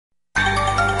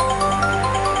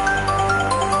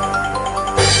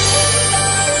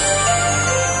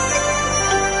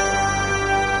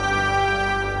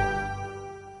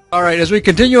All right, as we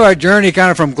continue our journey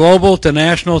kind of from global to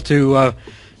national to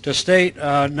state,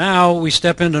 now we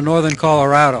step into northern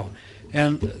Colorado.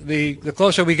 And the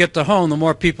closer we get to home, the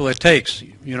more people it takes,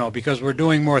 you know, because we're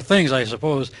doing more things, I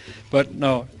suppose. But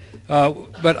no,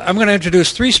 but I'm going to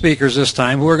introduce three speakers this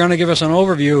time who are going to give us an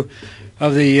overview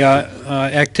of the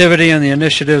activity and the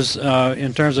initiatives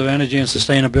in terms of energy and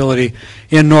sustainability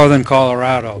in northern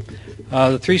Colorado.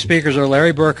 The three speakers are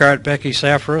Larry Burkhart, Becky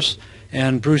Safarik,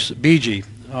 and Bruce Biggi.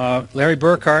 Larry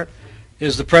Burkhart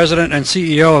is the president and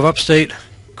CEO of Upstate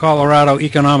Colorado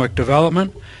Economic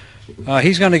Development.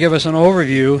 He's going to give us an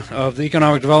overview of the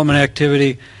economic development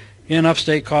activity in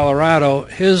upstate Colorado.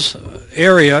 His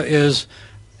area is,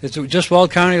 it's just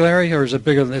Weld County, Larry, or is it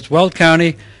bigger? It's Weld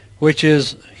County, which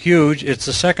is huge. It's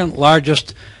the second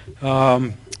largest,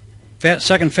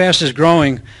 second fastest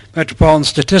growing metropolitan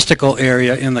statistical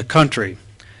area in the country.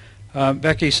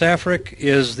 Becky Safarik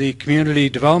is the Community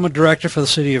Development Director for the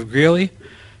City of Greeley.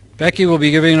 Becky will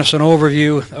be giving us an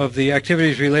overview of the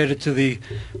activities related to the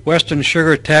Western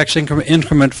Sugar Tax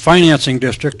Increment Financing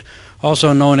District,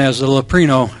 also known as the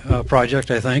Leprino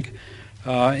Project, I think.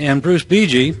 And Bruce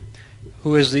Biggi,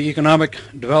 who is the Economic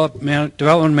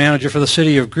Development Manager for the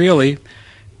City of Greeley,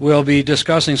 will be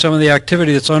discussing some of the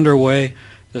activity that's underway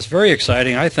that's very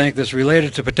exciting, I think, that's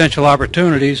related to potential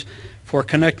opportunities for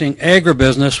connecting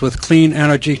agribusiness with clean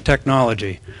energy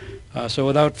technology. So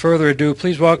without further ado,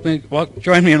 please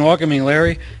join me in welcoming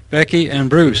Larry, Becky, and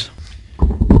Bruce.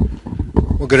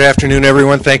 Well, good afternoon,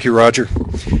 everyone. Thank you, Roger.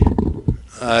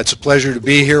 It's a pleasure to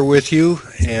be here with you,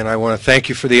 and I want to thank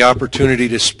you for the opportunity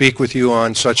to speak with you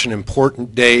on such an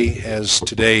important day as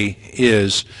today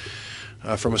is.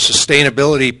 From a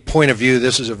sustainability point of view,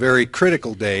 this is a very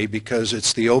critical day because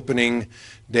it's the opening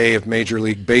day of Major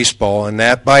League Baseball, and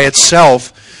that by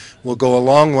itself will go a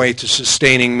long way to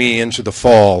sustaining me into the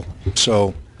fall.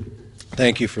 So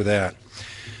thank you for that.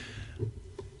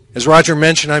 As Roger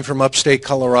mentioned, I'm from Upstate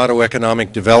Colorado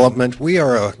Economic Development. We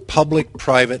are a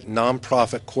public-private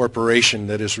nonprofit corporation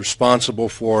that is responsible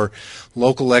for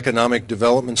local economic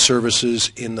development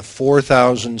services in the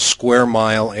 4,000 square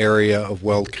mile area of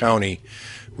Weld County,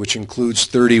 which includes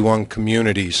 31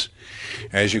 communities.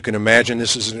 As you can imagine,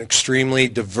 this is an extremely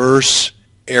diverse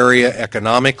area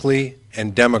economically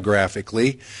and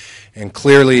demographically, and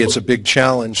clearly it's a big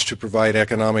challenge to provide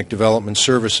economic development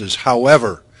services.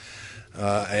 However,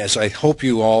 as I hope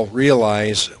you all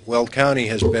realize, Weld County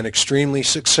has been extremely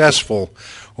successful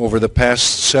over the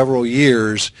past several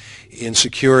years in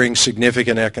securing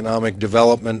significant economic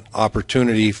development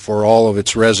opportunity for all of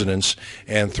its residents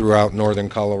and throughout northern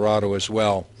Colorado as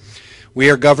well. We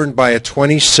are governed by a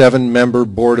 27-member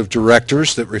board of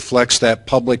directors that reflects that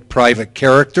public-private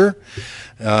character,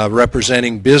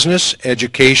 representing business,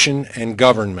 education, and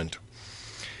government.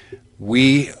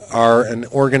 We are an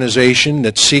organization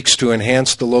that seeks to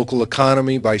enhance the local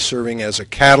economy by serving as a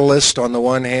catalyst on the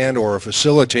one hand or a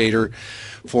facilitator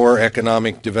for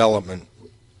economic development.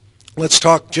 Let's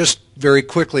talk just very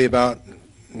quickly about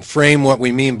and frame what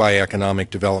we mean by economic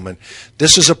development.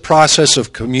 This is a process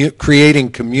of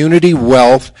creating community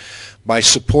wealth by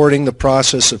supporting the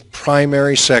process of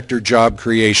primary sector job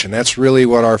creation. That's really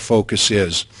what our focus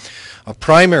is. A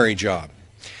primary job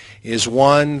is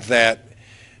one that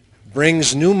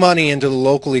brings new money into the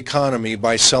local economy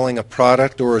by selling a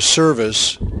product or a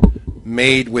service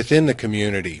made within the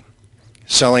community,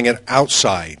 selling it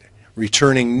outside,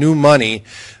 returning new money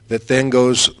that then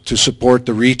goes to support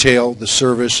the retail, the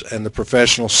service, and the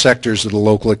professional sectors of the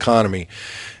local economy.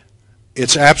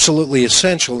 It's absolutely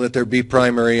essential that there be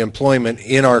primary employment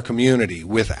in our community.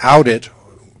 Without it,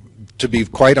 to be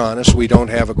quite honest, we don't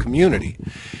have a community.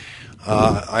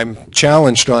 I'm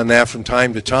challenged on that from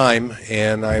time to time,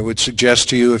 and I would suggest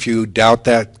to you, if you doubt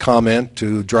that comment,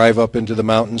 to drive up into the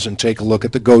mountains and take a look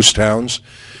at the ghost towns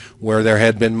where there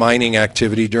had been mining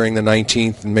activity during the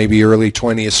 19th and maybe early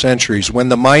 20th centuries. When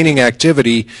the mining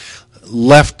activity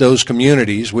left those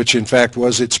communities, which in fact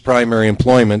was its primary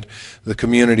employment, the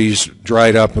communities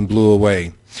dried up and blew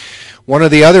away. One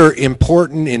of the other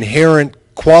important inherent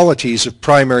qualities of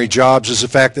primary jobs is the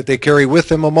fact that they carry with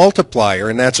them a multiplier,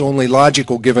 and that's only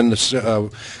logical given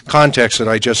the context that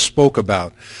I just spoke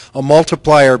about. A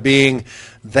multiplier being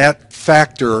that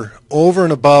factor over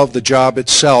and above the job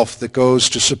itself that goes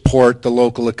to support the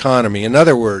local economy. In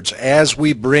other words, as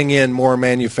we bring in more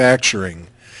manufacturing,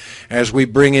 as we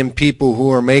bring in people who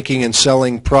are making and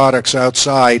selling products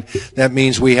outside, that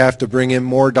means we have to bring in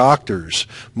more doctors,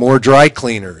 more dry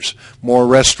cleaners, more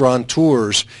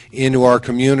restaurateurs into our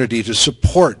community to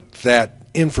support that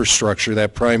infrastructure,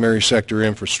 that primary sector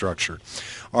infrastructure.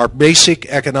 Our basic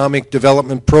economic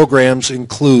development programs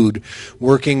include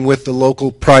working with the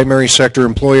local primary sector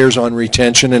employers on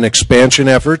retention and expansion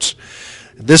efforts.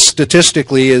 This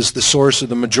statistically is the source of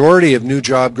the majority of new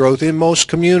job growth in most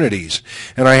communities.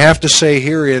 And I have to say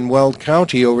here in Weld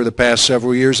County over the past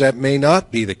several years that may not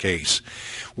be the case.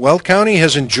 Weld County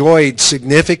has enjoyed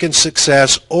significant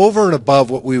success over and above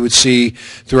what we would see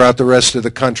throughout the rest of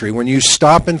the country. When you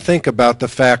stop and think about the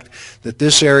fact that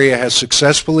this area has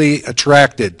successfully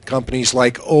attracted companies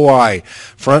like OI,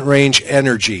 Front Range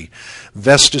Energy,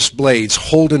 Vestas Blades,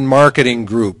 Holden Marketing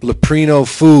Group, Leprino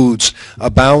Foods,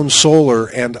 Abound Solar,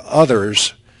 and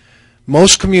others,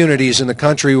 most communities in the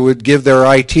country would give their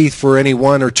eye teeth for any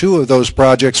one or two of those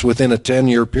projects within a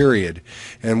 10-year period.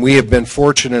 And we have been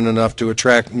fortunate enough to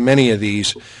attract many of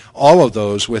these, all of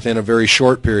those, within a very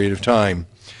short period of time.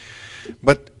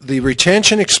 But the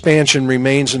retention expansion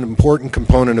remains an important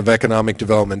component of economic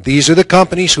development. These are the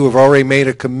companies who have already made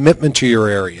a commitment to your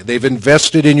area. They've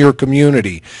invested in your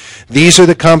community. These are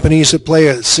the companies that play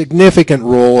a significant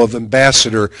role of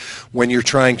ambassador when you're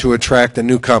trying to attract a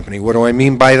new company. What do I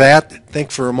mean by that?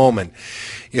 Think for a moment.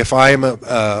 If I am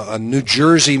a New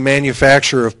Jersey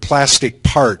manufacturer of plastic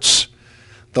parts,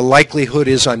 the likelihood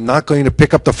is I'm not going to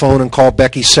pick up the phone and call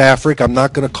Becky Safarik. I'm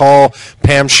not going to call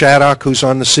Pam Shattuck, who's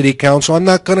on the City Council. I'm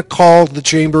not going to call the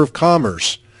Chamber of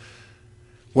Commerce.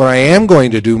 What I am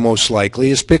going to do most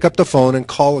likely is pick up the phone and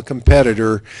call a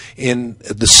competitor in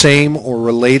the same or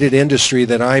related industry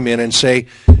that I'm in and say,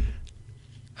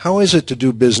 how is it to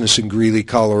do business in Greeley,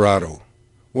 Colorado?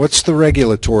 What's the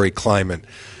regulatory climate?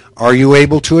 Are you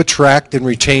able to attract and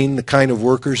retain the kind of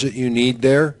workers that you need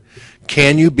there?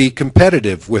 Can you be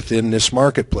competitive within this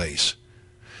marketplace?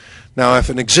 Now, if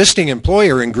an existing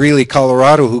employer in Greeley,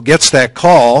 Colorado, who gets that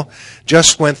call,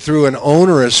 just went through an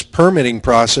onerous permitting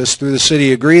process through the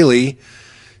city of Greeley,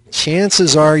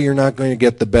 chances are you're not going to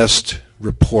get the best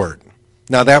report.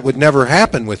 Now, that would never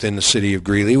happen within the city of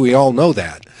Greeley. We all know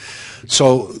that.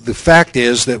 So the fact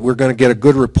is that we're going to get a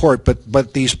good report,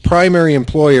 but these primary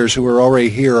employers who are already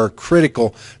here are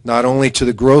critical not only to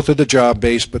the growth of the job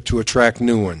base, but to attract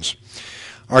new ones.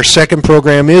 Our second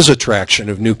program is attraction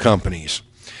of new companies.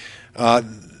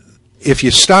 If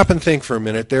you stop and think for a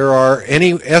minute, there are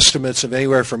any estimates of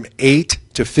anywhere from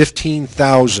 8,000 to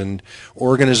 15,000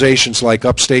 organizations like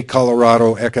Upstate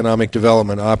Colorado Economic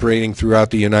Development operating throughout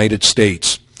the United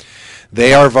States.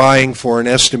 They are vying for an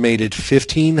estimated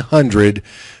 1,500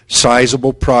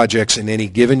 sizable projects in any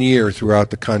given year throughout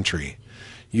the country.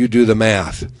 You do the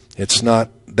math. It's not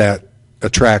that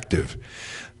attractive.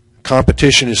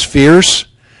 Competition is fierce.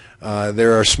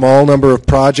 There are a small number of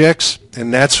projects,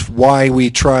 and that's why we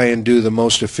try and do the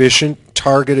most efficient,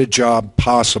 targeted job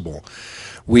possible.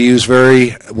 We use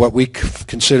what we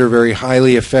consider very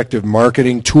highly effective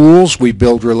marketing tools. We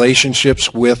build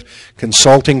relationships with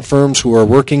consulting firms who are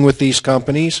working with these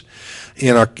companies.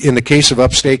 In the case of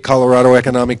Upstate Colorado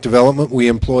Economic Development, we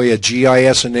employ a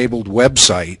GIS-enabled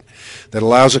website that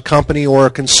allows a company or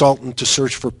a consultant to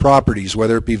search for properties,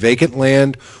 whether it be vacant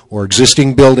land or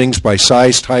existing buildings by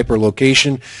size, type, or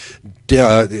location,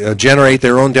 generate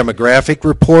their own demographic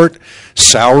report,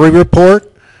 salary report,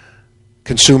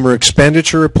 consumer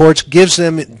expenditure reports, gives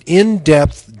them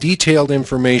in-depth, detailed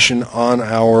information on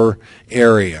our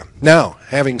area. Now,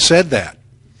 having said that,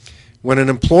 when an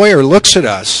employer looks at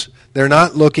us, they're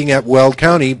not looking at Weld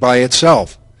County by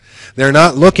itself. They're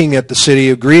not looking at the city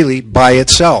of Greeley by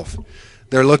itself.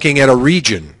 They're looking at a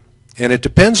region. And it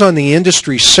depends on the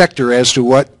industry sector as to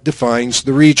what defines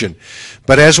the region.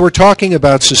 But as we're talking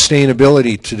about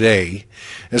sustainability today,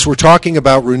 as we're talking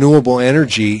about renewable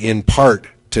energy in part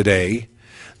today,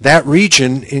 that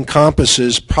region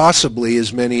encompasses possibly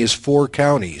as many as 4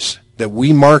 counties that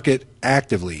we market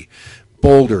actively: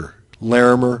 Boulder,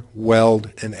 Larimer,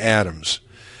 Weld, and Adams.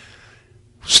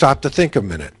 Stop to think a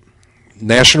minute.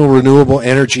 National Renewable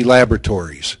Energy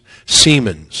Laboratories,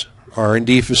 Siemens,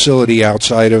 R&D facility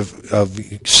outside of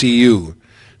CSU,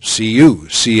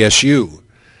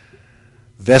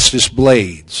 Vestas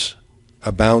Blades,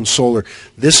 Abound Solar.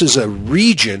 This is a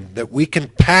region that we can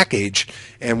package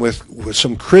and with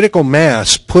some critical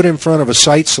mass put in front of a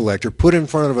site selector, put in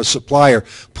front of a supplier,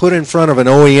 put in front of an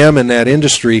OEM in that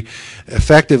industry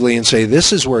effectively and say,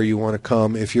 this is where you want to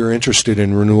come if you're interested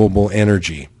in renewable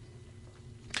energy.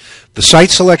 The site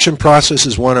selection process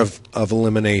is one of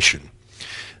elimination.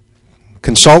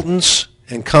 Consultants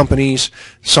and companies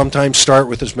sometimes start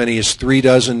with as many as 3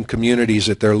 dozen communities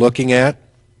that they're looking at,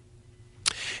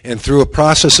 and through a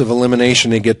process of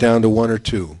elimination they get down to 1 or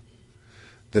 2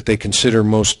 that they consider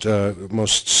more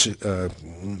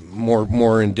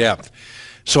in depth.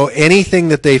 So anything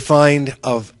that they find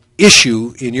of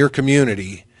issue in your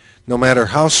community, no matter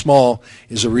how small,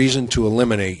 is a reason to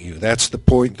eliminate you. That's the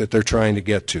point that they're trying to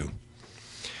get to.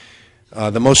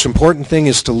 The most important thing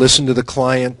is to listen to the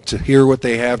client, to hear what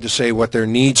they have to say, what their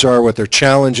needs are, what their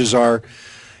challenges are,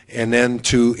 and then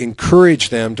to encourage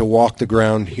them to walk the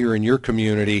ground here in your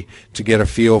community to get a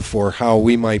feel for how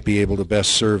we might be able to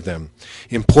best serve them.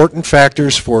 Important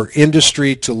factors for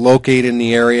industry to locate in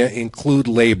the area include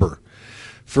labor.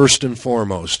 First and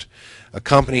foremost, a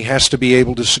company has to be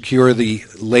able to secure the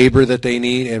labor that they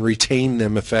need and retain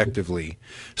them effectively.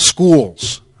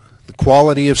 Schools, the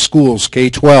quality of schools,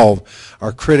 K-12,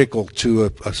 are critical to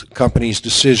a company's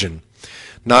decision.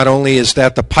 Not only is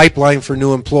that the pipeline for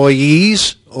new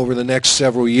employees over the next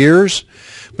several years,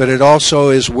 but it also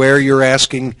is where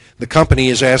the company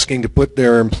is asking to put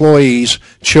their employees'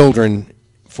 children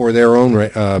for their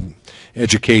own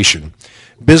education.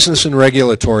 Business and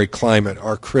regulatory climate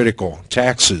are critical.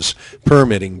 Taxes,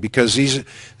 permitting, because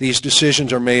these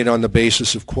decisions are made on the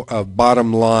basis of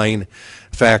bottom line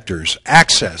factors.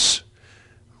 Access.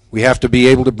 We have to be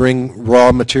able to bring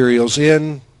raw materials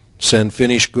in, send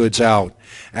finished goods out.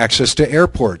 Access to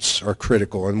airports are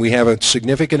critical, and we have a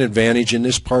significant advantage in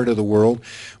this part of the world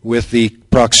with the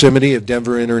proximity of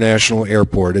Denver International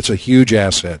Airport. It's a huge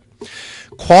asset.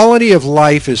 Quality of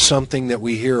life is something that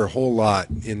we hear a whole lot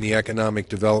in the economic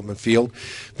development field.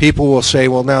 People will say,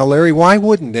 well, now, Larry, why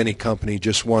wouldn't any company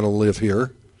just want to live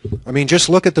here? I mean, just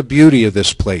look at the beauty of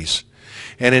this place.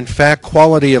 And in fact,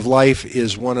 quality of life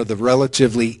is one of the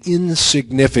relatively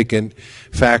insignificant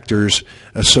factors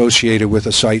associated with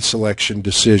a site selection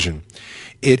decision.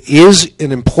 It is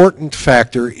an important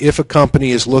factor if a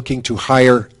company is looking to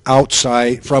hire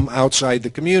from outside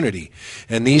the community.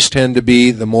 And these tend to be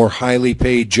the more highly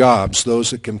paid jobs, those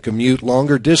that can commute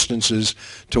longer distances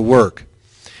to work.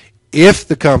 If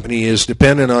the company is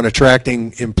dependent on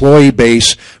attracting employee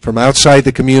base from outside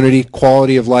the community,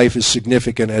 quality of life is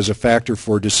significant as a factor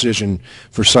for decision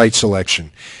for site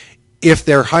selection. If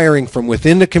they're hiring from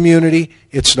within the community,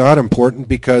 it's not important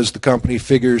because the company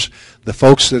figures the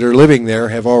folks that are living there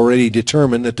have already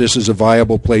determined that this is a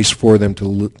viable place for them to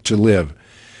live,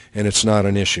 and it's not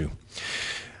an issue.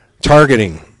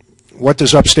 Targeting. What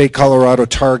does upstate Colorado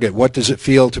target? What does it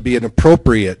feel to be an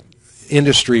appropriate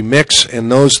industry mix,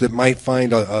 and those that might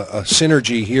find a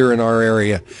synergy here in our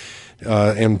area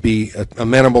and be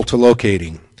amenable to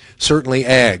locating? Certainly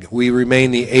ag. We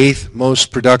remain the 8th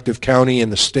most productive county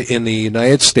in the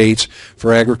United States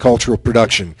for agricultural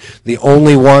production. The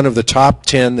only one of the top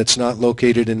 10 that's not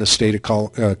located in the state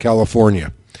of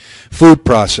California. Food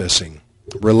processing,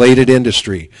 related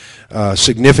industry,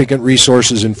 significant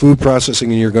resources in food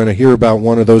processing, and you're going to hear about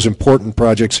one of those important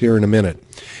projects here in a minute.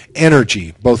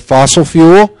 Energy, both fossil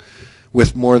fuel,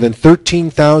 with more than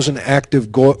 13,000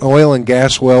 active oil and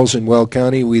gas wells in Weld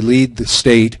County. We lead the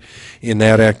state in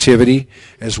that activity,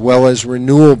 as well as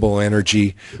renewable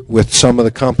energy with some of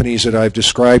the companies that I've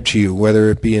described to you, whether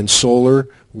it be in solar,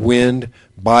 wind,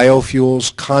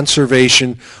 biofuels,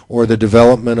 conservation, or the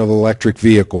development of electric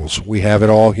vehicles. We have it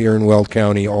all here in Weld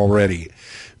County already.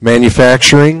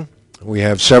 Manufacturing. We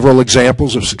have several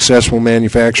examples of successful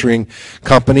manufacturing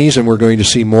companies, and we're going to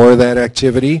see more of that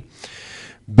activity.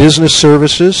 Business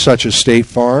services, such as State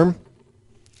Farm,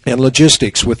 and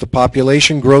logistics. With the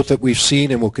population growth that we've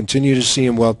seen and will continue to see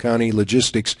in Weld County,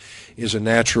 logistics is a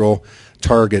natural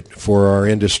target for our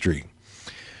industry.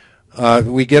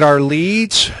 We get our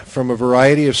leads from a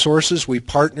variety of sources. We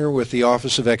partner with the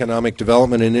Office of Economic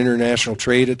Development and International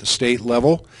Trade at the state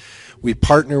level. We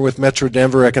partner with Metro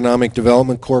Denver Economic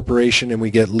Development Corporation, and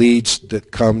we get leads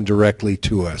that come directly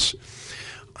to us.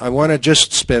 I want to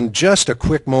just spend just a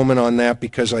quick moment on that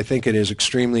because I think it is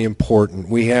extremely important.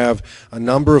 We have a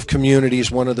number of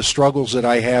communities. One of the struggles that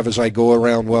I have as I go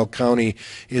around Weld County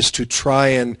is to try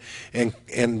and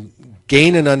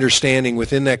gain an understanding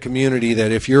within that community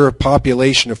that if you're a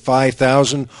population of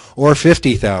 5,000 or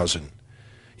 50,000,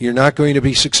 you're not going to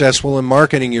be successful in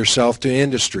marketing yourself to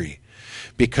industry.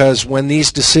 Because when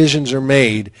these decisions are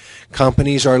made,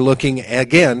 companies are looking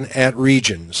again at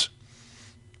regions.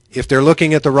 If they're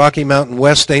looking at the Rocky Mountain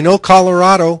West, they know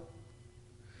Colorado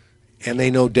and they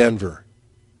know Denver.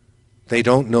 They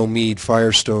don't know Meade,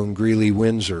 Firestone, Greeley,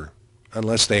 Windsor,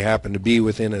 unless they happen to be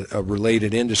within a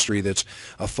related industry that's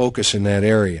a focus in that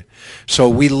area. So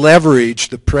we leverage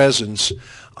the presence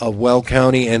of Weld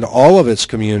County and all of its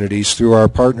communities through our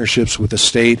partnerships with the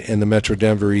state and the Metro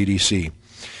Denver EDC.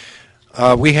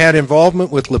 We had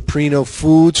involvement with Leprino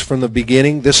Foods from the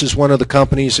beginning. This is one of the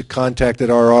companies that contacted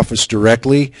our office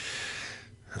directly.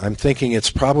 I'm thinking it's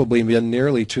probably been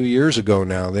nearly 2 years ago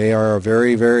now. They are a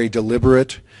very, very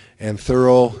deliberate and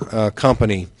thorough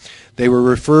company. They were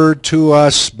referred to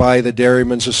us by the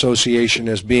Dairymen's Association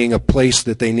as being a place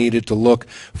that they needed to look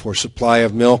for supply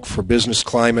of milk, for business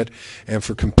climate, and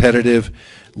for competitive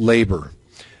labor.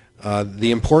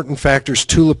 The important factors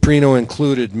to Leprino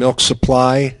included milk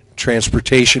supply,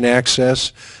 transportation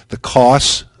access, the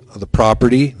costs of the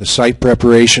property, the site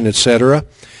preparation, etc.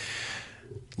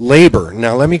 Labor.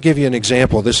 Now let me give you an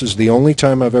example. This is the only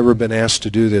time I've ever been asked to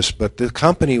do this, but the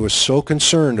company was so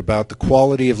concerned about the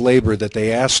quality of labor that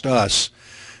they asked us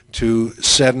to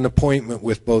set an appointment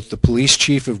with both the police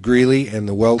chief of Greeley and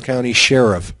the Weld County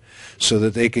Sheriff so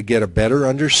that they could get a better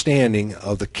understanding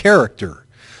of the character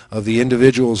of the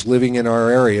individuals living in our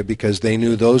area, because they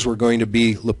knew those were going to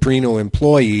be Leprino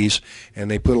employees,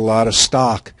 and they put a lot of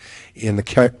stock in the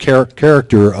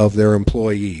character of their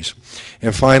employees.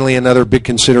 And finally, another big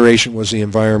consideration was the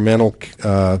environmental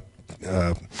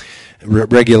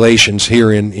regulations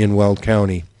here in Weld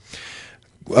County.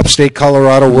 Upstate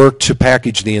Colorado worked to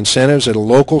package the incentives at a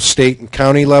local, state, and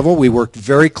county level. We worked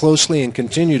very closely and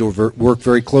continue to work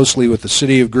very closely with the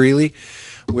City of Greeley,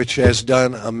 which has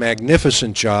done a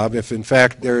magnificent job. If in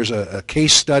fact there's a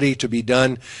case study to be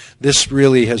done, this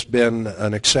really has been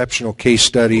an exceptional case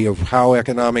study of how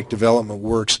economic development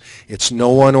works. It's no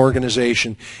one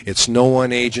organization, it's no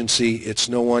one agency, it's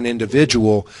no one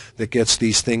individual that gets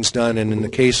these things done. And in the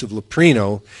case of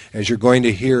Leprino, as you're going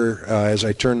to hear as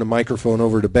I turn the microphone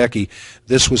over to Becky,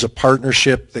 this was a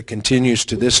partnership that continues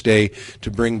to this day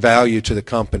to bring value to the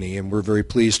company, and we're very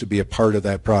pleased to be a part of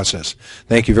that process.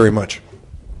 Thank you very much.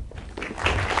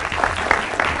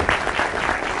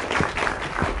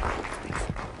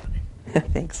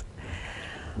 Thanks.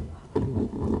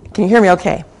 Can you hear me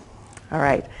okay? All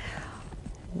right.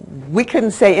 We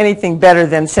couldn't say anything better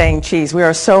than saying cheese. We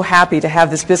are so happy to have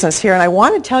this business here, and I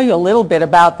want to tell you a little bit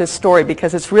about this story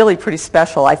because it's really pretty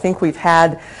special. I think we've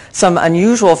had some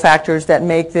unusual factors that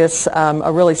make this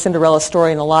a really Cinderella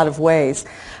story in a lot of ways.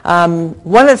 One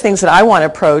of the things that I want to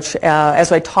approach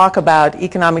as I talk about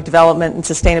economic development and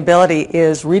sustainability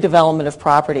is redevelopment of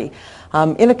property.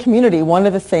 In a community, one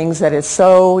of the things that is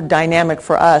so dynamic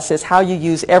for us is how you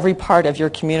use every part of your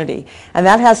community. And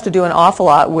that has to do an awful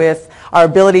lot with our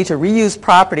ability to reuse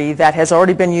property that has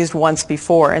already been used once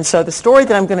before. And so the story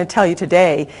that I'm going to tell you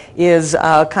today is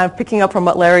kind of picking up from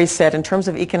what Larry said in terms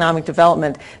of economic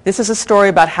development. This is a story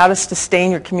about how to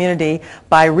sustain your community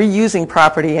by reusing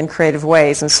property in creative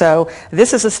ways. And so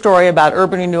this is a story about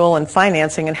urban renewal and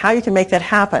financing and how you can make that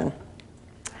happen.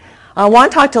 I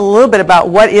want to talk to a little bit about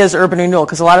what is urban renewal,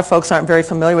 because a lot of folks aren't very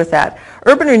familiar with that.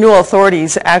 Urban renewal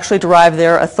authorities actually derive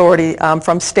their authority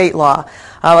from state law.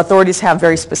 Authorities have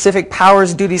very specific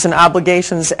powers, duties, and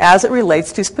obligations as it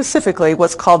relates to specifically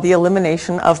what's called the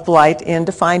elimination of blight in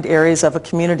defined areas of a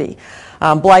community.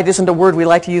 Blight isn't a word we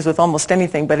like to use with almost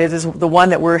anything, but it is the one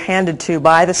that we're handed to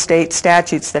by the state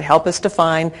statutes that help us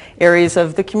define areas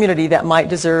of the community that might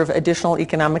deserve additional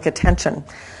economic attention.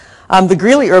 The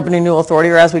Greeley Urban Renewal Authority,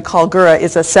 or as we call GURA,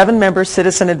 is a 7-member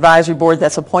citizen advisory board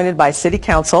that's appointed by City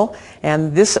Council,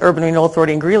 and this Urban Renewal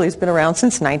Authority in Greeley has been around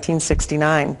since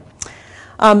 1969.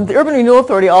 The Urban Renewal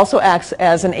Authority also acts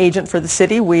as an agent for the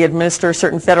city. We administer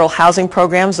certain federal housing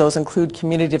programs. Those include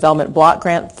community development block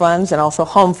grant funds and also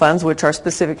home funds, which are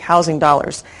specific housing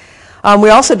dollars.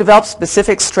 We also develop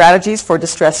specific strategies for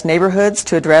distressed neighborhoods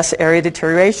to address area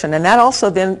deterioration, and that also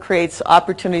then creates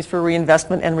opportunities for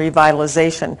reinvestment and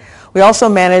revitalization. We also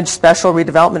manage special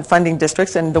redevelopment funding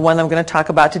districts, and the one I'm going to talk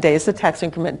about today is the tax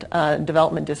increment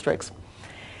development districts.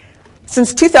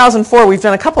 Since 2004, we've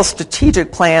done a couple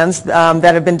strategic plans that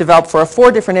have been developed for 4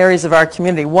 different areas of our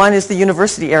community. One is the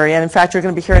university area, and in fact, you're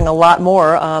going to be hearing a lot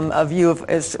more of you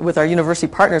with our university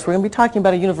partners. We're going to be talking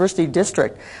about a university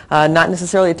district, not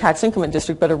necessarily a tax increment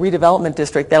district, but a redevelopment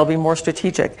district that'll be more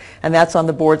strategic, and that's on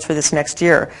the boards for this next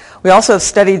year. We also have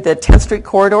studied the 10th Street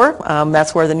corridor.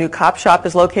 That's where the new cop shop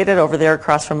is located, over there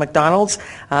across from McDonald's.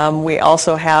 We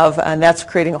also have, and that's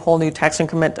creating a whole new tax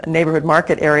increment neighborhood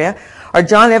market area. Our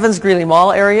John Evans Greeley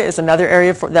Mall area is another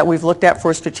area that we've looked at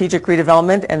for strategic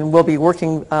redevelopment, and we'll be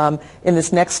working in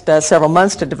this next several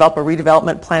months to develop a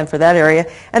redevelopment plan for that area.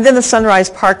 And then the Sunrise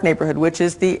Park neighborhood, which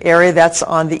is the area that's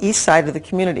on the east side of the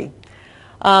community.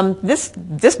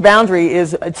 This boundary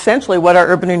is essentially what our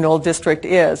urban renewal district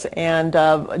is, and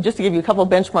just to give you a couple of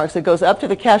benchmarks, it goes up to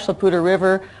the Cache-la-Poudre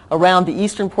River around the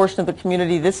eastern portion of the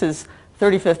community. This is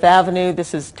 35th Avenue,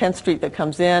 this is 10th Street that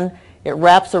comes in. It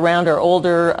wraps around our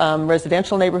older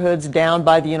residential neighborhoods down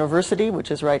by the university,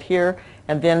 which is right here,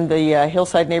 and then the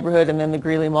Hillside neighborhood, and then the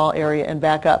Greeley Mall area and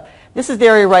back up. This is the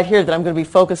area right here that I'm going to be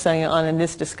focusing on in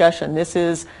this discussion. This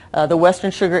is the Western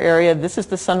Sugar area. This is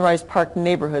the Sunrise Park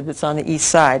neighborhood that's on the east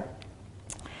side.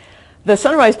 The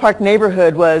Sunrise Park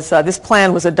neighborhood was, this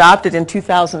plan was adopted in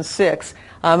 2006.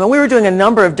 And we were doing a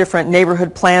number of different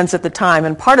neighborhood plans at the time,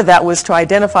 and part of that was to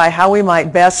identify how we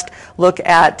might best look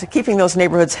at keeping those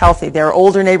neighborhoods healthy. They're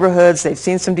older neighborhoods, they've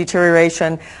seen some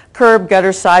deterioration, curb,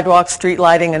 gutter, sidewalks, street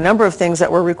lighting, a number of things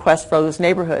that were requests for those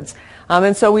neighborhoods.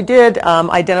 And so we did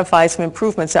identify some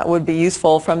improvements that would be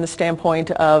useful from the standpoint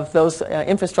of those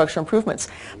infrastructure improvements.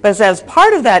 But as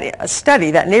part of that study,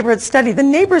 that neighborhood study, the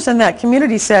neighbors in that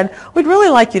community said, we'd really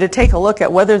like you to take a look at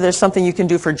whether there's something you can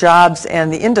do for jobs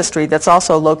and the industry that's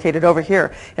also located over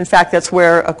here. In fact, that's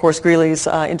where, of course, Greeley's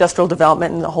industrial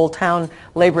development and the whole town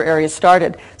labor area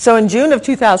started. So in June of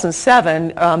 2007,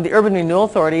 the Urban Renewal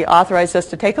Authority authorized us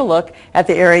to take a look at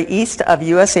the area east of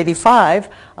US 85,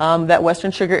 that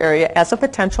Western Sugar area, as a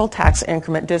potential tax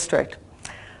increment district.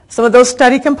 Some of those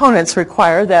study components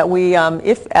require that we,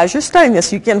 as you're studying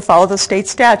this, you can follow the state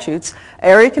statutes.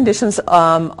 Area conditions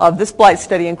of this blight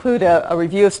study include a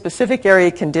review of specific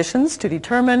area conditions to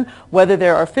determine whether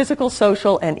there are physical,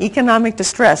 social, and economic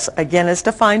distress, again as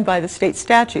defined by the state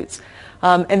statutes.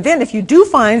 And then if you do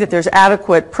find that there's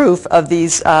adequate proof of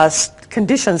these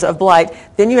conditions of blight,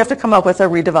 then you have to come up with a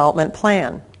redevelopment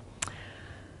plan.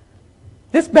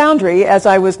 This boundary, as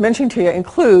I was mentioning to you,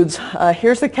 includes,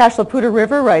 here's the Cache La Poudre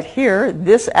River right here.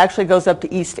 This actually goes up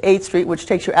to East 8th Street, which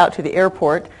takes you out to the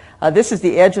airport. This is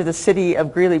the edge of the city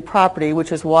of Greeley property,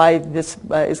 which is why this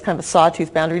is kind of a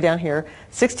sawtooth boundary down here.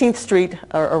 16th Street,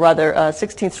 or rather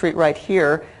 16th Street right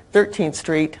here, 13th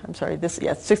Street, I'm sorry,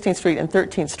 16th Street and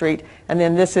 13th Street, and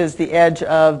then this is the edge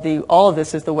of all of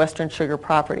this is the Western Sugar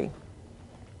property.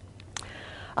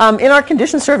 In our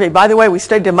condition survey, by the way, we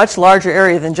studied a much larger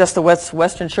area than just the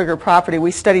Western Sugar property.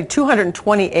 We studied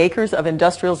 220 acres of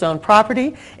industrial zone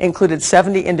property, included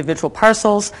 70 individual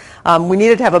parcels. We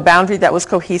needed to have a boundary that was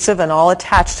cohesive and all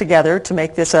attached together to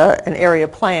make this an area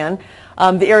plan.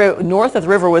 The area north of the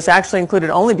river was actually included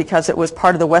only because it was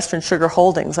part of the Western Sugar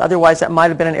holdings. Otherwise, that might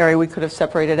have been an area we could have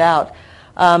separated out.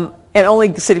 And only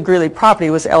the city of Greeley property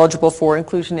was eligible for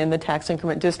inclusion in the tax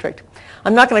increment district.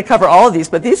 I'm not going to cover all of these,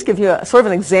 but these give you sort of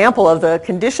an example of the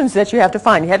conditions that you have to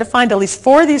find. You had to find at least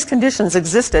 4 of these conditions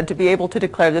existed to be able to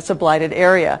declare this a blighted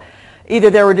area. Either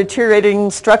there were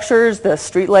deteriorating structures, the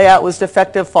street layout was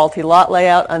defective, faulty lot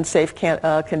layout, unsafe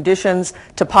conditions,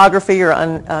 topography or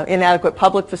inadequate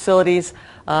public facilities,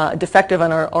 defective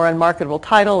or unmarketable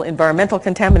title, environmental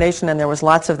contamination, and there was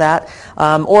lots of that,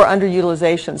 or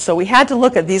underutilization. So we had to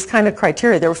look at these kind of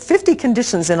criteria. There were 50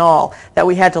 conditions in all that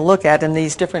we had to look at in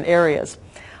these different areas.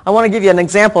 I want to give you an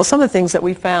example of some of the things that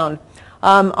we found.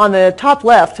 On the top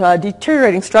left,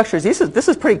 deteriorating structures. This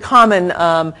is pretty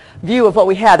common view of what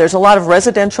we had. There's a lot of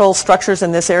residential structures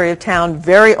in this area of town,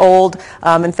 very old.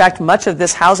 In fact, much of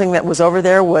this housing that was over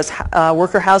there was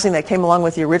worker housing that came along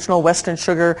with the original Western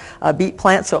Sugar beet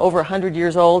plant, so over 100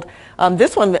 years old.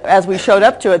 This one, as we showed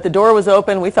up to it, the door was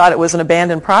open. We thought it was an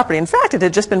abandoned property. In fact, it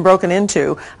had just been broken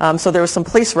into, so there was some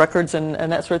police records and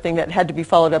that sort of thing that had to be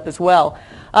followed up as well.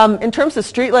 In terms of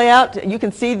street layout, you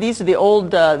can see these are the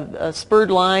old spurred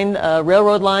line,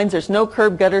 railroad lines. There's no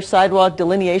curb, gutter, sidewalk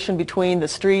delineation between the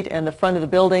street and the front of the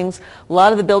buildings. A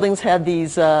lot of the buildings had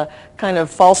these kind of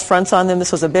false fronts on them.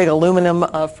 This was a big aluminum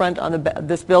front on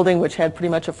this building, which had pretty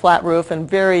much a flat roof and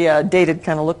very dated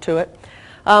kind of look to it.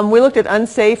 We looked at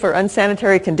unsafe or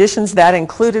unsanitary conditions. That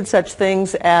included such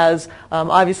things as,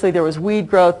 obviously there was weed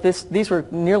growth. These were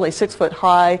nearly 6 foot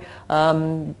high.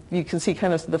 You can see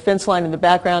kind of the fence line in the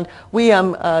background. We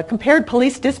compared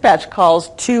police dispatch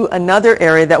calls to another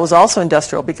area that was also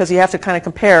industrial, because you have to kind of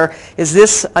compare, is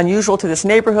this unusual to this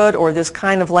neighborhood or this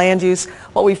kind of land use?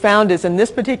 What we found is in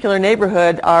this particular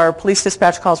neighborhood, our police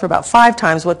dispatch calls were about 5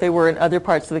 times what they were in other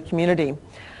parts of the community.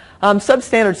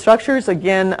 Substandard structures,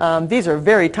 again, these are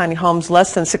very tiny homes,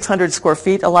 less than 600 square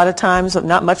feet a lot of times,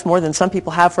 not much more than some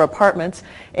people have for apartments.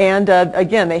 And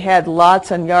again, they had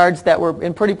lots and yards that were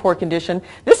in pretty poor condition.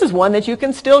 This is one that you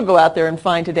can still go out there and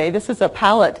find today. This is a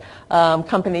pallet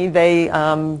company. They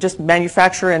just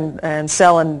manufacture and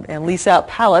sell and lease out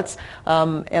pallets,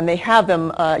 and they have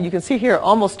them, you can see here,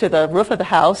 almost to the roof of the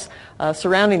house.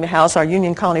 Surrounding the house, our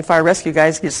Union Colony Fire Rescue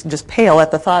guys just pale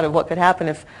at the thought of what could happen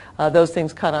if those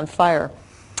things caught on fire.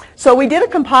 So we did a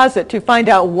composite to find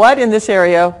out what in this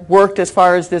area worked as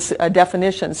far as this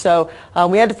definition. So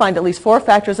we had to find at least 4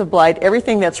 factors of blight.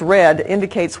 Everything that's red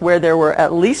indicates where there were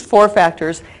at least 4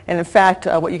 factors. And in fact,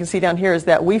 what you can see down here is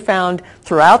that we found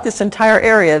throughout this entire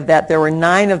area that there were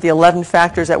 9 of the 11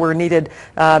 factors that were needed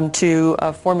to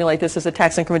formulate this as a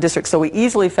tax increment district. So we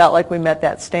easily felt like we met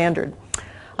that standard.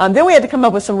 Then we had to come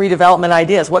up with some redevelopment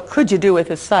ideas. What could you do with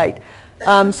this site?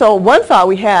 So one thought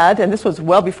we had, and this was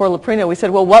well before Leprino, we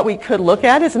said, well, what we could look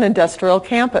at is an industrial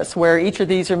campus where each of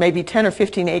these are maybe 10 or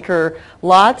 15 acre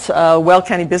lots. Weld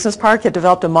County Business Park had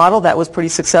developed a model that was pretty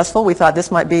successful. We thought this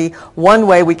might be one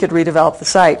way we could redevelop the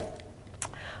site.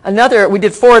 We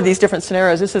did 4 of these different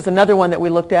scenarios. This is another one that we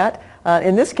looked at.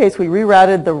 In this case, we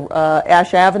rerouted the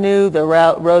Ash Avenue, the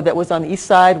road that was on the east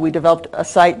side. We developed a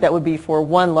site that would be for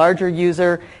one larger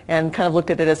user and kind of looked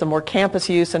at it as a more campus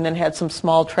use, and then had some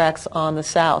small tracts on the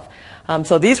south.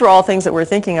 So these were all things that we're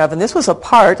thinking of, and this was a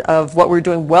part of what we were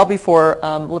doing well before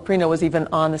Leprino was even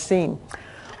on the scene.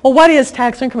 Well, what is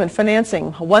tax increment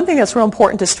financing? One thing that's real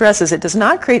important to stress is it does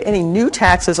not create any new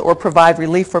taxes or provide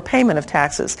relief for payment of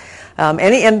taxes.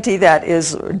 Any entity that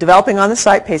is developing on the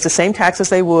site pays the same taxes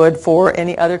they would for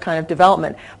any other kind of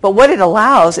development. But what it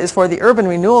allows is for the Urban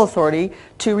Renewal Authority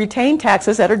to retain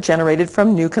taxes that are generated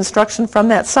from new construction from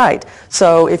that site.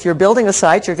 So if you're building a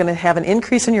site, you're going to have an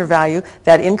increase in your value.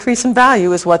 That increase in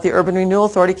value is what the Urban Renewal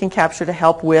Authority can capture to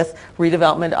help with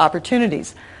redevelopment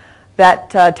opportunities.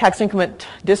 That tax increment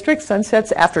district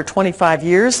sunsets after 25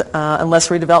 years unless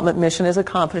redevelopment mission is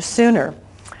accomplished sooner.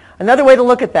 Another way to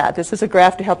look at that, this is a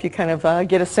graph to help you kind of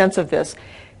get a sense of this.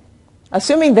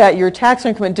 Assuming that your tax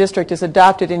increment district is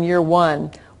adopted in year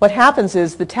 1, what happens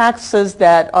is the taxes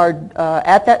that are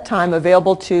at that time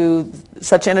available to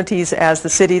such entities as the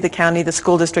city, the county, the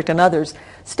school district, and others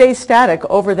stay static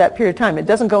over that period of time. It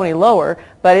doesn't go any lower,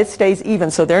 but it stays even.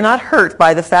 So they're not hurt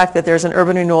by the fact that there's an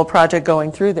urban renewal project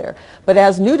going through there. But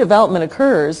as new development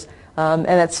occurs, and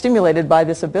that's stimulated by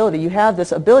this ability, you have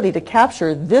this ability to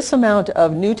capture this amount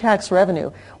of new tax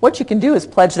revenue. What you can do is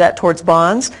pledge that towards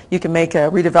bonds. You can make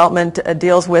redevelopment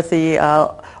deals with the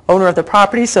owner of the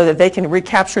property so that they can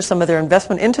recapture some of their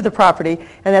investment into the property.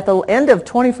 And at the end of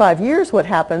 25 years, what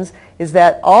happens is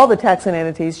that all the taxing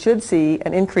entities should see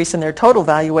an increase in their total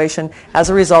valuation as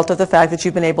a result of the fact that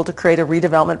you've been able to create a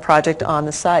redevelopment project on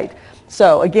the site.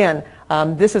 So again,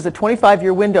 this is a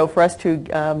 25-year window for us to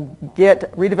get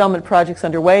redevelopment projects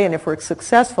underway, and if we're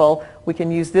successful, we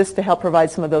can use this to help provide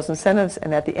some of those incentives,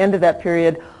 and at the end of that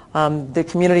period, the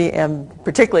community and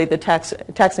particularly the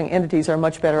taxing entities are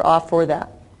much better off for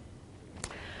that.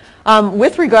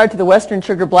 With regard to the Western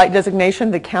Sugar Blight designation,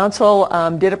 the council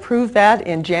did approve that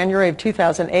in January of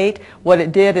 2008. What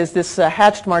it did is this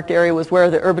hatched marked area was where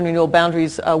the urban renewal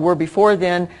boundaries were before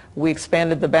then. We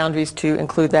expanded the boundaries to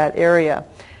include that area.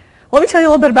 Let me tell you a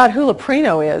little bit about who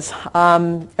Leprino is.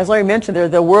 As Larry mentioned, they're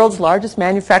the world's largest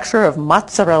manufacturer of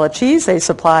mozzarella cheese. They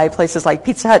supply places like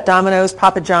Pizza Hut, Domino's,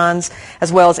 Papa John's,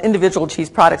 as well as individual cheese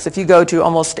products. If you go to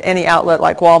almost any outlet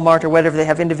like Walmart or whatever, they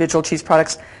have individual cheese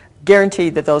products.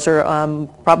 Guaranteed that those are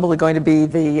probably going to be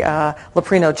the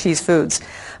Leprino cheese foods.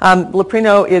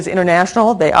 Leprino is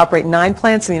international. They operate 9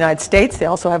 plants in the United States. They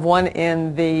also have one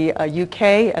in the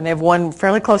UK, and they have one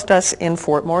fairly close to us in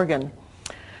Fort Morgan.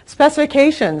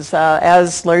 Specifications,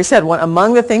 as Larry said,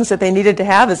 among the things that they needed to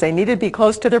have is they needed to be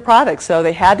close to their products. So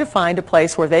they had to find a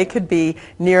place where they could be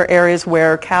near areas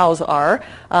where cows are.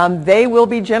 They will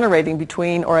be generating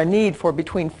a need for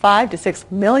between 5 to 6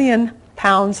 million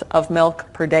pounds of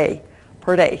milk per day.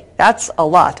 That's a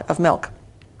lot of milk.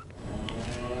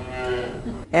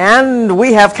 And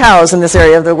we have cows in this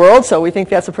area of the world, so we think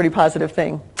that's a pretty positive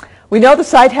thing. We know the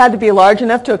site had to be large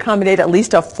enough to accommodate at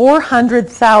least a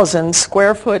 400,000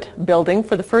 square foot building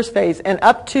for the first phase and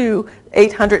up to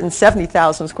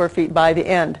 870,000 square feet by the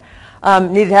end.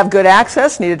 Needed to have good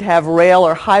access, needed to have rail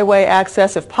or highway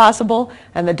access if possible,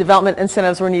 and the development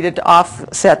incentives were needed to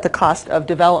offset the cost of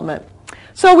development.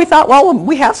 So we thought, well,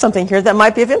 we have something here that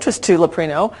might be of interest to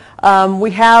Leprino.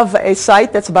 We have a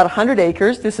site that's about 100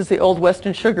 acres. This is the old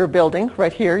Western Sugar building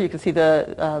right here. You can see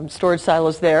the storage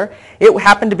silos there. It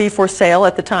happened to be for sale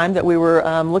at the time that we were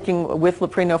looking with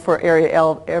Leprino for area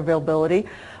availability.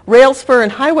 Rail spur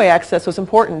and highway access was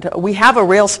important. We have a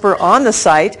rail spur on the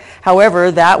site.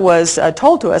 However, that was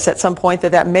told to us at some point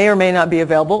that may or may not be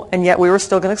available, and yet we were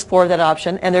still going to explore that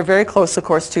option. And they're very close, of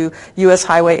course, to U.S.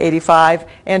 Highway 85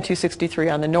 and 263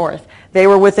 on the north. They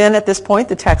were within, at this point,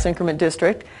 the tax increment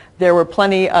district. There were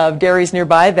plenty of dairies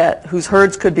nearby whose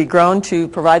herds could be grown to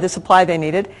provide the supply they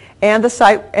needed. And the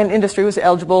site and industry was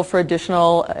eligible for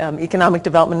additional economic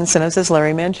development incentives, as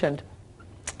Larry mentioned.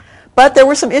 But there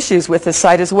were some issues with this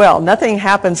site as well. Nothing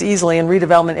happens easily in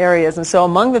redevelopment areas, and so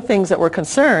among the things that were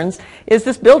concerns is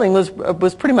this building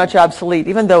was pretty much obsolete,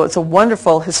 even though it's a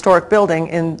wonderful historic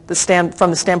building from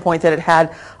the standpoint that it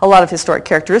had a lot of historic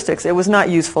characteristics. It was not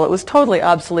useful. It was totally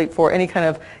obsolete for any kind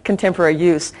of contemporary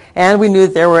use, and we knew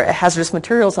that there were hazardous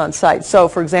materials on site. So,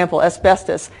 for example,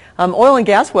 asbestos. Oil and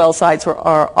gas well sites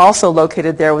are also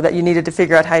located there that you needed to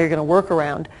figure out how you're going to work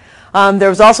around. There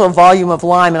was also a volume of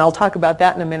lime, and I'll talk about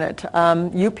that in a minute.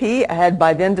 UP had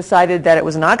by then decided that it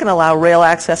was not going to allow rail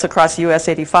access across US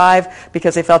 85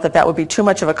 because they felt that that would be too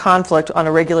much of a conflict on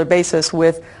a regular basis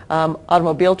with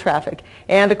automobile traffic.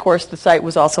 And of course, the site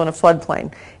was also in a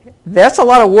floodplain. That's a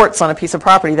lot of warts on a piece of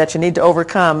property that you need to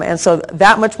overcome, and so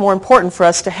that much more important for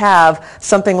us to have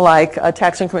something like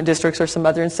tax increment districts or some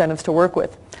other incentives to work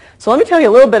with. So let me tell you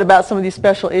a little bit about some of these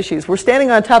special issues. We're standing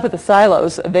on top of the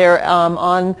silos there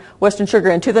on Western Sugar,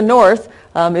 and to the north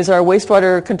is our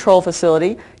wastewater control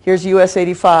facility. Here's US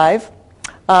 85.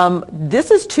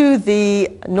 This is to the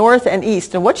north and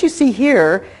east, and what you see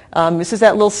here, this is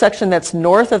that little section that's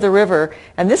north of the river,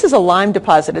 and this is a lime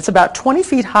deposit. It's about 20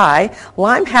 feet high.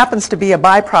 Lime happens to be a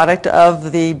byproduct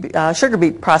of the sugar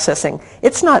beet processing.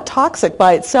 It's not toxic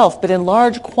by itself, but in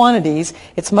large quantities,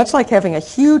 it's much like having a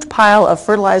huge pile of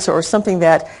fertilizer or something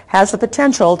that has the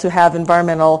potential to have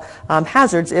environmental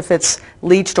hazards if it's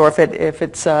leached or if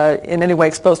it's in any way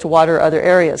exposed to water or other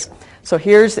areas. So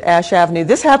here's Ash Avenue.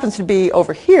 This happens to be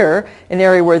over here, an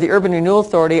area where the Urban Renewal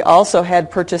Authority also had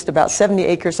purchased about 70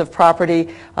 acres of property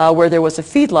where there was a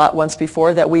feedlot once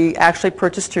before that we actually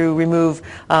purchased to remove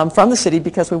from the city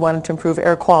because we wanted to improve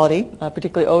air quality,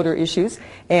 particularly odor issues.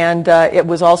 And it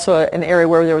was also an area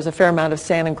where there was a fair amount of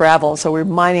sand and gravel, so we're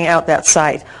mining out that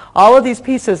site. All of these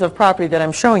pieces of property that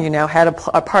I'm showing you now had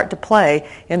a part to play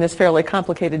in this fairly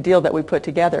complicated deal that we put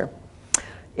together.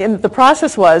 The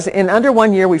process was, in under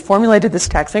 1 year, we formulated this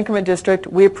tax increment district.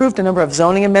 We approved a number of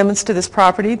zoning amendments to this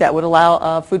property that would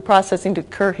allow food processing to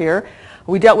occur here.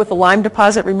 We dealt with the lime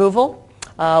deposit removal.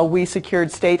 We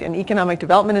secured state and economic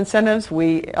development incentives.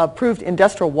 We approved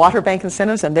industrial water bank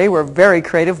incentives, and they were very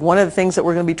creative. One of the things that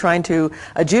we're going to be trying to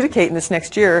adjudicate in this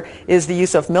next year is the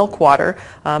use of milk water.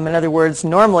 In other words,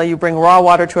 normally you bring raw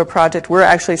water to a project. We're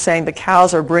actually saying the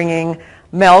cows are bringing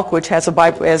milk, which has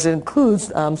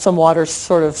includes some water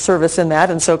sort of service in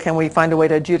that, and so can we find a way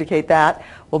to adjudicate that?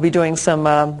 We'll be doing some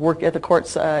work at the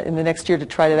courts in the next year to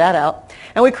try that out.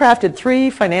 And we crafted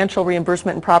 3 financial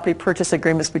reimbursement and property purchase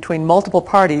agreements between multiple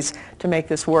parties to make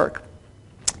this work.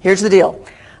 Here's the deal.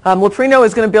 Leprino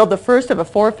is going to build the first of a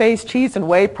 4-phase cheese and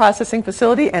whey processing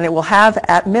facility, and it will have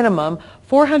at minimum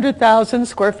 400,000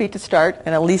 square feet to start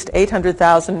and at least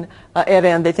 800,000 at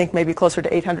end. They think maybe closer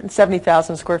to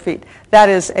 870,000 square feet. That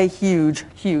is a huge,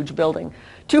 huge building.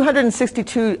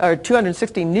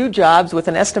 260 new jobs with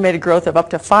an estimated growth of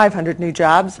up to 500 new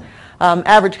jobs.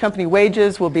 Average company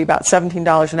wages will be about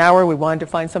 $17 an hour. We wanted to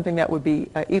find something that would be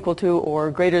equal to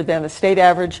or greater than the state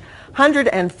average.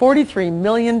 $143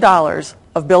 million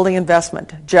of building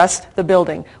investment, just the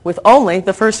building, with only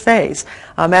the first phase.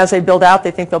 As they build out,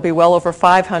 they think they'll be well over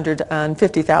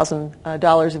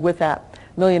 $550,000 with that.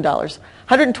 $1 million.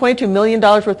 $122 million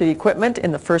worth of equipment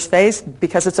in the first phase.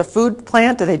 Because it's a food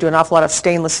plant, they do an awful lot of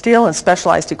stainless steel and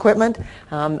specialized equipment.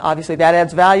 Obviously that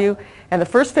adds value. And the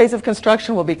first phase of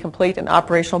construction will be complete and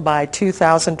operational by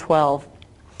 2012.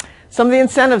 Some of the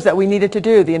incentives that we needed to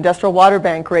do, the industrial water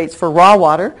bank rates for raw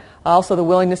water, also the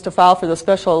willingness to file for those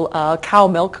special cow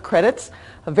milk credits,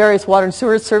 various water and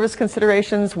sewer service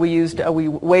considerations. We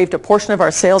waived a portion of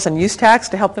our sales and use tax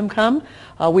to help them come.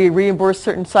 We reimbursed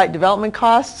certain site development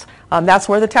costs. That's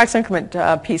where the tax increment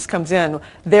piece comes in.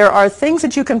 There are things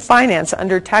that you can finance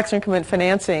under tax increment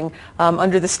financing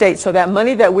under the state. So that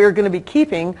money that we're going to be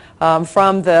keeping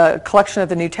from the collection of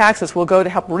the new taxes will go to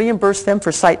help reimburse them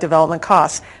for site development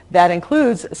costs. That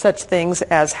includes such things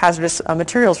as hazardous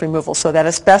materials removal. So that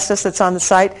asbestos that's on the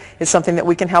site is something that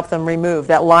we can help them remove.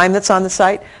 That lime that's on the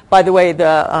site, by the way,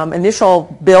 the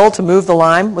initial bill to move the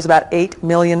lime was about $8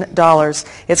 million.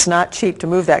 It's not cheap to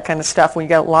move that kind of stuff when you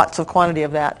get lots of quantity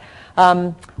of that.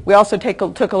 We also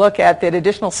took a look at that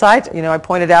additional site. I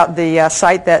pointed out the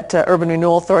site that Urban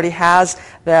Renewal Authority has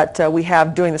that we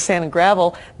have doing the sand and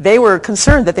gravel. They were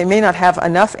concerned that they may not have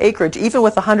enough acreage, even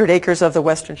with 100 acres of the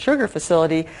Western Sugar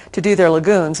facility, to do their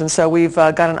lagoons. And so we've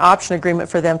got an option agreement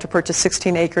for them to purchase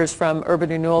 16 acres from Urban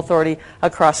Renewal Authority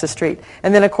across the street.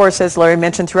 And then, of course, as Larry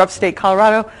mentioned, through upstate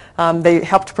Colorado, they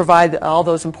helped provide all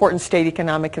those important state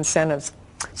economic incentives.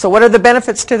 So what are the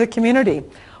benefits to the community?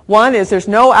 One is there's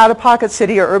no out-of-pocket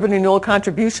city or urban renewal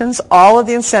contributions. All of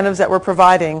the incentives that we're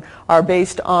providing are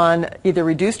based on either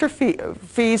reduced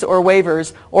fees or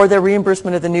waivers or the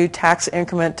reimbursement of the new tax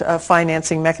increment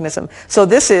financing mechanism. So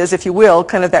this is, if you will,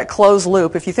 kind of that closed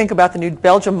loop. If you think about the New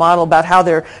Belgium model about how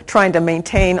they're trying to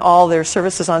maintain all their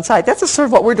services on site, that's sort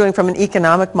of what we're doing from an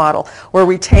economic model. We're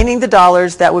retaining the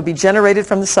dollars that would be generated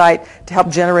from the site to help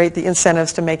generate the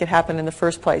incentives to make it happen in the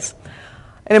first place.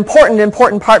 An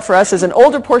important part for us is an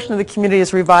older portion of the community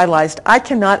is revitalized. I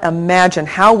cannot imagine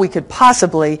how we could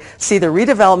possibly see the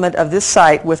redevelopment of this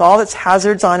site with all its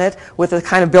hazards on it, with the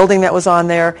kind of building that was on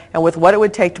there, and with what it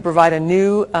would take to provide a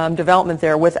new development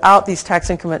there without these tax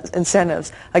increment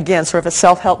incentives. Again, sort of a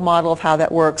self-help model of how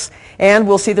that works. And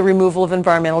we'll see the removal of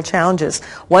environmental challenges.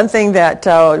 One thing that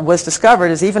was discovered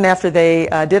is even after they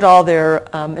did all their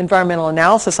environmental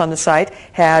analysis on the site,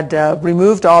 had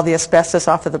removed all the asbestos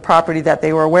off of the property that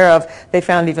they were aware of, they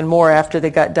found even more after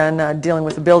they got done dealing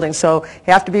with the building. So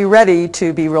you have to be ready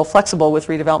to be real flexible with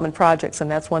redevelopment projects, and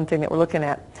that's one thing that we're looking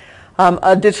at.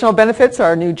 Additional benefits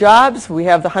are new jobs. We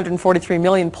have the $143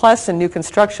 million plus in new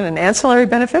construction and ancillary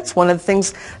benefits. One of the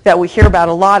things that we hear about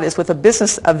a lot is with a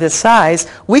business of this size,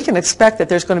 we can expect that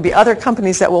there's going to be other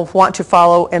companies that will want to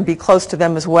follow and be close to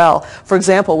them as well. For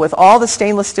example, with all the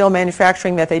stainless steel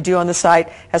manufacturing that they do on the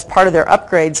site as part of their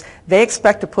upgrades, they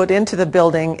expect to put into the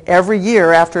building every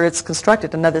year after it's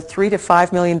constructed another $3 to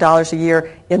 $5 million a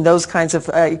year in those kinds of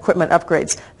equipment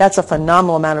upgrades. That's a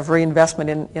phenomenal amount of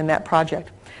reinvestment in that project.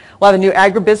 We'll have a new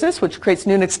agribusiness, which creates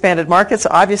new and expanded markets.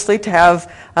 Obviously, to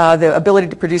have the ability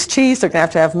to produce cheese, they're going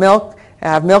to have milk. We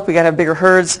got to have bigger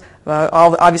herds.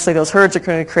 Obviously, those herds are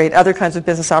going to create other kinds of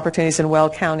business opportunities in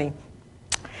Weld County.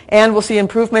 And we'll see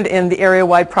improvement in the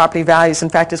area-wide property values. In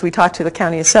fact, as we talked to the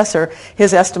county assessor,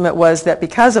 his estimate was that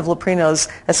because of Leprino's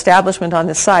establishment on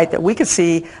this site, that we could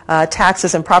see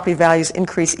taxes and property values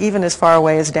increase even as far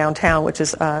away as downtown, which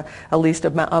is at least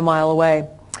a mile away.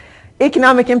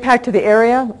 Economic impact to the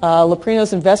area,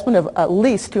 Leprino's investment of at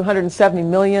least $270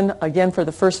 million, again for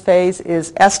the first phase,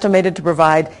 is estimated to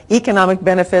provide economic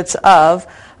benefits of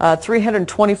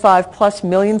 $325 plus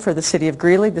million for the city of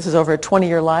Greeley. This is over a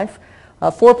 20-year life.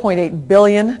 $4.8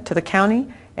 billion to the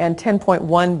county and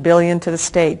 $10.1 billion to the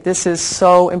state. This is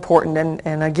so important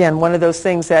and again, one of those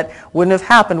things that wouldn't have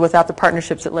happened without the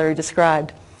partnerships that Larry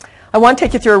described. I want to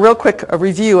take you through a real quick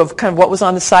review of kind of what was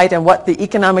on the site and what the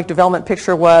economic development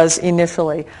picture was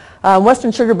initially.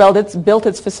 Western Sugar built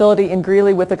its facility in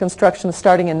Greeley with the construction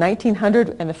starting in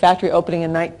 1900 and the factory opening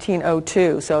in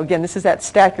 1902. So again, this is that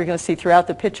stack you're going to see throughout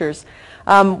the pictures.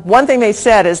 One thing they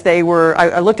said is I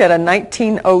looked at a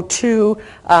 1902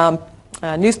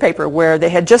 newspaper where they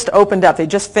had just opened up, they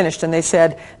just finished, and they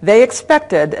said they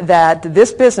expected that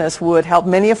this business would help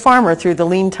many a farmer through the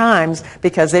lean times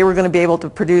because they were going to be able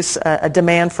to produce a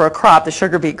demand for a crop, the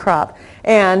sugar beet crop.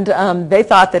 And they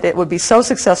thought that it would be so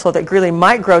successful that Greeley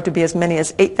might grow to be as many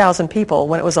as 8,000 people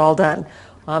when it was all done.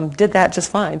 Did that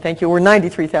just fine, thank you. We're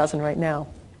 93,000 right now.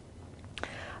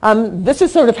 This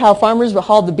is sort of how farmers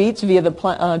hauled the beets to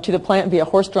the plant via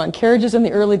horse-drawn carriages in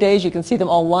the early days. You can see them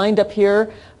all lined up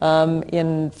here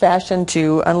in fashion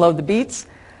to unload the beets.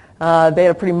 They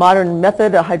had a pretty modern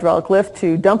method, a hydraulic lift,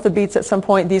 to dump the beets at some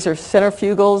point. These are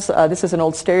centrifugals. This is an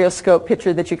old stereoscope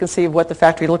picture that you can see of what the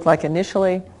factory looked like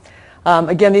initially.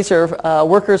 Again, these are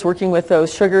workers working with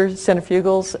those sugar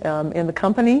centrifugals in the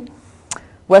company.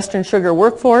 Western Sugar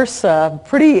workforce,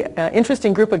 pretty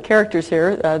interesting group of characters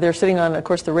here. They're sitting on, of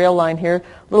course, the rail line here.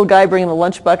 Little guy bringing the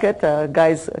lunch bucket,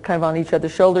 guys kind of on each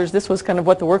other's shoulders. This was kind of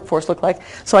what the workforce looked like.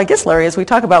 So I guess, Larry, as we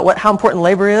talk about how important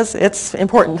labor is, it's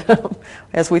important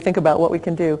as we think about what we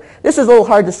can do. This is a little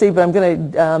hard to see, but I'm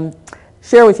going to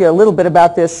share with you a little bit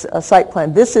about this site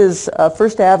plan. This is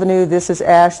First Avenue. This is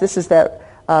Ash. This is that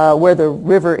where the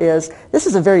river is. This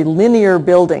is a very linear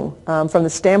building from the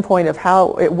standpoint of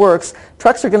how it works.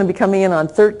 Trucks are going to be coming in on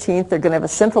 13th. They're going to have a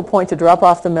central point to drop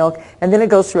off the milk, and then it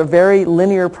goes through a very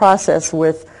linear process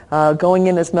with going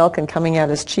in as milk and coming out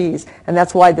as cheese. And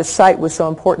that's why this site was so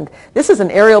important. This is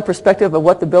an aerial perspective of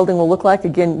what the building will look like.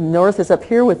 Again, north is up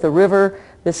here with the river.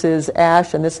 This is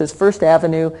Ash, and this is First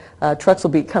Avenue. Trucks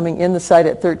will be coming in the site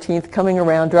at 13th, coming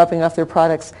around, dropping off their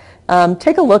products.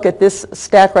 Take a look at this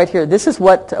stack right here. This is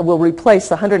what will replace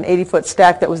the 180-foot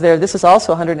stack that was there. This is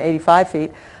also 185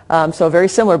 feet, so very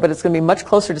similar, but it's going to be much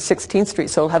closer to 16th Street,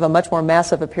 so it'll have a much more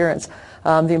massive appearance.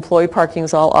 The employee parking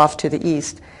is all off to the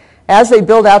east. As they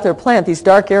build out their plant, these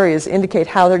dark areas indicate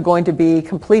how they're going to be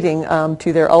completing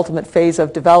to their ultimate phase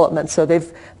of development. So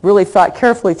they've really thought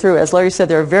carefully through. As Larry said,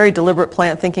 they're a very deliberate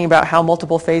plant thinking about how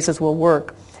multiple phases will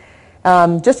work.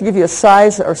 Just to give you a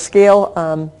size or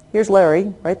scale, here's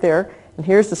Larry right there, and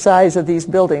here's the size of these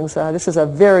buildings. This is a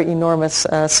very enormous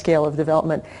scale of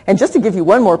development. And just to give you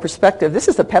one more perspective, this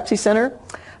is the Pepsi Center.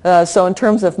 So in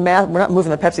terms of math, we're not moving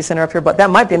the Pepsi Center up here, but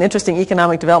that might be an interesting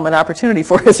economic development opportunity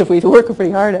for us if we work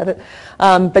pretty hard at it.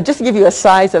 But just to give you a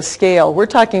size of scale, we're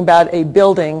talking about a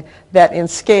building that in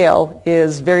scale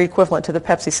is very equivalent to the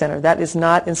Pepsi Center. That is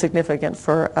not insignificant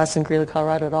for us in Greeley,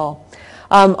 Colorado at all.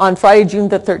 On Friday, June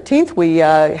the 13th, we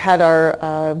had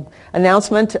our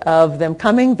announcement of them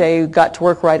coming. They got to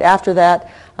work right after that.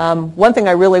 One thing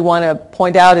I really want to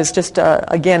point out is just,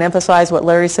 again, emphasize what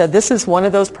Larry said. This is one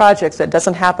of those projects that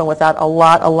doesn't happen without a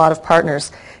lot of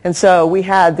partners. And so we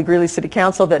had the Greeley City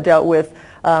Council that dealt with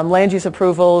land use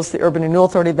approvals, the Urban Renewal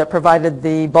Authority that provided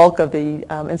the bulk of the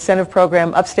incentive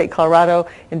program, Upstate Colorado,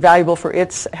 invaluable for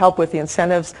its help with the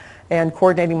incentives and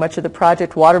coordinating much of the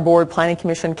project, Water Board, Planning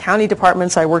Commission, county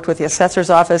departments. I worked with the assessor's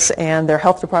office and their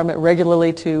health department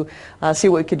regularly to see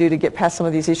what we could do to get past some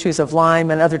of these issues of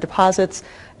lime and other deposits.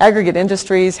 Aggregate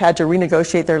Industries had to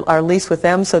renegotiate our lease with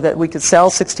them so that we could sell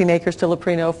 16 acres to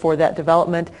Loprino for that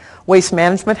development. Waste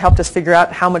Management helped us figure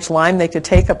out how much lime they could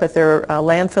take up at their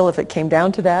landfill if it came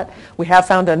down to that. We have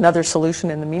found another solution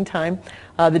in the meantime.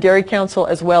 The Dairy Council,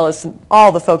 as well as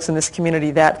all the folks in this community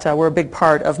that were a big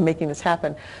part of making this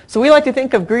happen. So we like to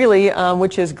think of Greeley,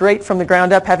 which is great from the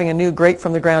ground up, having a new great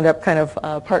from the ground up kind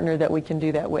of partner that we can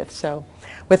do that with. So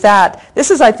with that,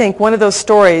 this is, I think, one of those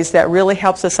stories that really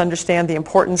helps us understand the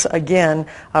importance, again,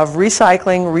 of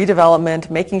recycling, redevelopment,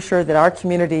 making sure that our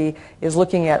community is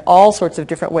looking at all sorts of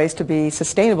different ways to be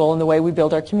sustainable in the way we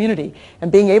build our community,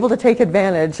 and being able to take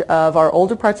advantage of our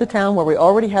older parts of town where we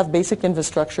already have basic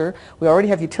infrastructure, we already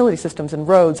have utility systems and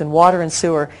roads and water and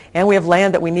sewer, and we have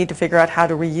land that we need to figure out how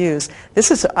to reuse.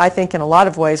 This is, I think, in a lot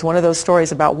of ways, one of those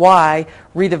stories about why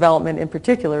redevelopment in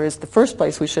particular is the first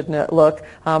place we should look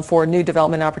for new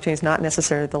development opportunities, not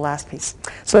necessarily the last piece.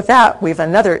 So with that, we have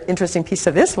another interesting piece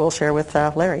of this we'll share with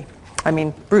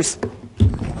Bruce.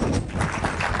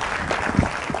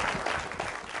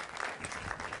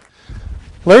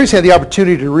 Larry's had the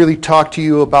opportunity to really talk to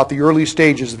you about the early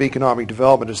stages of economic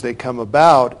development as they come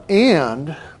about,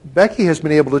 and Becky has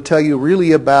been able to tell you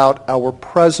really about our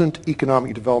present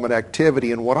economic development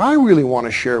activity. And what I really want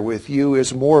to share with you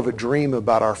is more of a dream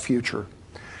about our future.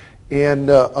 And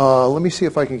let me see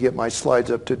if I can get my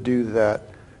slides up to do that.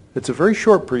 It's a very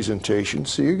short presentation,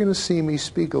 so you're going to see me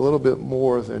speak a little bit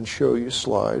more than show you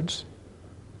slides.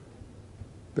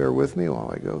 Bear with me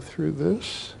while I go through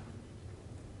this.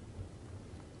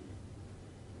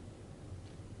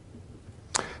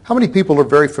 How many people are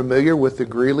very familiar with the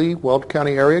Greeley, Weld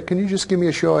County area? Can you just give me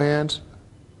a show of hands?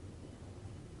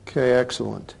 Okay,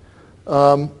 excellent.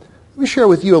 Let me share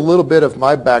with you a little bit of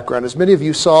my background. As many of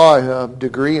you saw, I have a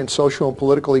degree in social and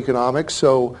political economics,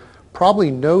 so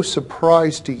probably no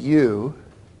surprise to you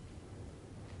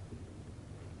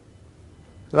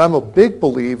that I'm a big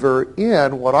believer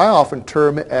in what I often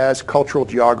term as cultural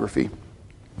geography.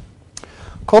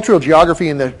 Cultural geography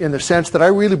in the sense that I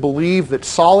really believe that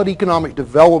solid economic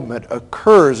development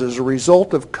occurs as a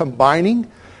result of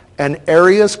combining an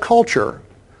area's culture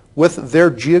with their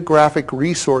geographic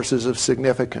resources of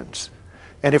significance.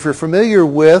 And if you're familiar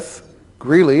with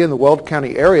Greeley in the Weld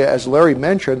County area, as Larry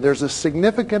mentioned, there's a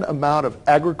significant amount of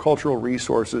agricultural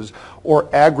resources or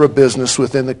agribusiness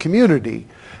within the community.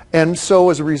 And so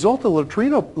as a result of the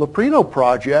Loprino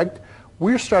project,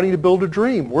 we're starting to build a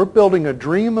dream. We're building a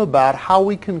dream about how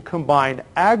we can combine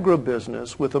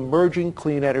agribusiness with emerging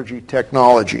clean energy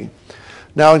technology.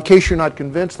 Now, in case you're not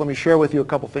convinced, let me share with you a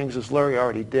couple things, as Larry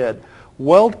already did.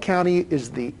 Weld County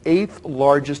is the 8th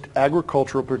largest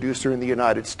agricultural producer in the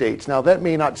United States. Now, that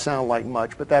may not sound like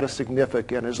much, but that is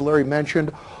significant. As Larry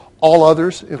mentioned, all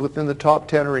others within the top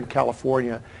 10 are in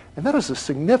California. And that is a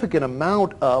significant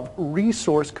amount of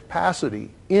resource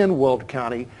capacity in Weld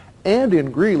County and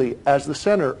in Greeley as the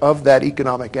center of that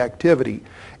economic activity.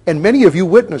 And many of you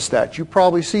witnessed that. You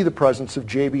probably see the presence of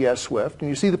JBS Swift, and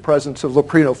you see the presence of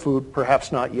Loprino Food,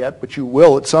 perhaps not yet, but you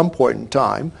will at some point in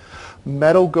time.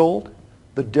 Meadow Gold,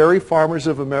 the Dairy Farmers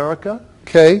of America,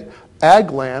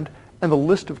 Agland, and the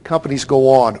list of companies go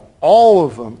on. All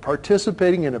of them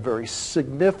participating in a very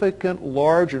significant,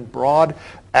 large, and broad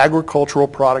agricultural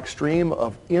product stream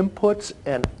of inputs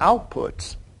and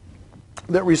outputs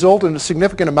that result in a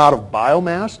significant amount of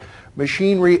biomass,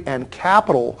 machinery, and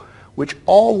capital, which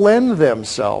all lend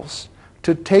themselves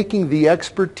to taking the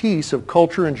expertise of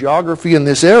culture and geography in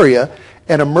this area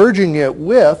and emerging it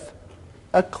with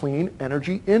a clean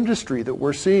energy industry that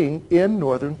we're seeing in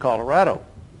northern Colorado.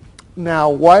 Now,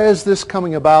 why is this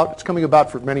coming about? It's coming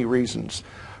about for many reasons.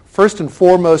 First and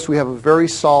foremost, we have a very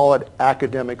solid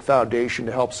academic foundation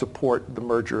to help support the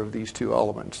merger of these two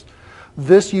elements.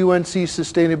 This UNC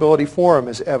Sustainability Forum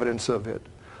is evidence of it.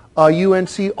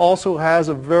 UNC also has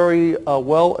a very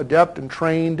well adept and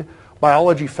trained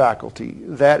biology faculty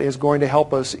that is going to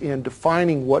help us in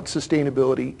defining what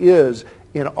sustainability is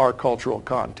in our cultural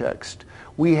context.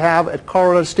 We have at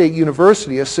Colorado State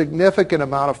University a significant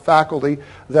amount of faculty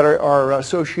that are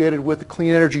associated with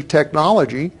clean energy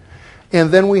technology. And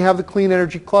then we have the Clean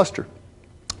Energy Cluster,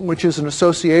 which is an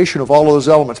association of all of those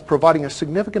elements, providing a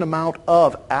significant amount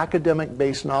of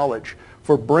academic-based knowledge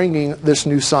for bringing this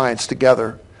new science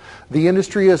together. The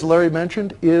industry, as Larry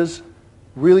mentioned, is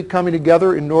really coming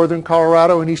together in northern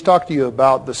Colorado, and he's talked to you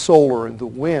about the solar and the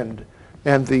wind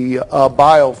and the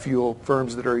biofuel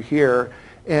firms that are here.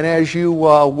 And as you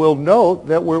will note,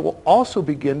 that we will also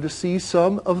begin to see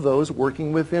some of those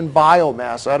working within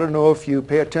biomass. I don't know if you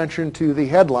pay attention to the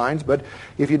headlines, but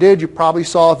if you did, you probably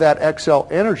saw that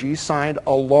Xcel Energy signed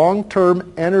a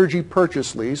long-term energy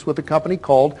purchase lease with a company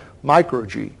called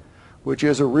Microgy, which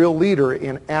is a real leader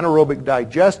in anaerobic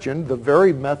digestion, the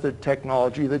very method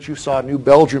technology that you saw New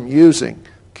Belgium using.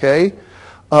 Okay?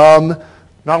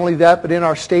 Not only that, but in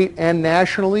our state and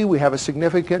nationally, we have a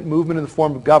significant movement in the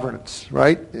form of governance,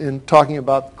 right, in talking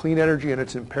about clean energy and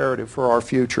its imperative for our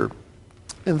future.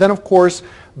 And then, of course,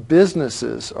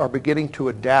 businesses are beginning to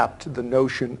adapt to the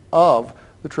notion of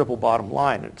the triple bottom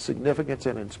line, its significance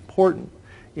and its importance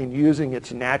in using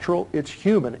its natural, its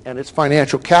human, and its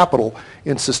financial capital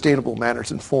in sustainable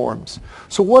manners and forms.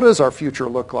 So what does our future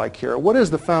look like here? What is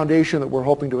the foundation that we're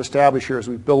hoping to establish here as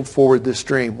we build forward this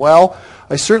dream? Well,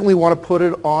 I certainly want to put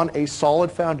it on a solid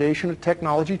foundation of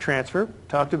technology transfer.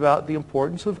 Talked about the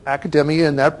importance of academia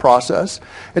in that process.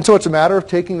 And so it's a matter of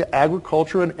taking the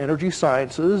agriculture and energy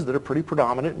sciences that are pretty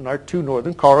predominant in our two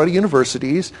northern Colorado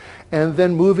universities and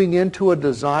then moving into a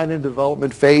design and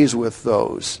development phase with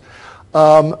those.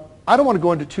 I don't want to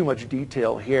go into too much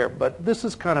detail here, but this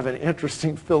is kind of an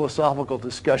interesting philosophical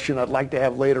discussion I'd like to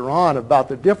have later on about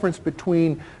the difference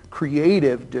between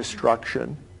creative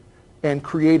destruction and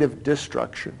creative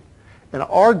destruction. And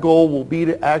our goal will be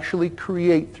to actually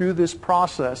create through this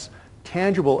process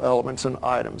tangible elements and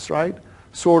items, right?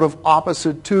 Sort of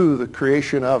opposite to the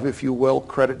creation of, if you will,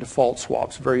 credit default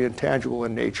swaps, very intangible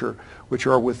in nature, which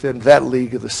are within that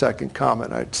league of the second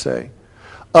comment, I'd say.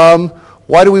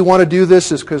 Why do we want to do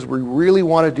this? Is because we really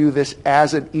want to do this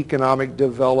as an economic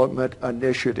development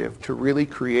initiative to really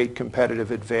create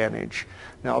competitive advantage.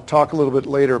 Now, I'll talk a little bit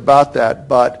later about that,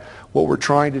 but what we're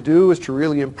trying to do is to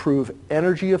really improve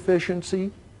energy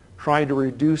efficiency, trying to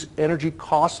reduce energy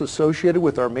costs associated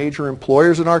with our major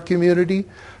employers in our community,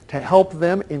 to help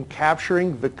them in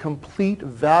capturing the complete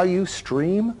value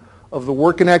stream of the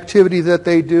work and activity that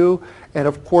they do, and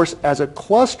of course as a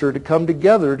cluster to come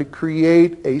together to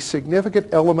create a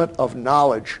significant element of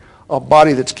knowledge, a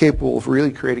body that's capable of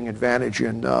really creating advantage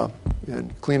in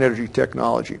clean energy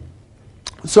technology.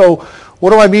 So what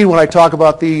do I mean when I talk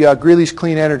about the Greeley's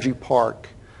Clean Energy Park?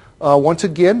 Once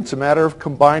again, it's a matter of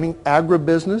combining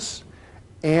agribusiness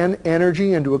and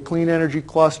energy into a clean energy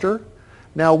cluster.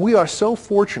 Now, we are so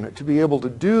fortunate to be able to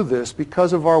do this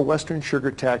because of our Western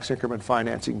Sugar Tax Increment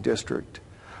Financing District.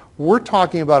 We're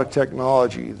talking about a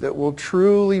technology that will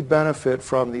truly benefit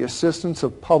from the assistance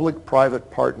of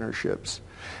public-private partnerships.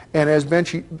 And as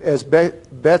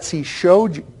Becky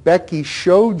showed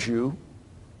you,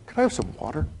 can I have some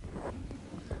water?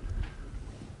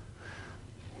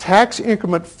 Tax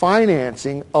increment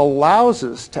financing allows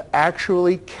us to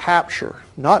actually capture,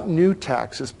 not new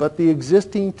taxes, but the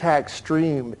existing tax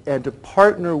stream and to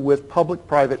partner with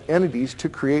public-private entities to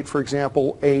create, for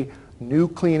example, a new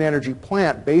clean energy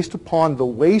plant based upon the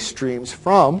waste streams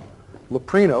from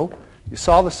Loprino. You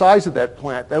saw the size of that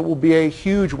plant. That will be a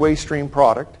huge waste stream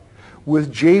product.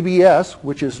 With JBS,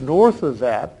 which is north of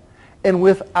that, and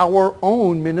with our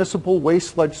own municipal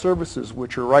waste sludge services,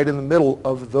 which are right in the middle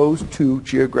of those two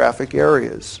geographic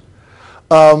areas.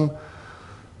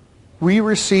 We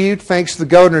received, thanks to the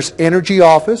Governor's Energy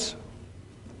Office,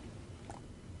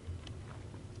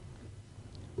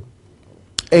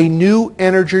 a new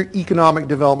energy economic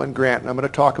development grant, and I'm going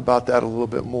to talk about that a little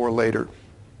bit more later.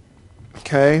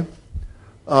 Okay?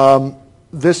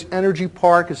 This energy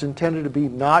park is intended to be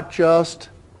not just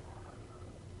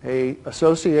an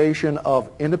association of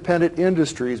independent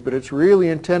industries, but it's really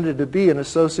intended to be an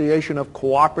association of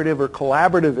cooperative or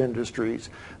collaborative industries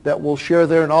that will share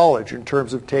their knowledge in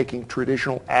terms of taking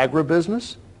traditional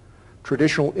agribusiness,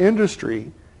 traditional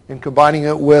industry, and combining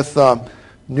it with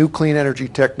new clean energy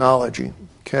technology.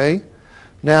 Okay?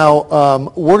 Now,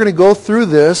 we're going to go through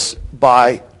this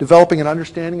by developing an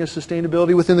understanding of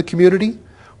sustainability within the community.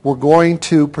 We're going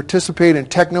to participate in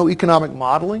techno-economic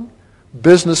modeling,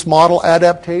 business model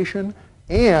adaptation,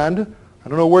 and I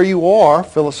don't know where you are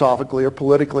philosophically or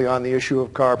politically on the issue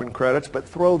of carbon credits, but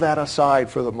throw that aside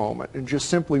for the moment and just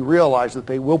simply realize that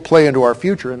they will play into our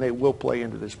future and they will play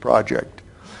into this project.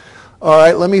 All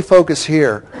right, let me focus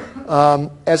here.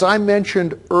 As I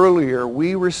mentioned earlier,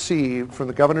 we received from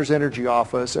the Governor's Energy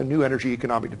Office a new energy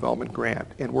economic development grant,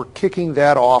 and we're kicking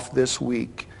that off this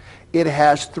week. It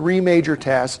has three major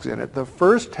tasks in it. The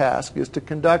first task is to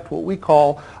conduct what we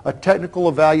call a technical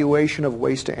evaluation of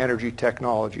waste-to-energy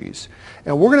technologies.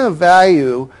 And we're going to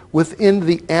evaluate within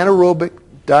the anaerobic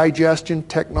digestion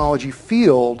technology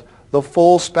field the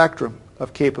full spectrum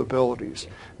of capabilities.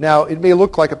 Now, it may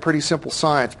look like a pretty simple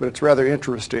science, but it's rather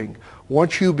interesting.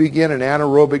 Once you begin an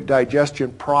anaerobic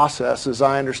digestion process, as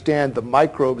I understand, the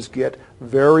microbes get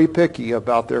very picky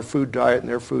about their food diet and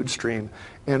their food stream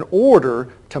in order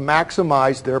to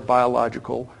maximize their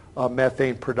biological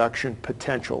methane production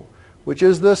potential, which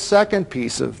is the second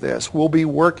piece of this. We'll be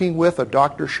working with a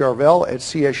Dr. Charvel at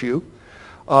CSU.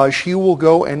 She will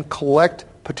go and collect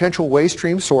potential waste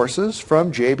stream sources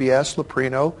from JBS,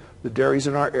 Leprino, the dairies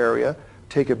in our area,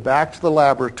 take it back to the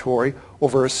laboratory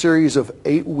over a series of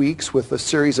 8 weeks with a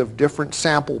series of different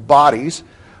sample bodies.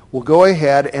 We'll go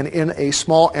ahead and in a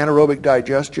small anaerobic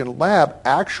digestion lab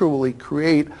actually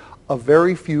create a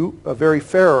very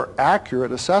fair,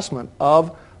 accurate assessment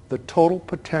of the total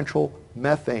potential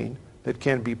methane that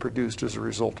can be produced as a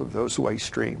result of those waste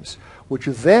streams, which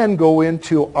then go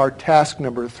into our task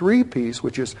number 3 piece,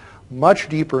 which is much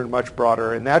deeper and much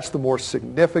broader, and that's the more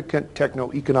significant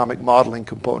techno-economic modeling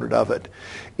component of it,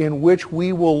 in which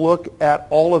we will look at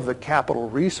all of the capital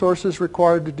resources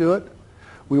required to do it.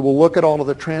 We will look at all of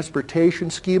the transportation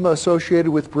schema associated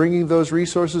with bringing those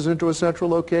resources into a central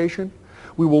location.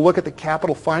 We will look at the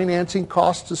capital financing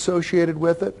costs associated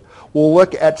with it. We'll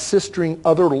look at sistering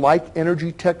other like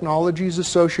energy technologies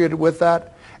associated with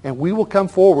that, and we will come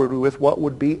forward with what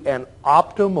would be an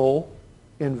optimal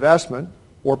investment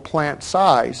or plant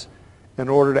size in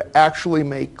order to actually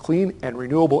make clean and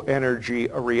renewable energy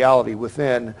a reality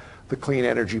within the clean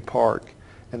energy park.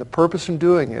 And the purpose in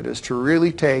doing it is to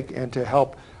really take and to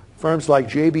help firms like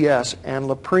JBS and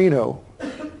Leprino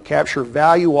capture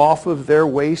value off of their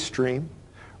waste stream,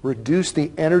 reduce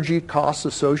the energy costs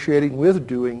associated with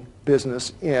doing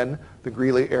business in the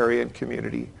Greeley area and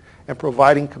community, and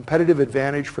providing competitive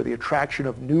advantage for the attraction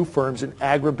of new firms in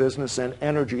agribusiness and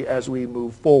energy as we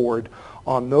move forward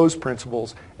on those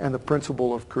principles and the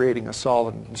principle of creating a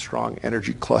solid and strong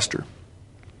energy cluster.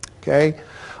 Okay?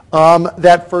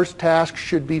 That first task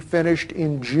should be finished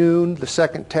in June. The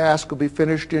second task will be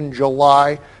finished in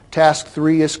July. Task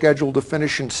 3 is scheduled to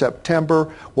finish in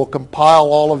September. We'll compile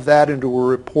all of that into a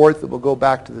report that will go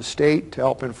back to the state to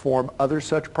help inform other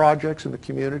such projects in the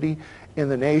community, in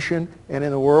the nation, and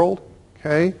in the world.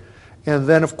 Okay? And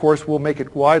then, of course, we'll make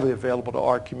it widely available to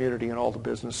our community and all the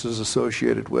businesses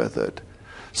associated with it.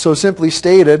 So simply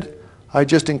stated, I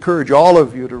just encourage all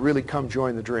of you to really come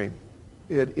join the dream.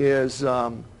 It is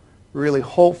really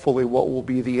hopefully what will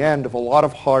be the end of a lot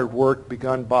of hard work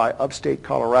begun by upstate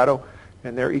Colorado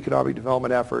and their economic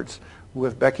development efforts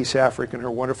with Becky Safarik and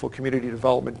her wonderful community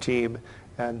development team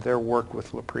and their work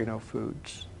with Leprino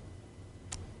Foods.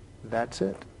 That's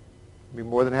it. I'd be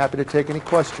more than happy to take any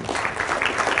questions.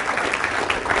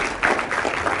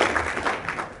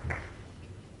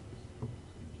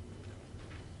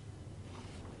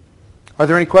 Are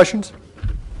there any questions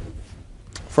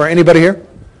for anybody here?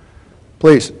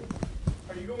 Please.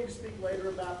 Are you going to speak later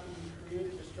about the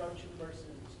creative destruction versus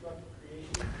destructive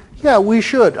creation? Yeah, we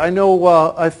should. I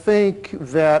know. I think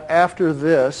that after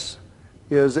this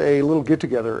is a little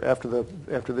get-together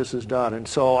after this is done, and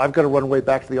so I've got to run way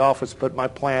back to the office. But my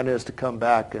plan is to come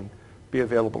back and be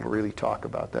available to really talk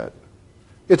about that.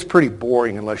 It's pretty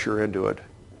boring unless you're into it.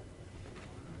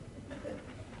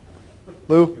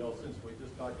 Lou? You know, since we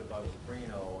just talked about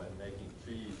Leprino and making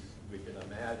cheese, we can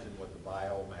imagine what the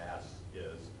biomass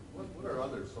is. What are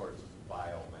other sources of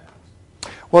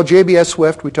biomass? Well, JBS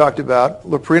Swift we talked about,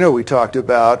 Leprino we talked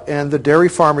about, and the Dairy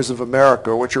Farmers of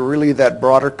America, which are really that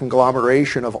broader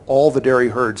conglomeration of all the dairy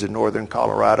herds in northern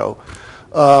Colorado.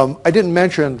 I didn't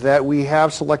mention that we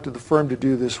have selected the firm to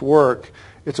do this work.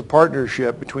 It's a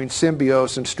partnership between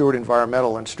Symbios and Stewart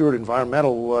Environmental, and Stewart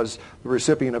Environmental was the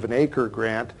recipient of an ACRE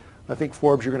grant. I think,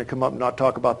 Forbes, you're going to come up and not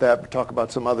talk about that, but talk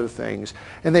about some other things.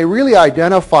 And they really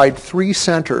identified 3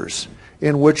 centers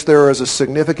in which there is a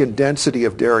significant density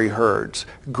of dairy herds.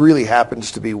 Greeley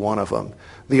happens to be one of them.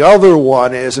 The other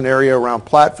one is an area around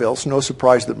Platteville. It's no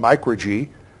surprise that Microgy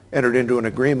entered into an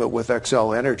agreement with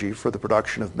XL Energy for the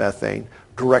production of methane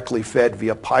directly fed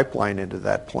via pipeline into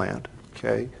that plant.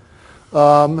 Okay.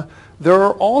 There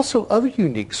are also other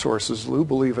unique sources, Lou,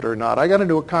 believe it or not. I got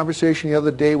into a conversation the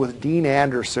other day with Dean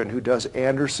Anderson, who does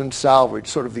Anderson Salvage,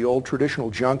 sort of the old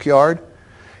traditional junkyard.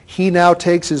 He now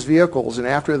takes his vehicles, and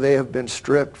after they have been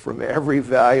stripped from every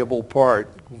valuable part,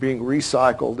 being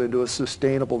recycled into a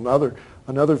sustainable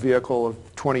another vehicle of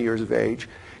 20 years of age,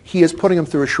 he is putting them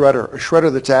through a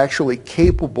shredder that's actually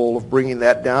capable of bringing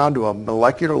that down to a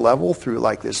molecular level through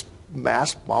like this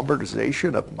mass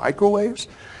bombardization of microwaves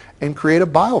and create a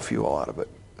biofuel out of it.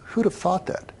 Who'd have thought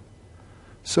that?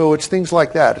 So it's things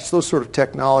like that. It's those sort of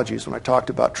technologies when I talked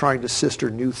about trying to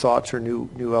sister new thoughts or new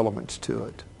elements to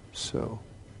it. So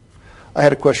I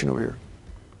had a question over here.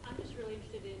 I'm just really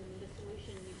interested in the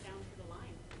solution you found for the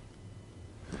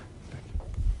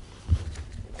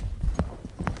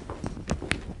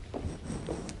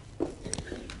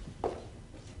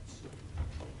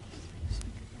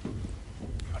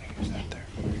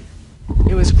lime.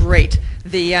 It was great.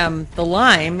 The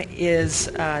lime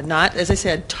is not, as I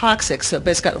said, toxic, but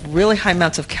it's got really high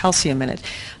amounts of calcium in it.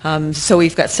 So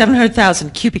we've got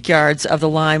 700,000 cubic yards of the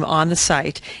lime on the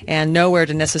site and nowhere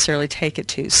to necessarily take it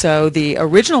to. So the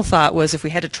original thought was if we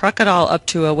had to truck it all up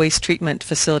to a waste treatment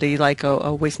facility like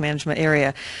a waste management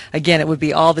area, again, it would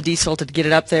be all the desalted to get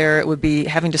it up there. It would be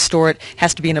having to store it,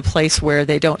 has to be in a place where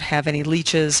they don't have any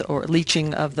leaches or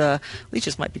leaching of the,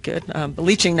 leaches might be good, but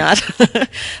leaching not.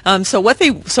 So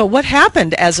what happened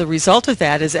as a result of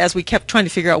that is as we kept trying to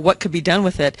figure out what could be done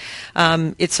with it,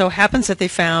 it so happens that they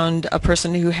found a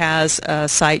person who has a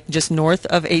site just north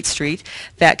of 8th Street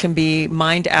that can be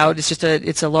mined out.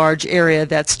 It's a large area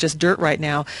that's just dirt right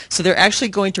now. So they're actually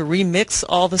going to remix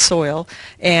all the soil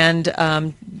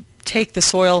and take the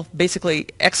soil, basically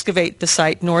excavate the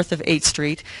site north of 8th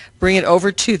Street, bring it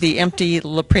over to the empty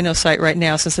Leprino site right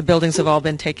now since the buildings have all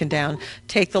been taken down,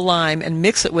 take the lime and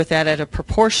mix it with that at a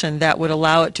proportion that would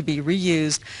allow it to be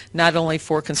reused not only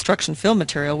for construction fill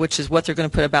material, which is what they're going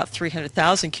to put about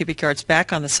 300,000 cubic yards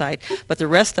back on the site, but the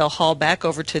rest they'll haul back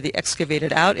over to the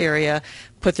excavated out area,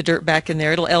 put the dirt back in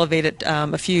there. It'll elevate it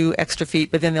a few extra feet,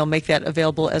 but then they'll make that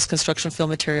available as construction fill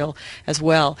material as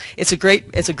well. It's a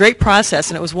great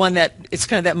process, and it was one that it's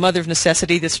kind of that mother of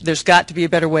necessity. There's got to be a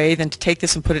better way than to take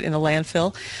this and put it in a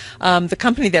landfill. The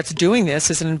company that's doing this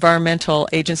is an environmental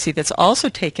agency that's also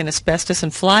taken asbestos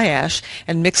and fly ash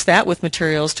and mixed that with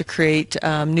materials to create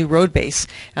new road base.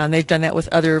 They've done that with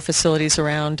other facilities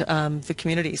around the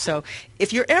community. So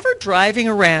if you're ever driving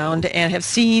around and have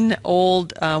seen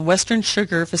old Western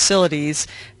Sugar facilities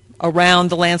around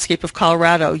the landscape of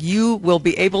Colorado, you will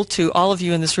be able to, all of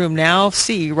you in this room now,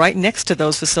 see right next to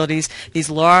those facilities these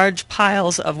large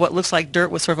piles of what looks like dirt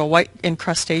with sort of a white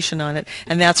incrustation on it,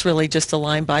 and that's really just a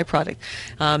lime byproduct.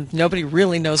 Nobody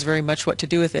really knows very much what to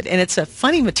do with it, and it's a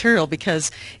funny material because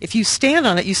if you stand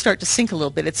on it, you start to sink a little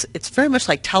bit. It's very much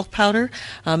like talc powder,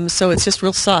 so it's just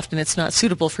real soft, and it's not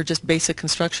suitable for just basic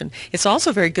construction. It's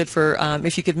also very good for,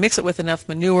 if you could mix it with enough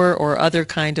manure or other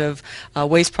kind of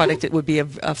waste product, it would be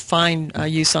a fine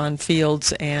use on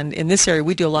fields, and in this area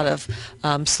we do a lot of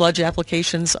sludge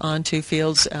applications onto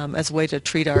fields as a way to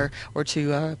treat or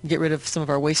to get rid of some of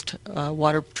our waste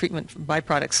water treatment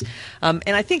byproducts. And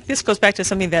I think this goes back to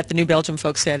something that the New Belgium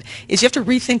folks said, is you have to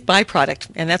rethink byproduct,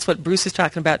 and that's what Bruce is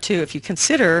talking about too. If you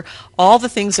consider all the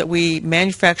things that we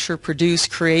manufacture, produce,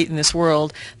 create in this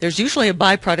world, there's usually a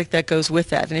byproduct that goes with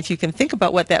that, and if you can think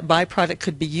about what that byproduct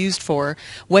could be used for,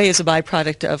 whey is a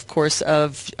byproduct, of course,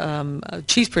 of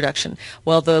cheese production.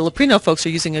 Well, the Leprino folks are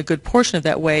using a good portion of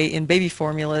that whey in baby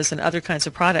formulas and other kinds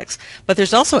of products. But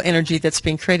there's also energy that's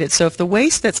being created. So if the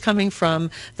waste that's coming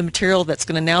from the material that's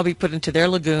going to now be put into their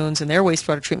lagoons and their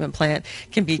wastewater treatment plant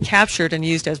can be captured and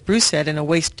used, as Bruce said, in a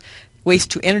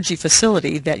waste-to-energy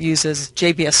facility that uses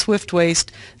JBS Swift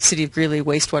waste, City of Greeley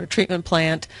wastewater treatment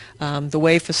plant, the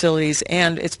whey facilities,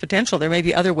 and its potential. There may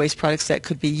be other waste products that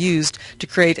could be used to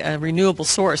create a renewable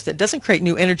source that doesn't create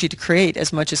new energy to create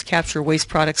as much as capture waste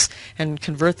products and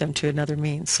convert them to another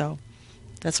means. So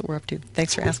that's what we're up to.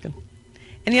 Thanks for asking.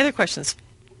 Any other questions?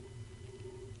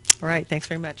 All right, thanks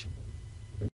very much.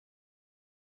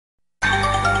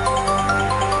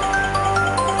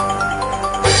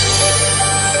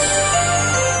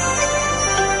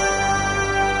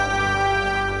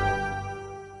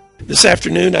 This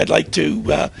afternoon, I'd like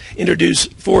to introduce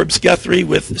Forbes Guthrie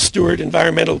with Stewart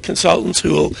Environmental Consultants,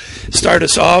 who will start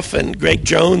us off, and Greg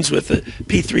Jones with the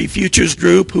P3 Futures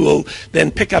Group, who will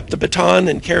then pick up the baton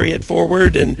and carry it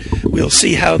forward, and we'll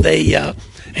see how they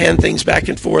hand things back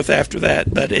and forth after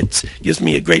that. But it gives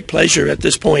me a great pleasure at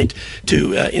this point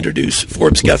to introduce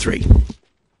Forbes Guthrie.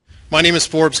 My name is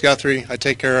Forbes Guthrie. I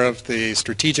take care of the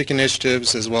strategic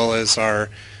initiatives as well as our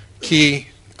key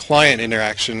client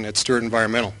interaction at Stewart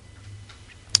Environmental.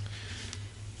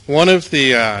 One of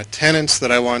the tenets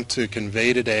that I want to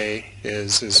convey today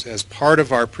is as part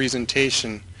of our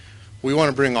presentation, we want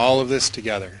to bring all of this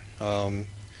together. Lynn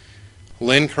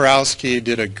Karowski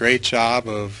did a great job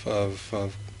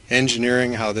of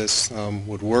engineering how this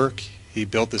would work. He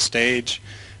built the stage.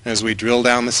 And as we drill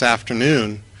down this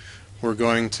afternoon, we're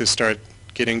going to start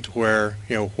getting to where,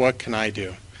 what can I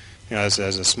do? as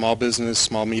a small business,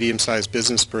 small, medium-sized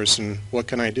business person, what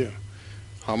can I do?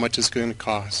 How much is it going to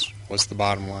cost? What's the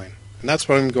bottom line? And that's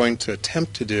what I'm going to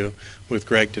attempt to do with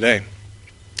Greg today.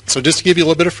 So just to give you a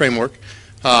little bit of framework,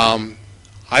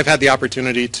 I've had the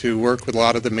opportunity to work with a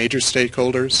lot of the major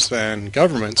stakeholders and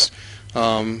governments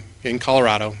in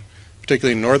Colorado,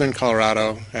 particularly in northern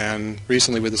Colorado, and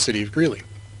recently with the city of Greeley.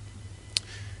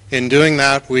 In doing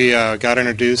that, we got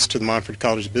introduced to the Monfort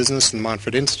College of Business and the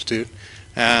Monfort Institute,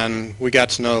 and we got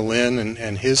to know Lynn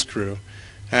and his crew.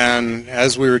 And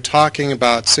as we were talking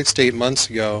about 6 to 8 months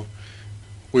ago,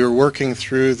 we were working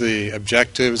through the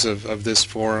objectives of this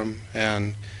forum,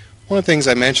 and one of the things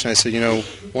I mentioned, I said,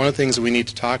 one of the things that we need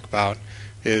to talk about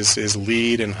is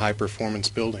LEED and high-performance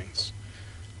buildings.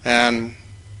 And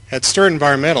at Stewart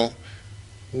Environmental,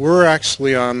 we're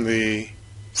actually on the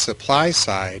supply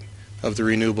side of the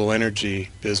renewable energy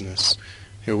business.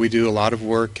 We do a lot of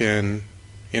work in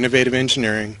innovative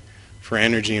engineering for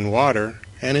energy and water,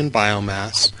 and in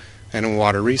biomass, and in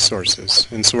water resources.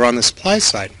 And so we're on the supply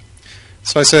side.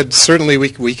 So I said, certainly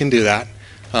we can do that.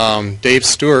 Dave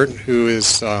Stewart, who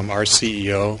is our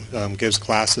CEO, gives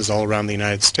classes all around the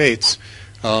United States,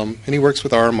 and he works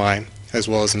with RMI, as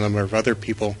well as a number of other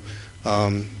people,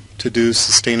 to do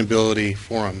sustainability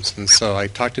forums. And so I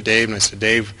talked to Dave, and I said,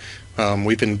 Dave,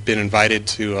 we've been invited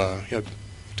to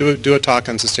do a talk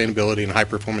on sustainability and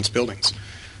high-performance buildings.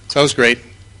 So that was great.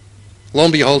 Lo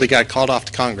and behold, he got called off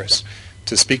to Congress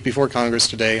to speak before Congress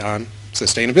today on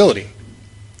sustainability.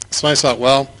 So I thought,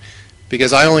 well,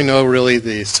 because I only know really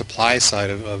the supply side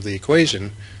of the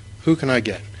equation, who can I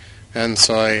get? And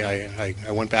so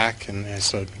I went back and I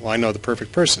said, well, I know the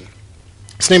perfect person.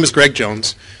 His name is Greg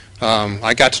Jones.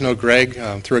 I got to know Greg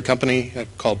through a company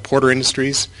called Porter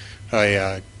Industries,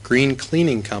 a green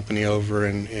cleaning company over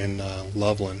in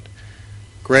Loveland.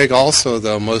 Greg also,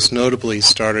 though, most notably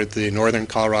started the Northern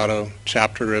Colorado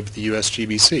chapter of the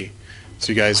USGBC.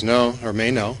 So you guys know, or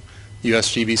may know,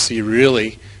 USGBC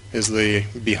really is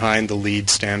behind the LEED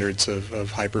standards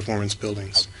of high-performance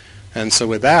buildings. And so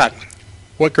with that,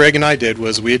 what Greg and I did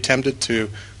was we attempted to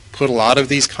put a lot of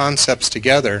these concepts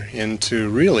together into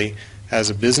really, as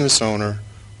a business owner,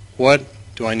 what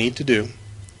do I need to do?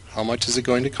 How much is it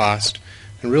going to cost?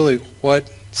 And really,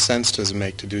 what sense does it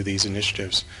make to do these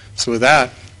initiatives? So with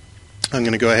that, I'm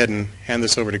going to go ahead and hand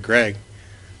this over to Greg.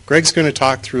 Greg's going to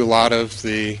talk through a lot of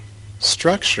the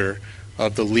structure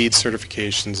of the LEED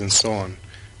certifications and so on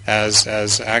as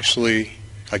actually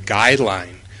a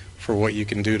guideline for what you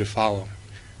can do to follow.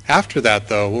 After that,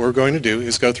 though, what we're going to do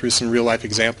is go through some real-life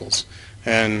examples.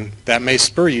 And that may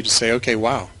spur you to say, okay,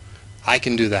 wow, I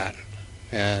can do that.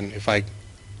 And if I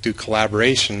do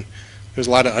collaboration, there's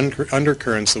a lot of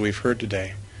undercurrents that we've heard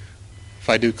today. If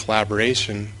I do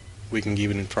collaboration, we can get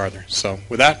even farther. So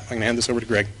with that, I'm going to hand this over to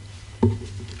Greg.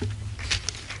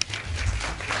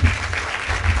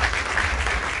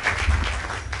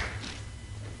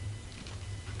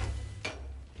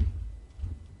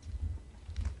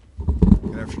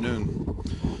 Good afternoon.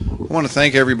 I want to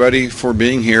thank everybody for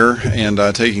being here and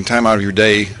taking time out of your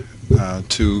day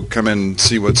to come in and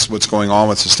see what's going on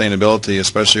with sustainability,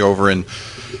 especially over in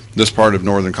this part of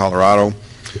northern Colorado.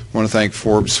 I want to thank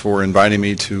Forbes for inviting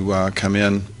me to come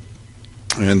in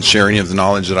and share any of the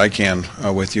knowledge that I can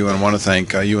with you, and I want to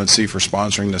thank UNC for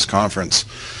sponsoring this conference.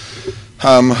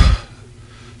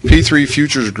 P3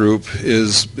 Futures Group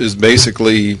is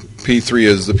basically, P3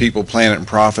 is the people, planet, and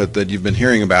profit that you've been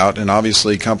hearing about, and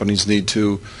obviously companies need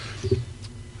to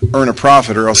earn a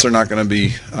profit or else they're not going to be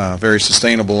very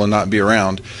sustainable and not be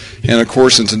around. And of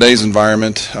course in today's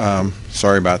environment,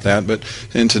 sorry about that, but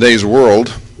in today's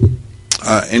world,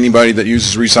 anybody that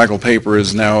uses recycled paper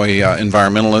is now a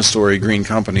environmentalist or a green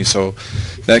company, so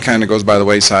that kind of goes by the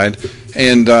wayside.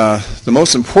 And the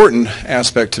most important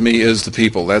aspect to me is the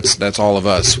people. That's all of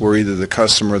us. We're either the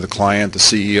customer, the client, the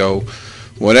CEO,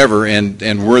 whatever,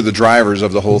 and we're the drivers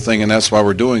of the whole thing, and that's why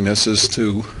we're doing this, is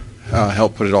to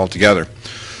help put it all together.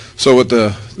 So what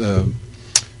the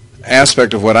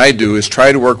aspect of what I do is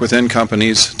try to work within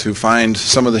companies to find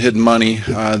some of the hidden money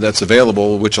that's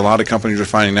available, which a lot of companies are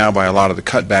finding now by a lot of the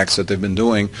cutbacks that they've been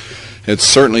doing. It's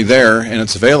certainly there and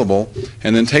it's available,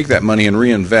 and then take that money and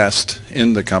reinvest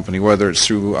in the company, whether it's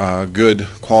through good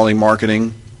quality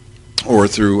marketing or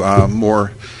through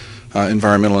more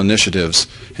environmental initiatives.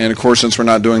 And of course, since we're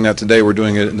not doing that today, we're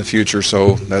doing it in the future,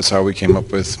 so that's how we came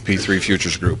up with P3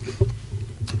 Futures Group.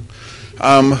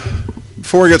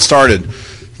 Before we get started,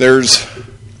 there's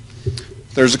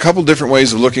a couple different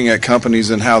ways of looking at companies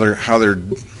and how they're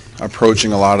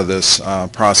approaching a lot of this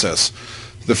process.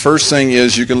 The first thing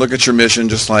is you can look at your mission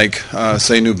just like,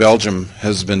 say, New Belgium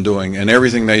has been doing, and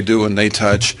everything they do and they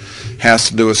touch has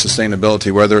to do with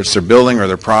sustainability, whether it's their building or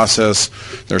their process,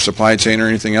 their supply chain, or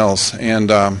anything else.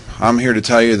 And I'm here to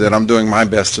tell you that I'm doing my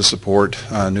best to support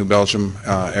New Belgium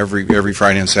every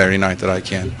Friday and Saturday night that I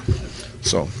can.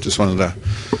 So just wanted to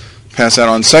pass that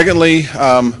on. Secondly,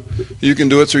 you can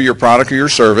do it through your product or your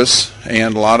service,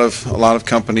 and a lot of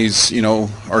companies,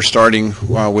 are starting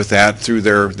with that through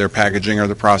their packaging or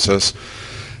the process,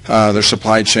 their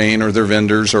supply chain or their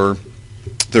vendors or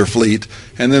their fleet.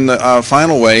 And then the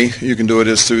final way you can do it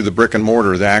is through the brick and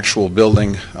mortar, the actual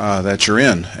building that you're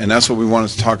in. And that's what we wanted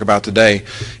to talk about today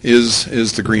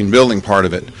is the green building part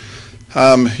of it.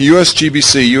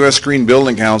 USGBC, U.S. Green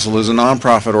Building Council, is a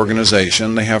nonprofit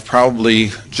organization. They have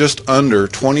probably just under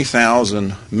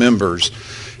 20,000 members.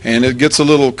 And it gets a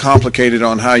little complicated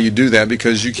on how you do that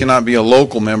because you cannot be a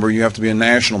local member, you have to be a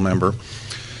national member.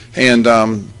 And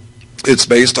it's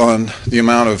based on the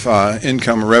amount of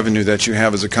income or revenue that you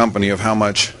have as a company of how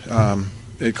much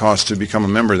it costs to become a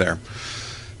member there.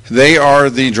 They are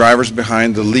the drivers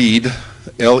behind the LEED,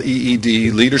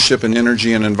 L-E-E-D, Leadership in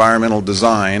Energy and Environmental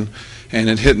Design. And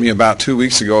it hit me about 2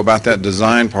 weeks ago about that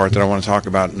design part that I want to talk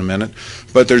about in a minute.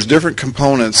 But there's different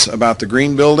components about the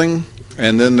green building,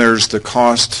 and then there's the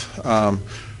cost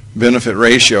benefit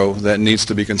ratio that needs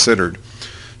to be considered.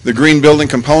 The green building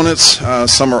components,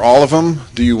 some or all of them.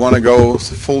 Do you want to go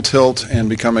full tilt and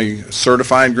become a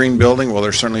certified green building? Well,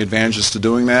 there's certainly advantages to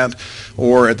doing that.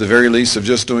 Or at the very least of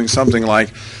just doing something like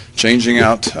changing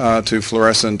out to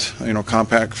fluorescent,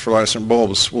 compact fluorescent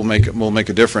bulbs will make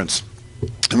a difference.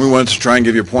 And we wanted to try and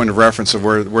give you a point of reference of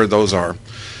where those are.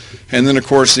 And then, of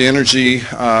course, the energy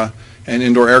and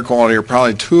indoor air quality are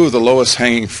probably two of the lowest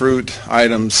hanging fruit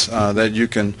items that you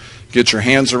can get your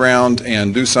hands around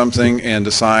and do something and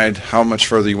decide how much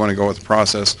further you want to go with the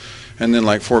process. And then,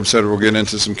 like Forbes said, we'll get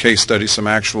into some case studies, some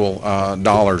actual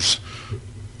dollars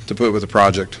to put with the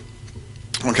project.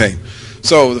 Okay.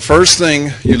 So the first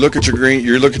thing, you look at your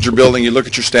building, you look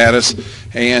at your status,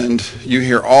 and you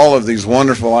hear all of these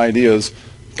wonderful ideas.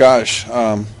 Gosh,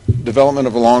 development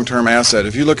of a long-term asset.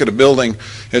 If you look at a building,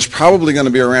 it's probably going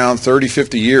to be around 30,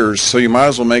 50 years, so you might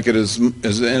as well make it as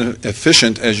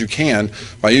efficient as you can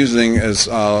by using as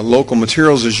local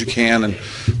materials as you can and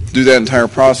do that entire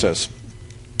process.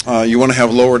 You want to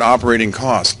have lowered operating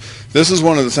costs. This is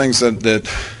one of the things that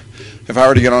if I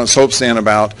were to get on a soap stand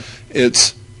about,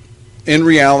 it's in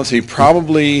reality,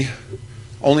 probably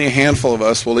only a handful of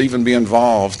us will even be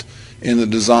involved in the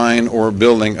design or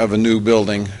building of a new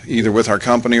building, either with our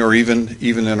company or even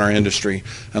in our industry,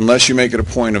 unless you make it a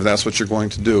point of that's what you're going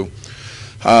to do.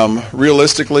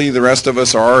 Realistically, the rest of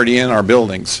us are already in our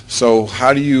buildings. So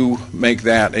how do you make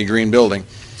that a green building?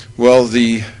 Well,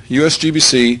 the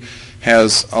USGBC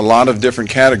has a lot of different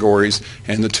categories,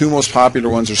 and the two most popular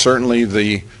ones are certainly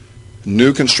the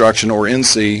new construction, or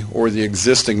NC, or the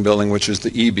existing building, which is the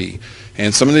EB.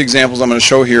 And some of the examples I'm going to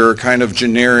show here are kind of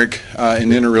generic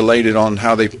and interrelated on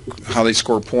how they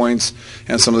score points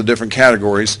and some of the different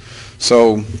categories.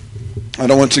 So I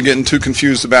don't want you getting too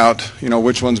confused about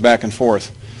which one's back and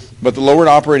forth. But the lowered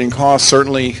operating costs,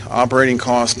 certainly operating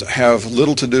costs have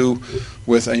little to do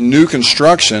with a new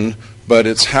construction, but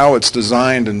it's how it's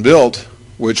designed and built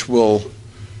which will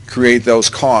create those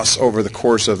costs over the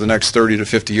course of the next 30 to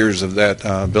 50 years of that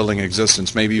building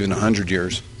existence, maybe even 100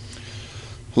 years.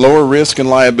 Lower risk and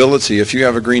liability. If you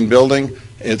have a green building,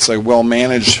 it's a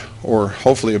well-managed or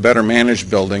hopefully a better managed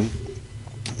building.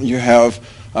 You have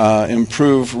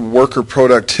improved worker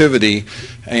productivity,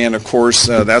 and of course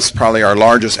that's probably our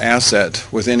largest asset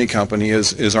with any company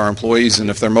is our employees. And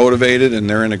if they're motivated and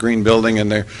they're in a green building and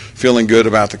they're feeling good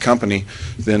about the company,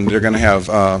 then they're going to have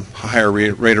a higher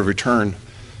rate of return.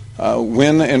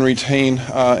 Win and retain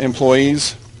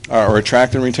employees, or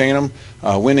attract and retain them,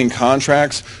 winning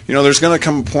contracts. There's going to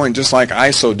come a point, just like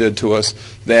ISO did to us,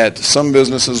 that some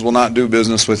businesses will not do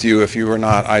business with you if you are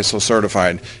not ISO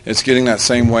certified. It's getting that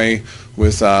same way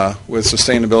with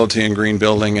sustainability and green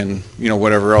building and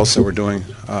whatever else that we're doing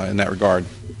in that regard.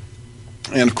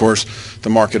 And of course, the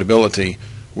marketability.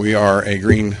 We are a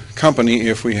green company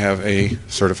if we have a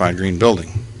certified green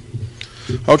building.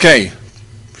 Okay.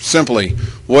 Simply,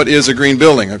 what is a green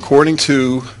building? According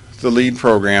to the LEED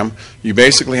program, you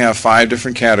basically have 5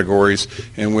 different categories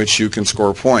in which you can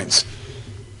score points.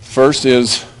 First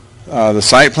is the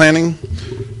site planning.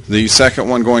 The second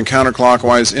one, going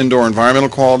counterclockwise, indoor environmental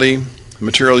quality,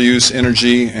 material use,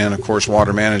 energy, and of course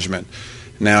water management.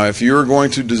 Now, if you're going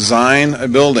to design a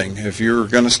building, if you're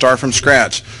going to start from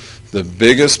scratch, the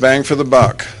biggest bang for the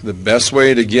buck, the best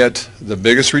way to get the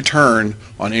biggest return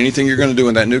on anything you're going to do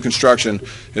in that new construction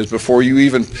is before you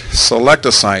even select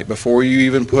a site, before you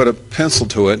even put a pencil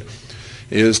to it,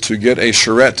 is to get a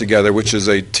charrette together, which is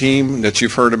a team that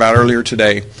you've heard about earlier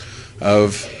today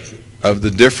of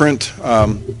the different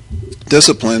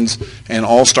disciplines, and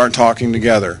all start talking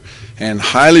together. And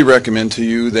highly recommend to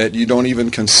you that you don't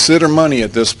even consider money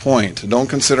at this point. Don't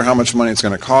consider how much money it's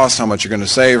going to cost, how much you're going to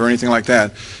save, or anything like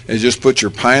that. Is just put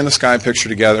your pie in the sky picture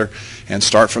together and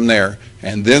start from there.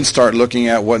 And then start looking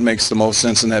at what makes the most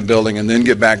sense in that building, and then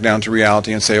get back down to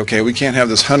reality and say, okay, we can't have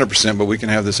this 100%, but we can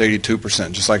have this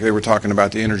 82%, just like they were talking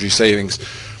about the energy savings.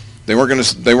 They weren't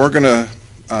going to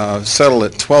settle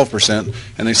at 12%,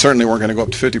 and they certainly weren't going to go up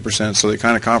to 50%, so they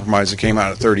kind of compromised and came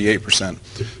out at 38%.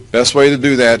 Best way to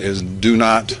do that is do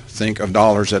not think of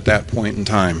dollars at that point in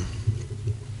time.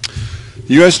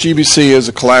 USGBC is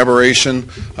a collaboration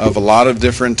of a lot of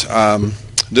different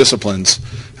disciplines,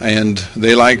 and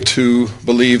they like to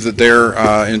believe that they're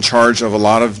in charge of a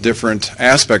lot of different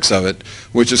aspects of it,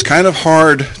 which is kind of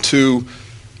hard to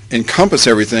encompass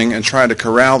everything and try to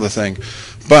corral the thing.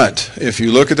 But if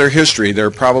you look at their history,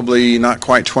 they're probably not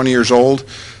quite 20 years old.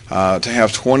 To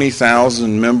have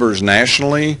 20,000 members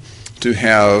nationally, to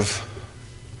have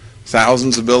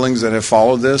thousands of buildings that have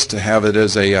followed this, to have it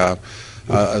as a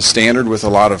standard with a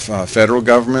lot of federal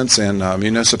governments and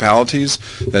municipalities,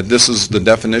 that this is the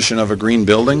definition of a green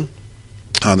building.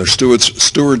 They're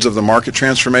stewards of the market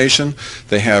transformation.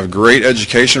 They have great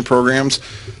education programs.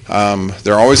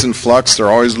 They're always in flux. They're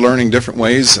always learning different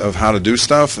ways of how to do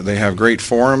stuff. They have great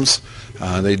forums.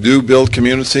 They do build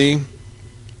community,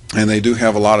 and they do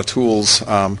have a lot of tools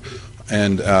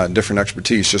and different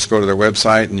expertise. Just go to their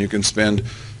website, and you can spend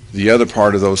the other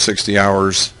part of those 60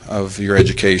 hours of your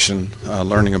education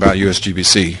learning about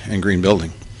USGBC and green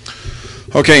building.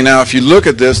 Okay, now if you look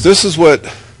at this, this is what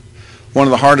one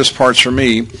of the hardest parts for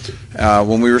me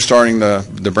when we were starting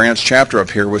the branch chapter up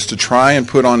here was to try and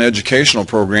put on educational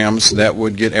programs that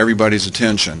would get everybody's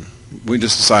attention. We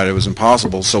just decided it was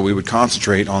impossible, so we would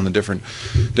concentrate on the different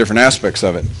aspects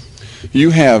of it.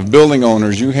 You have building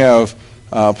owners, you have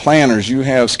planners, you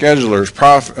have schedulers,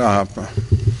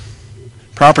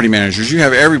 property managers, you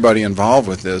have everybody involved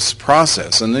with this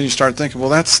process, and then you start thinking, well,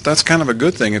 that's kind of a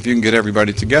good thing if you can get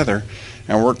everybody together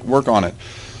and work on it.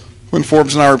 When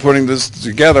Forbes and I were putting this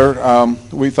together,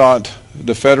 we thought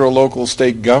the federal, local,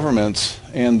 state governments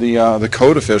and the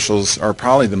code officials are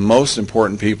probably the most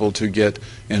important people to get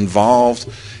involved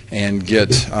and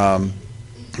get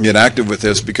active with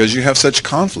this, because you have such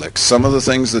conflicts. Some of the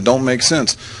things that don't make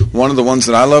sense. One of the ones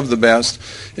that I love the best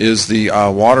is the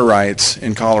water rights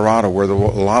in Colorado, where a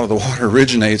lot of the water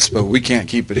originates, but we can't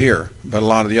keep it here. But a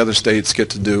lot of the other states get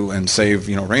to do and save,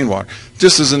 rainwater.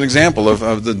 Just as an example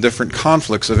of the different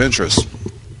conflicts of interest.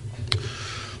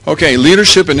 Okay,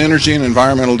 leadership in energy and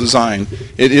environmental design.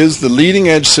 It is the leading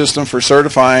edge system for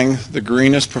certifying the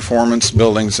greenest performance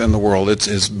buildings in the world.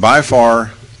 It's by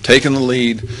far taken the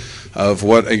lead of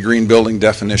what a green building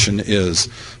definition is.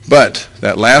 But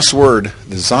that last word,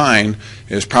 design,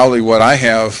 is probably what I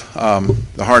have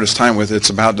the hardest time with. It's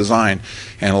about design.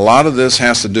 And a lot of this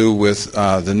has to do with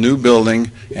the new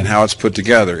building and how it's put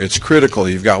together. It's critical.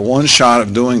 You've got one shot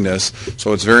of doing this,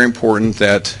 so it's very important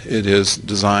that it is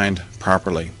designed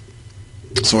properly.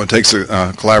 So it takes a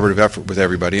collaborative effort with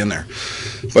everybody in there.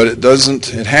 But it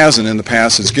hasn't in the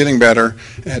past. It's getting better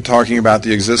at talking about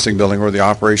the existing building or the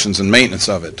operations and maintenance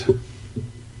of it.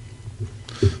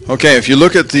 Okay, if you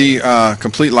look at the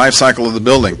complete life cycle of the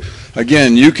building,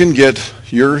 again, you can get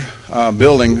your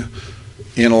building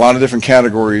in a lot of different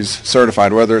categories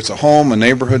certified, whether it's a home, a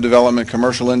neighborhood development,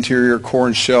 commercial interior, core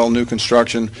and shell, new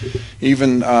construction. They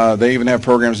even have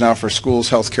programs now for schools,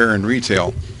 healthcare, and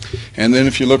retail. And then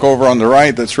if you look over on the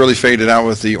right, that's really faded out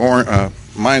with the orange.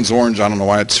 Mine's orange. I don't know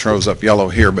why it shows up yellow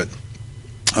here, but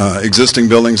existing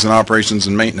buildings and operations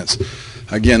and maintenance.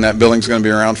 Again, that building's going to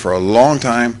be around for a long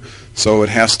time, so it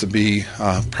has to be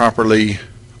properly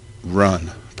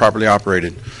run, properly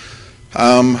operated.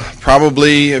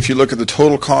 Probably, if you look at the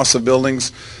total cost of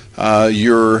buildings,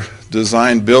 your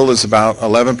design build is about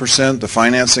 11%. The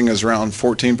financing is around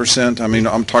 14%. I mean,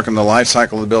 I'm talking the life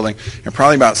cycle of the building. And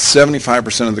probably about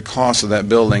 75% of the cost of that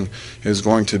building is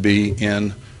going to be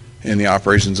in the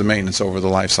operations and maintenance over the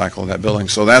life cycle of that building.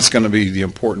 So that's going to be the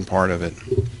important part of it.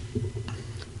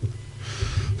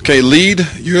 Okay, LEED.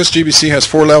 USGBC has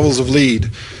 4 levels of LEED.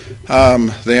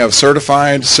 They have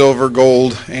certified, silver,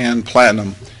 gold, and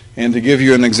platinum. And to give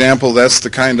you an example, that's the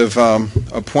kind of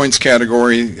a points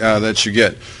category that you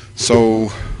get.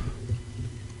 So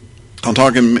I'll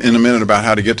talk in a minute about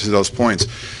how to get to those points.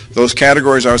 Those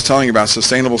categories I was telling you about: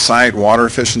 sustainable site, water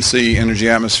efficiency, energy,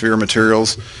 atmosphere,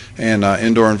 materials, and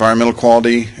indoor environmental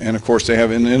quality. And of course, they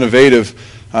have an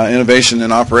innovation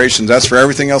in operations. That's for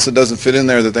everything else that doesn't fit in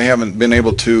there that they haven't been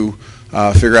able to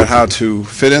figure out how to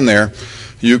fit in there.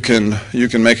 You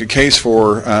can make a case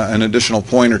for an additional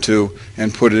point or two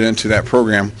and put it into that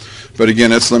program. But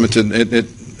again, it's limited.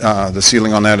 The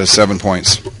ceiling on that is 7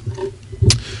 points.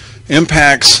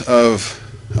 Impacts of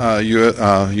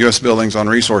U.S. buildings on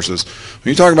resources.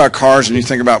 When you talk about cars and you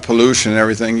think about pollution and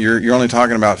everything, you're only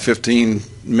talking about 15,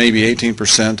 maybe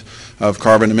 18% of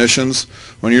carbon emissions.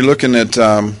 When you're looking at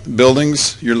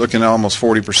buildings, you're looking at almost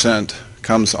 40%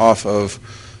 comes off of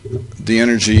the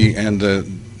energy and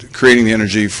creating the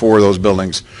energy for those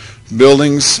buildings.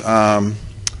 Buildings,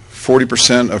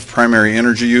 40% of primary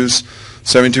energy use,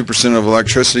 72% of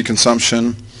electricity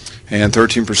consumption, and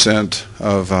 13%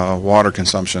 of water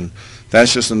consumption.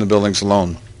 That's just in the buildings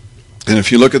alone. And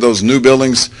if you look at those new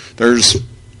buildings, there's,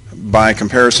 by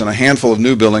comparison, a handful of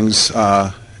new buildings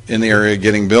in the area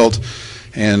getting built.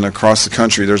 And across the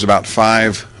country, there's about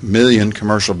 5 million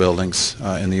commercial buildings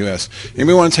in the U.S.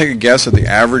 Anybody want to take a guess at the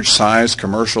average size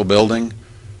commercial building?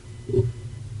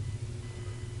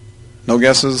 No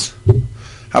guesses?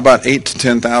 How about 8,000 to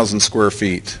 10,000 square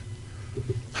feet?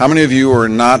 How many of you are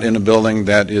not in a building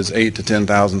that is 8,000 to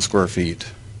 10,000 square feet?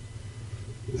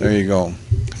 There you go.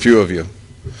 A few of you.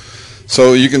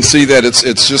 So you can see that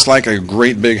it's just like a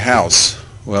great big house.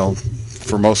 Well,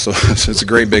 for most of us, it's a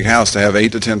great big house to have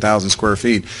 8,000 to 10,000 square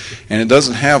feet, and it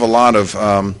doesn't have a lot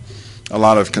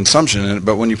of consumption in it.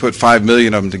 But when you put 5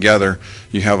 million of them together,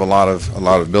 you have a lot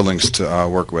of buildings to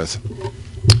work with.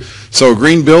 So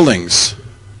green buildings,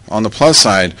 on the plus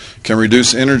side, can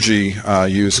reduce energy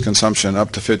use consumption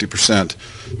up to 50%.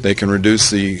 They can reduce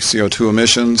the CO2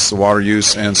 emissions, the water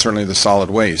use, and certainly the solid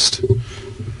waste.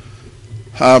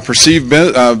 Perceived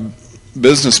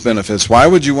business benefits. Why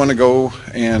would you want to go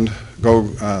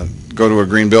to a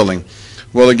green building?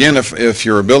 Well, again, if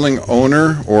you're a building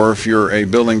owner or if you're a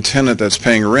building tenant that's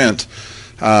paying rent,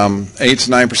 8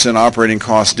 to 9% operating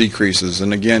cost decreases.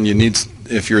 And again,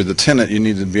 if you're the tenant, you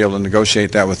need to be able to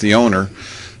negotiate that with the owner.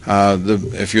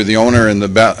 If you're the owner and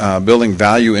the building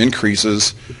value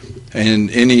increases,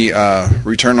 and any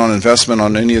return on investment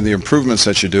on any of the improvements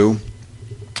that you do,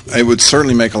 it would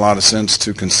certainly make a lot of sense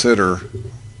to consider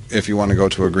if you want to go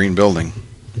to a green building.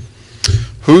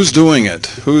 Who's doing it?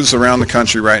 Who's around the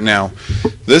country right now?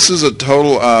 This is a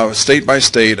total state by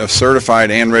state of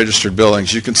certified and registered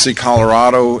buildings. You can see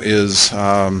Colorado is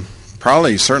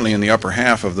probably certainly in the upper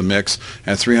half of the mix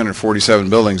at 347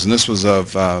 buildings, and this was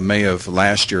of May of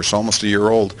last year, so almost a year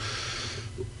old.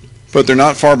 But they're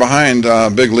not far behind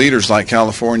big leaders like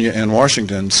California and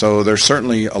Washington, so there's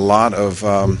certainly a lot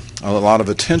of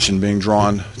attention being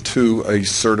drawn to a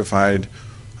certified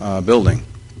building.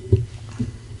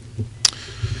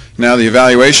 Now, the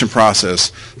evaluation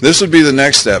process. This would be the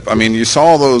next step. I mean, you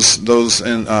saw those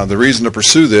and the reason to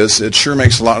pursue this. It sure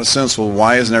makes a lot of sense. Well,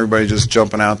 why isn't everybody just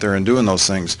jumping out there and doing those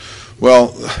things?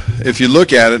 Well, if you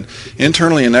look at it,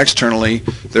 internally and externally,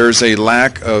 there's a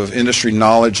lack of industry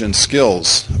knowledge and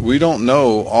skills. We don't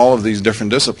know all of these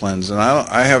different disciplines, and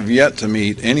I have yet to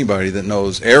meet anybody that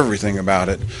knows everything about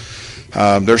it.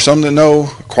 There's some that know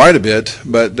quite a bit,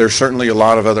 but there's certainly a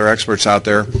lot of other experts out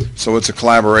there, so it's a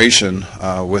collaboration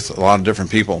with a lot of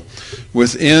different people.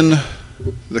 Within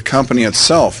the company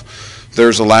itself,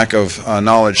 there's a lack of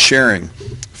knowledge sharing.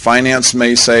 Finance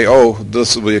may say, oh,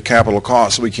 this will be a capital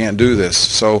cost, we can't do this.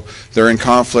 So they're in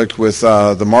conflict with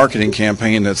the marketing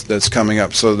campaign that's coming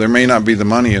up, so there may not be the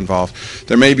money involved.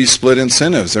 There may be split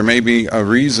incentives. There may be a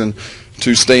reason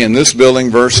to stay in this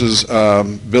building versus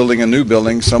building a new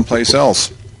building someplace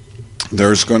else.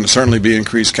 There's going to certainly be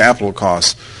increased capital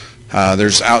costs.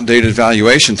 There's outdated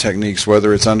valuation techniques,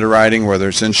 whether it's underwriting, whether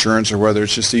it's insurance, or whether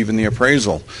it's just even the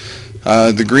appraisal.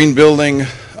 The Green Building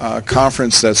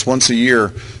Conference that's once a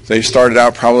year, they started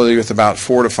out probably with about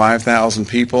 4,000 to 5,000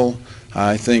 people.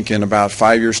 I think in about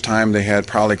 5 years' time they had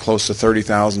probably close to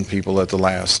 30,000 people at the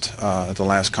last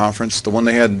conference. The one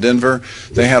they had in Denver,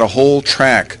 they had a whole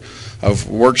track of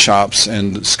workshops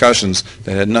and discussions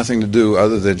that had nothing to do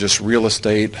other than just real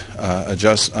estate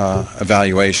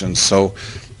evaluations. So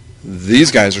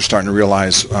these guys are starting to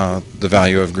realize the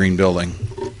value of green building.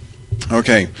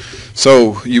 Okay,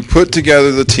 so you put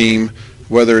together the team,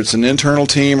 whether it's an internal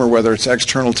team or whether it's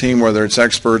external team, whether it's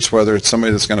experts, whether it's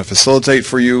somebody that's going to facilitate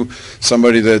for you,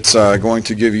 somebody that's going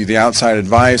to give you the outside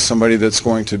advice, somebody that's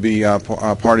going to be a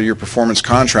part of your performance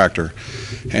contractor.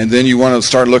 And then you want to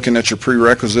start looking at your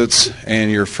prerequisites and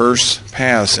your first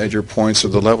pass at your points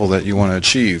of the level that you want to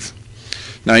achieve.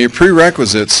 Now your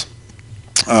prerequisites,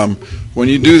 when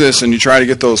you do this and you try to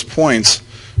get those points,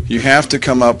 you have to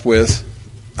come up with,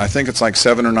 I think it's like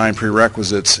 7 or 9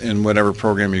 prerequisites in whatever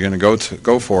program you're going to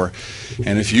go for.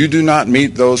 And if you do not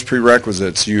meet those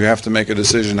prerequisites, you have to make a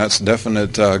decision. That's a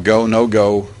definite go,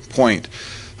 no-go point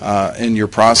in your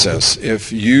process.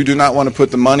 If you do not want to put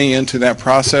the money into that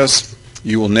process,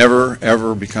 you will never,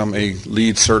 ever become a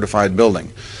LEED certified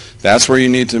building. That's where you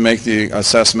need to make the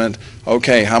assessment,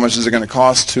 okay, how much is it going to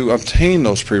cost to obtain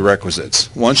those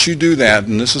prerequisites? Once you do that,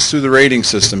 and this is through the rating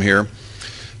system here,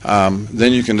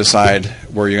 then you can decide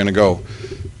where you're going to go.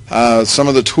 Some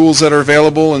of the tools that are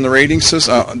available in the rating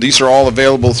system, these are all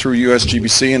available through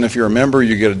USGBC, and if you're a member,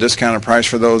 you get a discounted price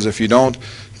for those. If you don't,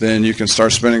 then you can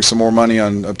start spending some more money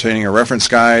on obtaining a reference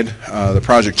guide. The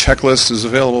project checklist is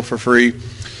available for free.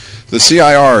 The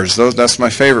CIRs, that's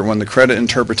my favorite one, the credit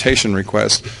interpretation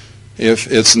request.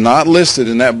 If it's not listed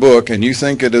in that book and you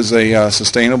think it is a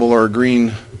sustainable or a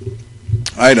green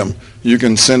item, you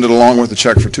can send it along with a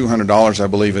check for $200, I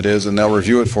believe it is, and they'll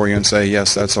review it for you and say,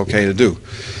 yes, that's okay to do.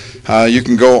 You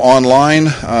can go online.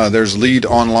 There's LEED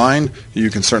online. You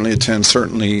can certainly attend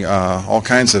all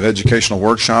kinds of educational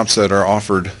workshops that are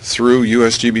offered through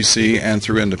USGBC and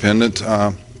through independent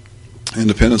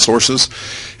sources,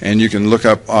 and you can look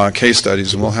up case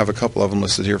studies, and we'll have a couple of them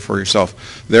listed here for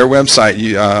yourself. Their website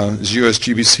is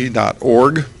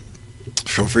usgbc.org.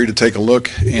 Feel free to take a look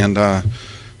and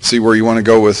see where you want to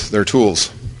go with their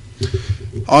tools.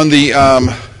 On the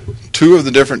two of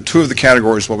the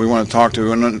categories, what we want to talk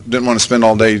to, and didn't want to spend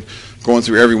all day going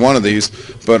through every one of these,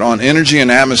 but on energy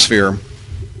and atmosphere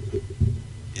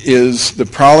is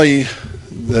probably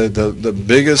the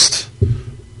biggest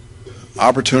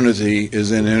opportunity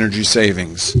is in energy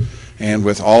savings. And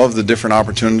with all of the different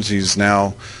opportunities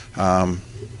now,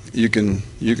 you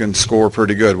can score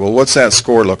pretty good. Well, what's that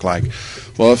score look like?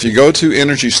 Well, if you go to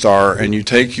Energy Star and you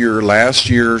take your last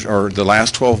year's or the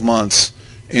last 12 months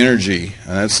energy,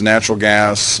 and that's natural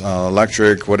gas,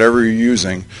 electric, whatever you're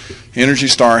using, Energy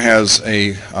Star has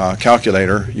a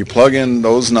calculator. You plug in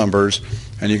those numbers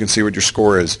and you can see what your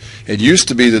score is. It used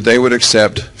to be that they would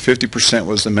accept 50%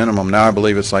 was the minimum. Now I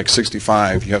believe it's like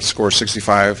 65. You have to score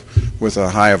 65 with a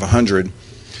high of 100.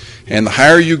 And the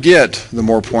higher you get, the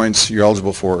more points you're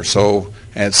eligible for. So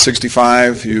at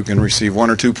 65, you can receive 1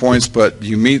 or 2 points, but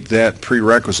you meet that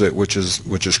prerequisite, which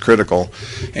is critical.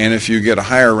 And if you get a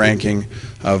higher ranking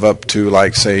of up to,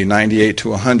 like, say, 98 to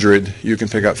 100, you can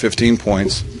pick up 15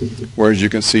 points, whereas you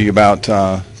can see about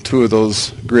 2 of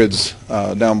those grids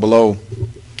down below,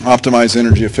 optimize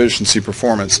energy efficiency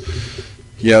performance.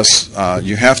 Yes,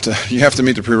 you have to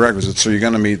meet the prerequisites, so you're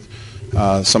going to meet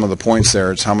some of the points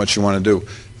there. It's how much you want to do.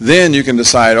 Then you can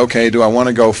decide, okay, do I want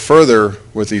to go further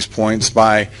with these points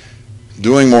by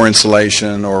doing more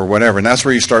insulation or whatever? And that's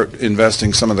where you start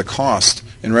investing some of the cost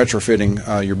in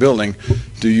retrofitting your building.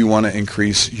 Do you want to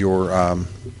increase your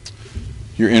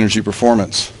energy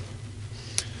performance?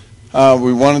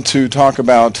 We wanted to talk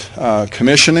about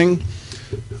commissioning.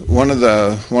 One of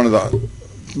the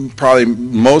probably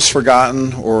most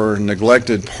forgotten or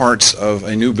neglected parts of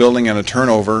a new building and a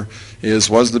turnover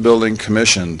was the building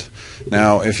commissioned?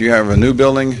 Now, if you have a new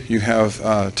building, you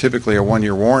have typically a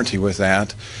 1-year warranty with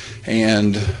that.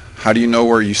 And how do you know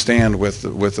where you stand with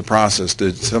the process?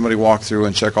 Did somebody walk through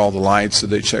and check all the lights?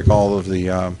 Did they check all of the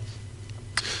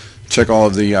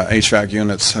HVAC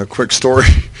units? A quick story: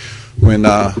 when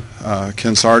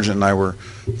Ken Sargent and I were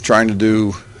trying to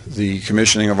do the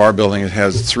commissioning of our building, it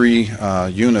has 3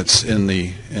 units in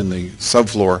the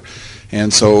subfloor,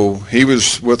 and so he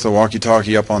was with the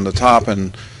walkie-talkie up on the top,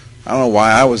 and I don't know why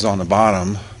I was on the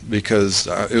bottom, because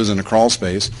it was in a crawl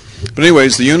space. But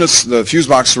anyways, the fuse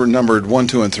boxes were numbered 1,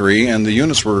 2, and 3, and the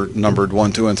units were numbered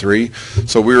 1, 2, and 3.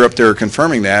 So we were up there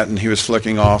confirming that, and he was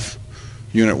flicking off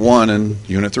Unit 1, and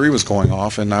Unit 3 was going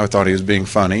off, and I thought he was being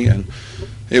funny, and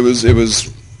it was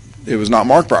not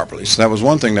marked properly. So that was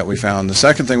one thing that we found. The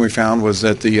second thing we found was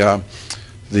that the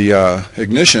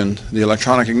ignition, the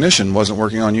electronic ignition, wasn't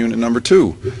working on unit number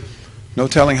 2. No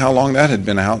telling how long that had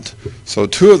been out. So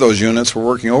 2 of those units were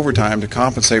working overtime to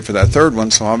compensate for that third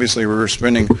one. So obviously we were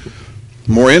spending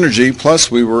more energy, plus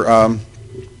we were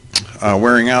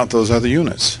wearing out those other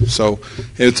units. So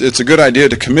it's a good idea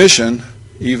to commission,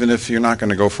 even if you're not going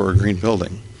to go for a green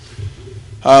building.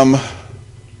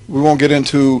 We won't get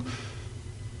into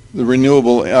the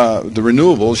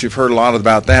renewables. You've heard a lot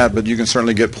about that, but you can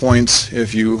certainly get points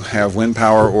if you have wind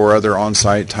power or other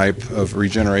on-site type of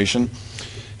regeneration.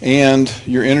 And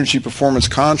your energy performance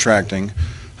contracting.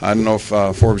 I don't know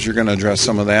if Forbes, you're going to address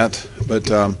some of that, but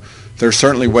there are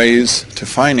certainly ways to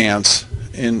finance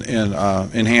in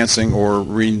enhancing or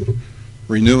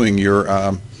renewing your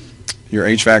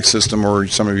HVAC system or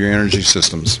some of your energy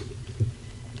systems.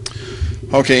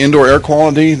 Okay, indoor air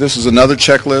quality. This is another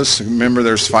checklist. Remember,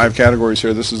 there's 5 categories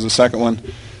here. This is the second one.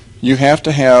 You have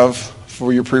to have,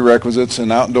 for your prerequisites,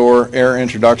 an outdoor air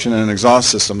introduction and an exhaust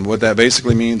system. What that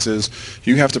basically means is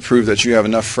you have to prove that you have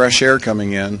enough fresh air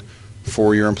coming in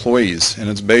for your employees, and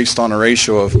it's based on a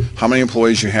ratio of how many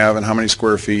employees you have and how many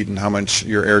square feet and how much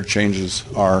your air changes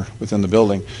are within the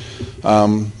building.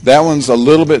 That one's a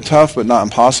little bit tough, but not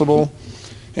impossible.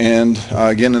 And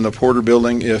again, in the Porter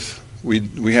building, if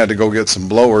we had to go get some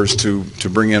blowers to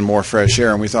bring in more fresh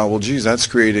air, and we thought, well, geez, that's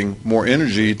creating more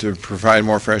energy to provide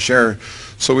more fresh air.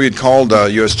 So we had called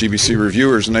USGBC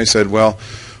reviewers, and they said, well,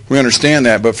 we understand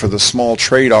that, but for the small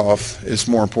trade-off, it's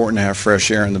more important to have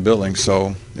fresh air in the building.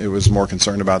 So it was more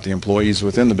concerned about the employees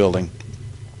within the building.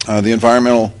 The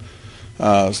environmental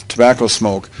tobacco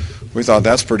smoke, we thought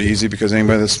that's pretty easy because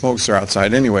anybody that smokes are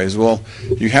outside anyways. Well,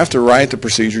 you have to write the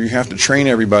procedure, you have to train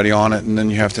everybody on it, and then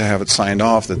you have to have it signed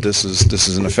off that this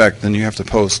is in effect. Then you have to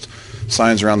post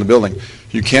signs around the building.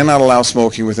 You cannot allow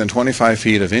smoking within 25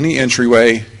 feet of any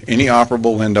entryway, any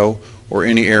operable window, or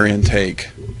any air intake,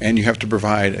 and you have to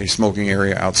provide a smoking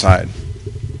area outside.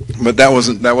 But that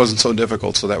wasn't so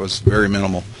difficult, so that was very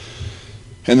minimal.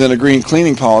 And then a green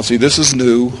cleaning policy. This is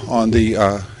new on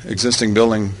the existing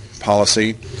building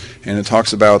policy, and it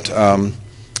talks about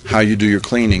how you do your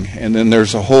cleaning. And then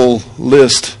there's a whole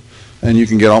list, and you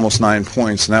can get almost 9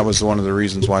 points, and that was one of the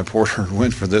reasons why Porter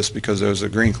went for this, because there was a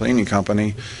green cleaning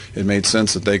company. It made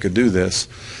sense that they could do this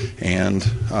and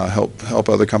help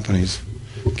other companies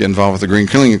get involved with the green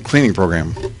cleaning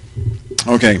program.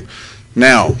 Okay,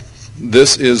 now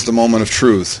this is the moment of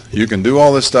truth. You can do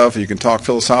all this stuff, you can talk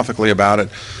philosophically about it,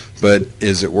 but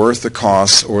is it worth the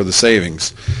costs or the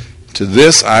savings? To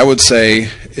this, I would say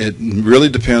it really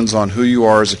depends on who you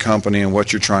are as a company and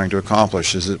what you're trying to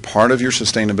accomplish. Is it part of your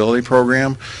sustainability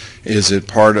program? Is it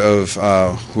part of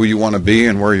who you want to be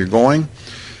and where you're going?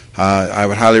 I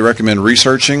would highly recommend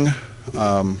researching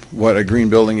what a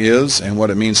green building is and what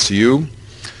it means to you.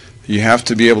 You have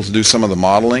to be able to do some of the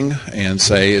modeling and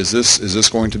say, is this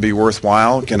going to be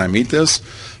worthwhile? Can I meet this?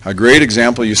 A great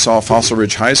example, you saw Fossil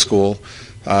Ridge High School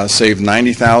saved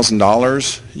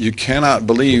 $90,000. You cannot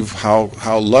believe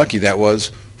how lucky that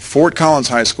was. Fort Collins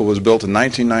High School was built in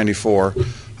 1994.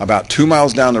 About 2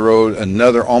 miles down the road,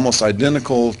 another almost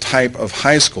identical type of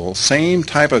high school, same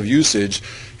type of usage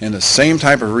in the same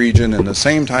type of region, in the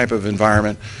same type of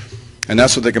environment. And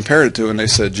that's what they compared it to, and they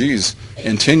said, geez,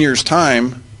 in 10 years'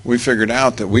 time, we figured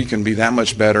out that we can be that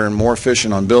much better and more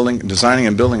efficient on designing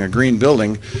and building a green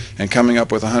building and coming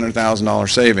up with $100,000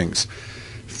 savings.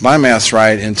 If my math's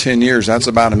right, in 10 years, that's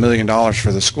about $1 million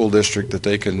for the school district that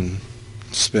they can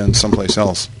spend someplace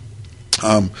else.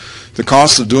 The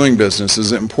cost of doing business.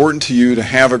 Is it important to you to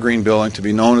have a green building, to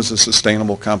be known as a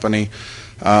sustainable company?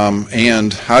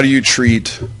 And how do you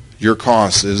treat your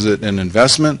costs? Is it an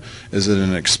investment? Is it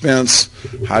an expense?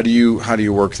 How do you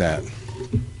work that?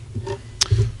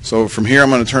 So from here, I'm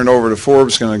going to turn it over to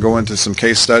Forbes, going to go into some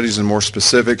case studies and more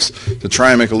specifics to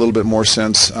try and make a little bit more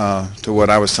sense to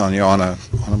what I was telling you on a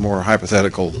more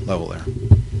hypothetical level there.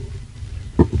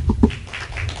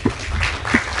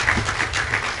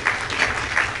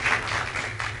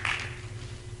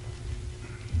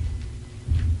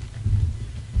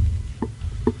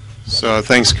 So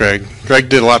thanks, Greg. Greg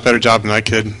did a lot better job than I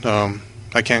could.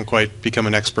 I can't quite become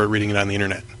an expert reading it on the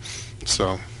internet.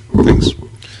 So thanks.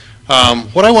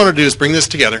 What I want to do is bring this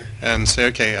together and say,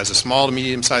 okay, as a small to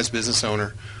medium-sized business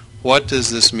owner, what does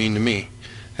this mean to me?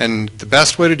 And the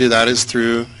best way to do that is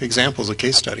through examples of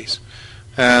case studies.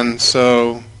 And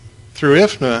so through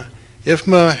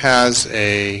IFMA has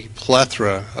a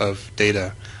plethora of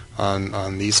data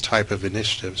on these type of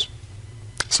initiatives.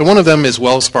 So one of them is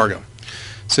Wells Fargo.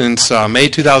 Since May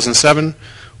 2007,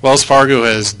 Wells Fargo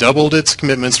has doubled its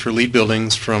commitments for LEED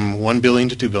buildings from $1 billion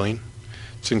to $2 billion.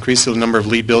 It's increased the number of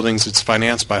LEED buildings it's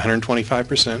financed by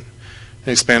 125%, and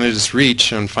expanded its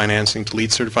reach on financing to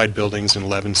LEED certified buildings in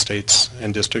 11 states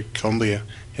and District of Columbia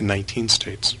in 19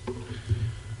 states.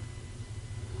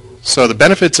 So the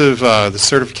benefits of the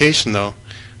certification, though,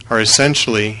 are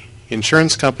essentially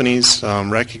insurance companies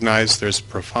recognize there's a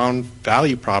profound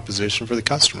value proposition for the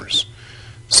customers.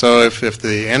 So if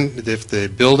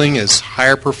the building is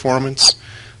higher performance,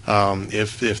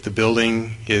 if the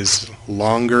building is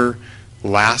longer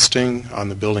lasting on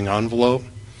the building envelope,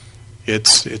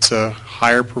 it's a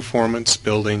higher performance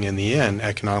building in the end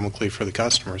economically for the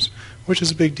customers, which is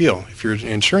a big deal if you're an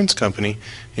insurance company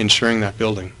insuring that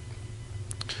building.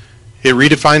 it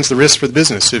redefines the risk for the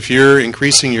business. If you're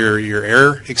increasing your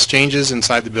air exchanges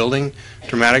inside the building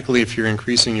dramatically, if you're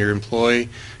increasing your employee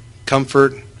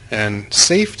comfort and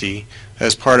safety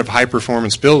as part of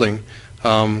high-performance building,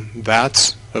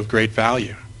 that's of great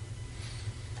value.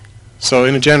 So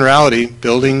in a generality,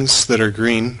 buildings that are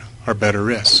green are better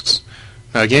risks.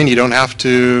 Now again, you don't have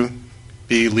to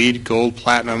be LEED Gold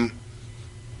Platinum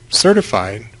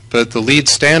certified, but the LEED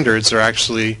standards are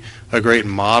actually a great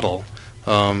model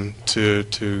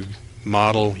to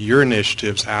model your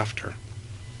initiatives after.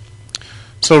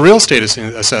 So real estate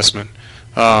assessment,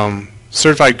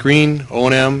 certified green,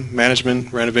 O&M,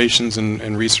 management, renovations, and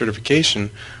recertification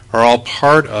are all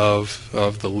part of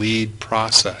the LEED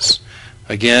process.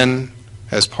 Again,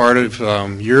 as part of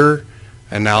your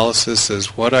analysis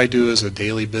as what I do as a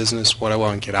daily business, what I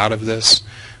want to get out of this,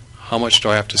 how much do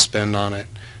I have to spend on it.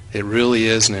 It really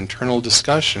is an internal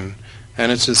discussion, and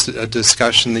it's just a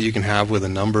discussion that you can have with a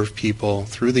number of people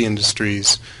through the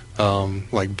industries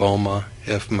like BOMA,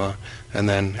 IFMA, and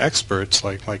then experts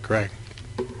like Greg.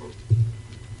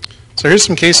 So here's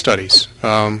some case studies.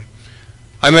 I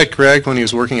met Greg when he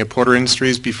was working at Porter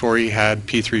Industries before he had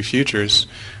P3 Futures,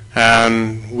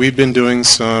 and we've been doing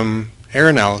some air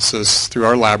analysis through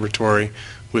our laboratory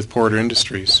with Porter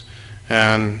Industries.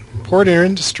 And Porter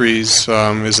Industries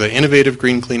is an innovative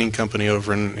green cleaning company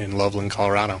over in Loveland,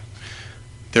 Colorado.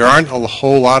 There aren't a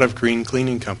whole lot of green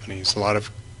cleaning companies. A lot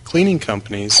of cleaning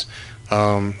companies,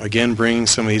 again, bringing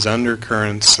some of these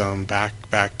undercurrents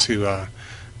back to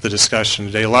the discussion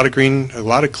today. A lot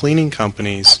of cleaning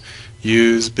companies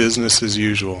use business as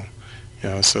usual.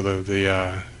 So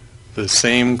the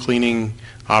same cleaning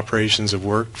operations have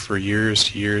worked for years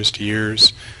to years to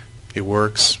years. It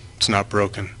works. It's not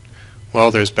broken. Well,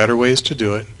 there's better ways to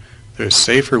do it. There's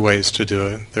safer ways to do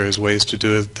it. There's ways to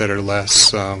do it that are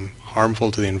less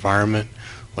harmful to the environment,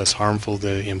 less harmful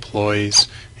to employees,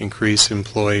 increase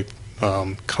employee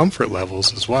comfort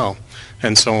levels as well,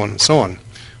 and so on and so on.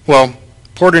 Well,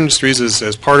 Porter Industries is,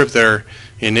 as part of their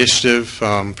initiative,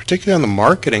 particularly on the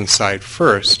marketing side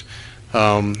first,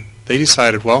 they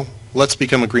decided, well, let's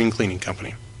become a green cleaning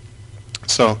company.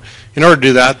 So in order to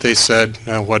do that, they said,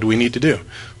 what do we need to do?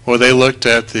 Well, they looked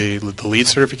at the LEED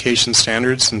certification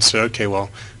standards and said, okay, well,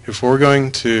 if we're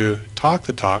going to talk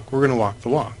the talk, we're going to walk the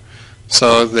walk.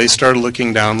 So they started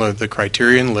looking down the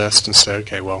criterion list and said,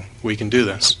 okay, well, we can do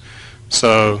this.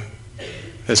 So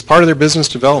as part of their business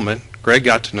development, Greg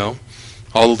got to know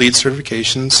all the LEED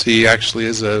certifications. He actually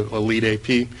is a LEED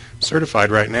AP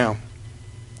certified right now.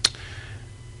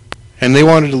 And they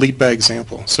wanted to lead by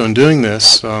example. So in doing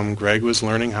this, Greg was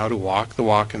learning how to walk the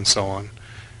walk and so on.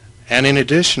 And in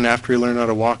addition, after he learned how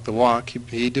to walk the walk,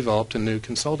 he developed a new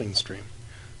consulting stream.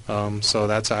 So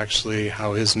that's actually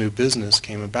how his new business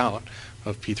came about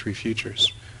of P3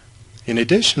 Futures. In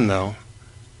addition, though,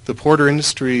 the Porter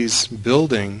Industries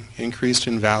building increased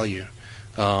in value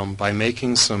by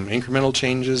making some incremental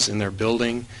changes in their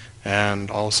building and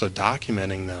also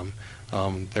documenting them.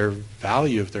 Their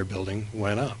value of their building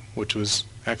went up, which was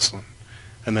excellent.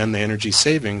 And then the energy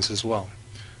savings as well.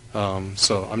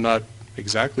 So I'm not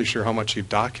exactly sure how much you've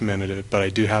documented it, but I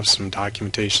do have some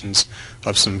documentations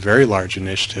of some very large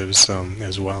initiatives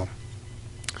as well.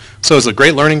 So it's a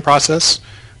great learning process.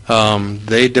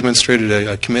 They demonstrated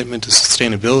a commitment to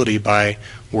sustainability by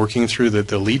working through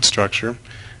the LEED structure.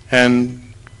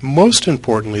 And most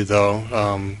importantly,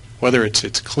 though, whether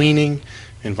it's cleaning,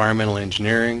 environmental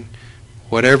engineering,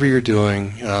 whatever you're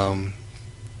doing,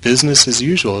 business as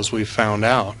usual, as we've found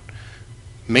out,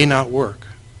 may not work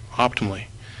optimally.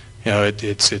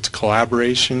 It's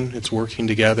collaboration, it's working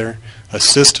together, a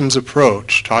systems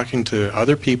approach, talking to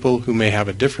other people who may have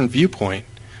a different viewpoint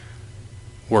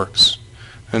works.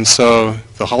 And so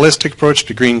the holistic approach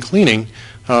to green cleaning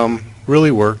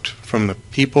really worked from the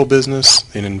people business,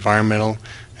 the environmental,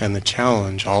 and the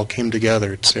challenge all came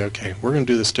together to say, okay, we're going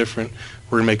to do this different,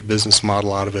 we're going to make a business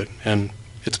model out of it, and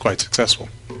it's quite successful.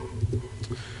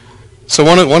 So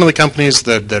one of the companies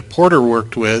that Porter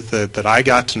worked with that I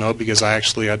got to know because I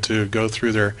actually had to go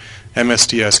through their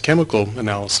MSDS chemical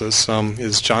analysis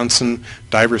is Johnson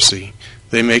Diversey.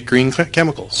 They make green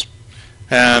chemicals.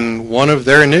 And one of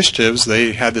their initiatives,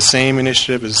 they had the same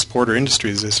initiative as Porter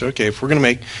Industries. They said, okay, if we're going to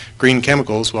make green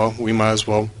chemicals, well, we might as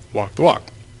well walk the walk.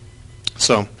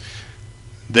 So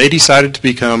they decided to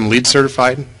become LEED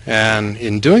certified, and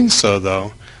in doing so,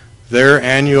 though, their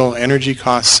annual energy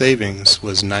cost savings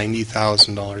was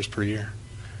 $90,000 per year.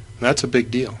 And that's a big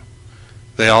deal.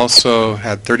 They also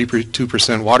had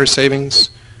 32% water savings,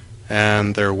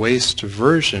 and their waste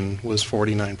diversion was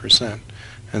 49%.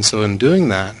 And so in doing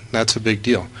that, that's a big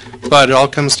deal. But it all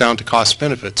comes down to cost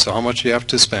benefit, so how much you have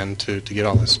to spend to get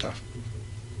all this stuff.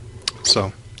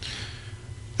 So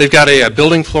they've got a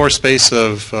building floor space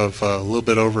of a little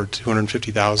bit over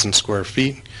 250,000 square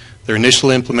feet. Their initial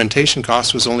implementation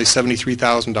cost was only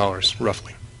 $73,000,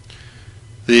 roughly.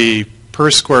 The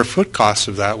per square foot cost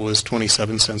of that was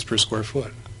 27 cents per square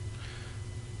foot.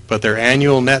 But their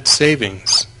annual net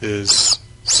savings is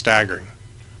staggering.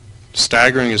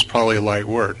 Staggering is probably a light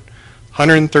word.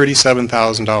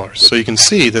 $137,000. So you can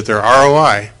see that their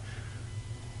ROI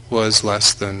was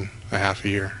less than a half a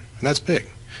year. And that's big.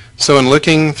 So in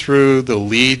looking through the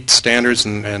LEED standards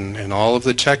and all of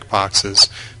the check boxes,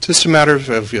 it's just a matter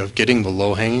of getting the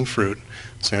low-hanging fruit,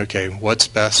 saying, okay, what's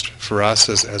best for us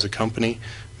as a company?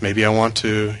 Maybe I want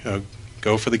to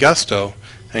go for the gusto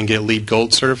and get LEED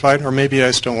Gold certified, or maybe I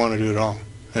just don't want to do it all.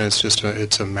 And it's just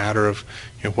it's a matter of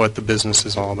what the business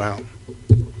is all about.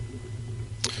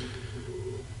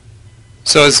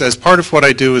 So as part of what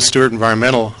I do with Stewart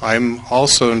Environmental, I'm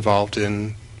also involved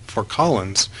in Fort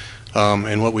Collins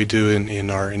and what we do in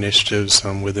our initiatives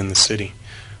within the city.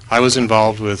 I was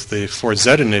involved with the Fort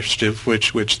Z initiative,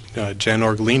 which Jen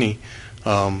Orglini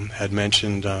had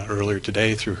mentioned earlier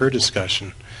today through her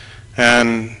discussion.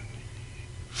 And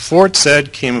Fort Z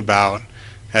came about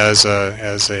as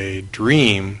a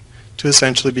dream to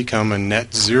essentially become a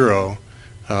net zero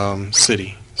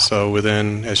city. So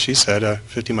within, as she said, a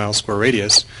 50-mile square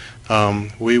radius,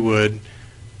 we would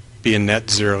be a net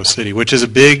zero city, which is a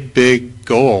big, big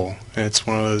goal. And it's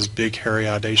one of those big, hairy,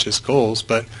 audacious goals.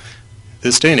 But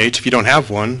this day and age, if you don't have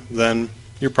one, then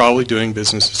you're probably doing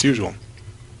business as usual.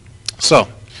 So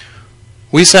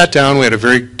we sat down. We had a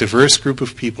very diverse group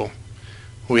of people.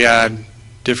 We had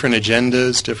different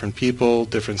agendas, different people,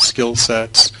 different skill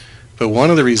sets. But one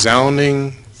of the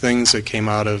resounding things that came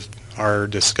out of our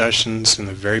discussions in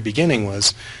the very beginning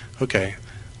was, okay,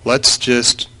 let's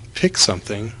just pick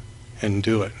something and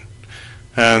do it.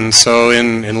 And so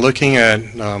in looking at,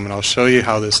 and I'll show you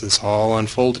how this is all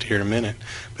unfolded here in a minute,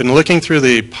 but in looking through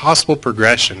the possible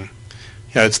progression,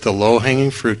 it's the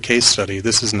low-hanging fruit case study.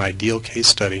 This is an ideal case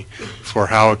study for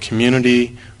how a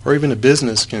community or even a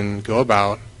business can go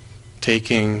about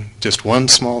taking just one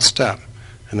small step,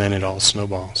 and then it all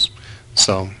snowballs.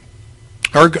 So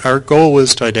our goal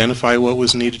was to identify what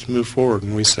was needed to move forward,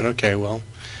 and we said, okay, well,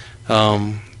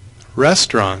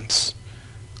 restaurants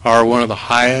are one of the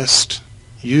highest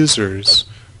users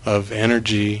of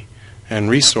energy and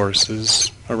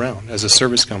resources around as a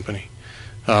service company.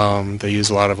 They use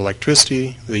a lot of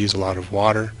electricity, they use a lot of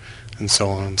water, and so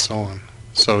on and so on.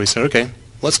 So we said, okay,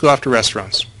 let's go after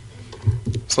restaurants.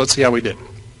 So let's see how we did.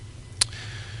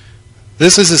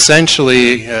 This is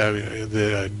essentially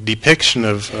the depiction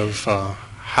of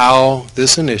how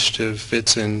this initiative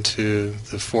fits into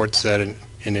the Fort Z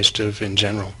initiative in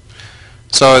general.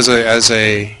 So as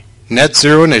a net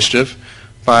zero initiative,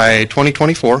 by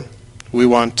 2024, we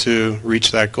want to reach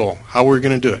that goal. How are we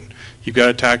going to do it? You've got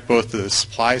to attack both the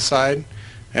supply side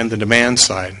and the demand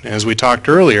side. And as we talked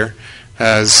earlier,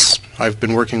 as I've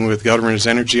been working with Governor's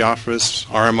Energy Office,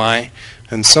 RMI,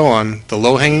 and so on, the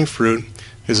low-hanging fruit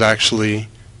is actually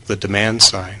the demand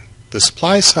side. The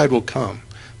supply side will come.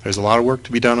 There's a lot of work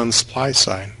to be done on the supply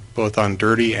side, both on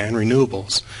dirty and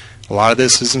renewables. A lot of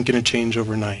this isn't going to change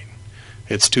overnight.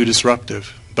 It's too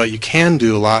disruptive. But you can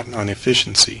do a lot on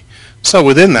efficiency. So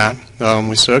within that,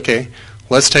 we said, okay,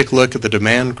 let's take a look at the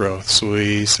demand growth. So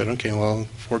we said, okay, well,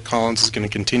 Fort Collins is going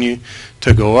to continue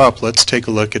to go up. Let's take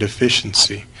a look at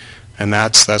efficiency. And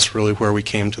that's really where we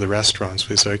came to the restaurants.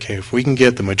 We said, okay, if we can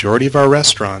get the majority of our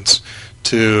restaurants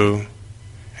to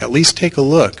at least take a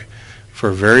look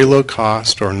for very low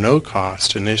cost or no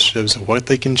cost initiatives of what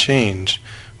they can change,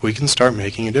 we can start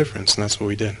making a difference. And that's what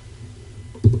we did.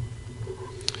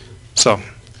 So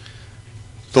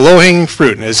the low-hanging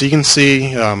fruit, as you can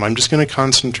see, I'm just going to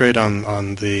concentrate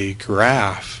on the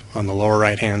graph on the lower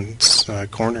right-hand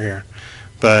corner here.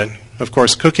 But, of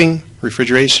course, cooking,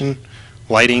 refrigeration,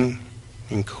 lighting,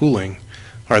 and cooling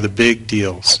are the big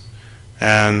deals.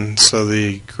 And so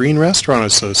the Green Restaurant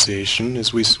Association,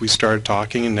 as we started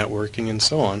talking and networking and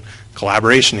so on,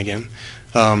 collaboration again,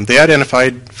 they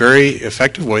identified very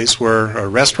effective ways where a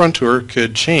restaurateur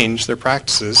could change their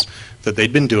practices that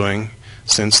they'd been doing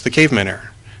since the caveman era.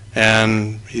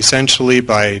 And essentially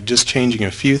by just changing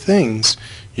a few things,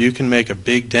 you can make a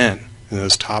big dent in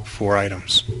those top 4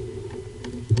 items.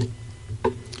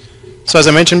 So as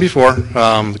I mentioned before,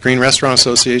 the Green Restaurant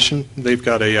Association, they've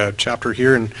got a chapter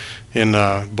here in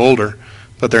Boulder,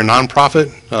 but they're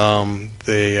nonprofit.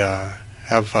 They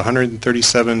have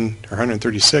 137 or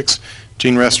 136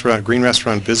 Green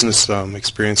Restaurant business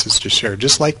experiences to share,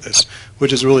 just like this,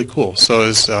 which is really cool. So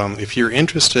if you're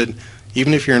interested,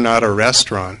 even if you're not a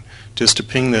restaurant, just to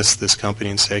ping this company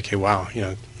and say, okay, wow,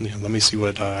 let me see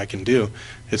what I can do.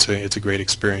 It's a great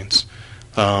experience.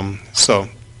 So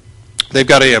they've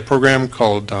got a program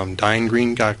called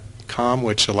dinegreen.com,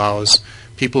 which allows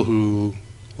people who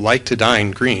like to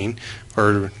dine green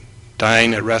or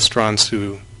dine at restaurants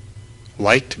who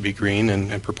like to be green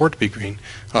and purport to be green,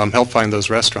 help find those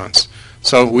restaurants.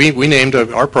 So we named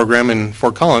our program in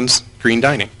Fort Collins Green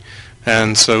Dining.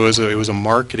 And so it was a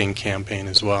marketing campaign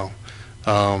as well.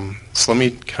 So let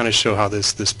me kind of show how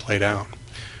this played out.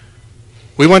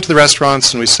 We went to the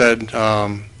restaurants and we said,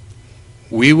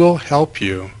 we will help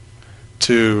you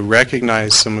to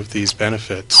recognize some of these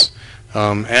benefits.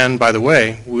 And by the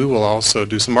way, we will also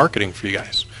do some marketing for you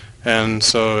guys. And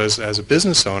so as a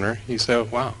business owner, you say, oh,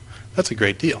 wow, that's a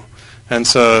great deal. And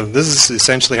so this is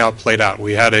essentially how it played out.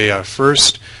 We had a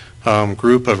first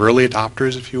group of early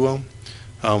adopters, if you will.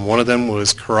 One of them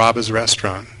was Carrabba's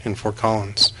Restaurant in Fort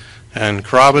Collins. And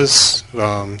Carrabba's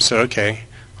said, okay,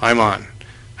 I'm on.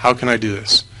 How can I do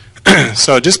this?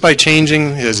 So just by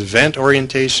changing his vent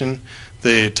orientation,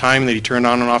 the time that he turned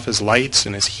on and off his lights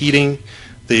and his heating,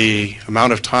 the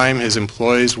amount of time his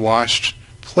employees washed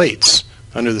plates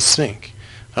under the sink,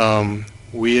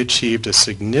 we achieved a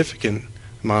significant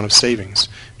amount of savings.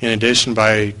 In addition,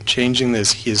 by changing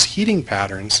his heating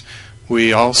patterns,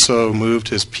 we also moved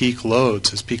his peak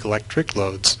loads, his peak electric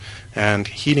loads, and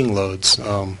heating loads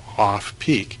off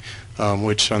peak,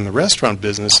 which on the restaurant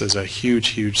business is a huge,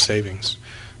 huge savings.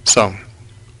 So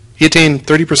he attained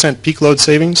 30% peak load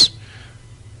savings,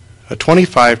 a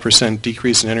 25%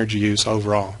 decrease in energy use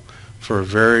overall for a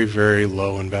very, very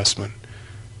low investment.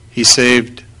 He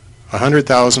saved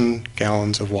 100,000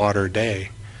 gallons of water a day.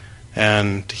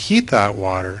 And to heat that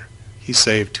water, he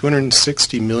saved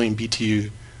 260 million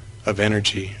BTU of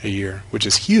energy a year, which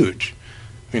is huge.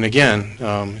 I mean,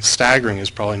 again, staggering is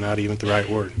probably not even the right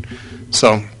word.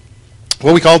 So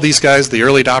what we called these guys, the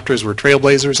early adopters, were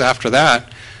trailblazers. After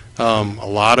that, a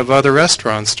lot of other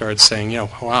restaurants started saying,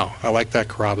 wow, I like that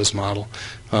Carrabba's model.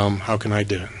 How can I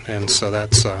do it? And so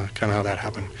that's kind of how that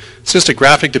happened. It's just a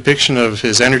graphic depiction of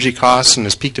his energy costs and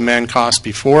his peak demand costs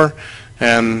before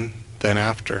and then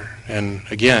after. And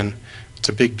again, it's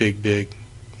a big, big, big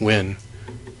win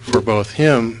for both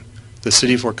him, the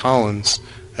city of Fort Collins,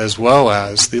 as well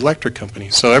as the electric company.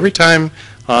 So every time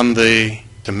on the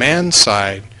demand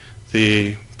side,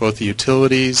 both the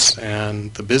utilities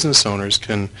and the business owners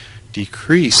can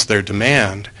decrease their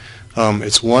demand,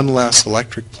 it's one less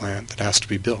electric plant that has to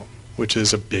be built, which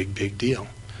is a big, big deal.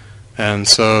 And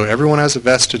so everyone has a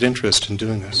vested interest in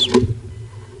doing this.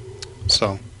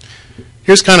 So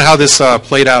here's kind of how this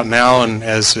played out now, and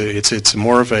as it's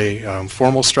more of a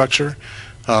formal structure.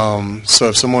 So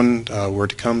if someone were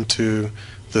to come to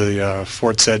the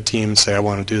Fort Said team and say, I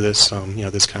want to do this,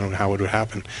 this kind of how it would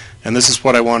happen. And this is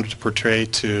what I wanted to portray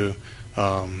to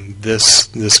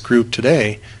this group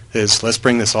today, is let's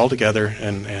bring this all together,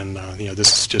 and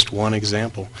this is just one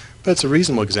example. But it's a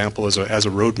reasonable example as a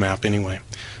roadmap anyway.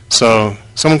 So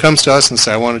someone comes to us and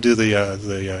say, I want to do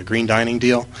the green dining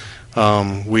deal.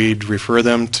 We'd refer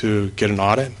them to get an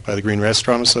audit by the Green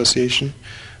Restaurant Association.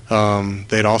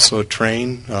 They'd also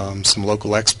train some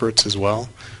local experts as well.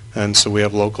 And so we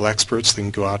have local experts that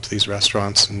can go out to these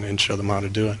restaurants and show them how to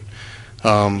do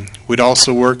it. We'd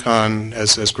also work on,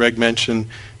 as Greg mentioned,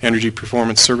 energy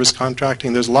performance service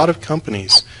contracting. There's a lot of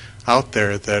companies out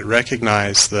there that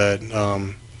recognize that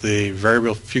the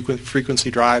variable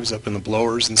frequency drives up in the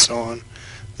blowers and so on,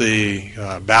 the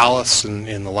ballasts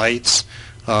in the lights,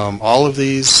 all of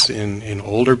these in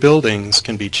older buildings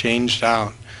can be changed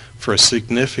out for a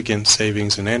significant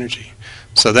savings in energy.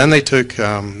 So then they took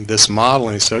this model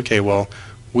and they said, okay, well,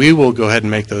 we will go ahead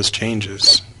and make those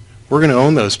changes. We're going to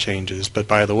own those changes, but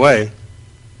by the way,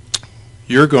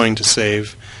 you're going to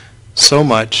save so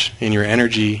much in your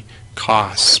energy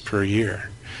costs per year.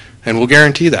 And we'll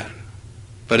guarantee that.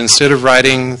 But instead of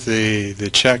writing the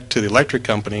check to the electric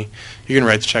company, you're going to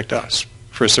write the check to us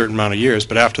for a certain amount of years.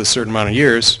 But after a certain amount of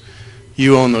years,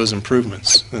 you own those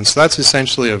improvements. And so that's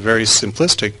essentially a very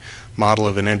simplistic model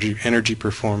of an energy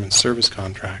performance service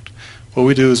contract. What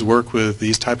we do is work with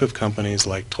these type of companies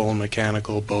like Toll &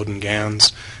 Mechanical, Bowden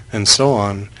Gans, and so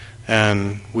on,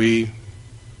 and we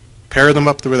pair them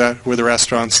up with the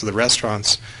restaurants so the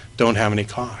restaurants don't have any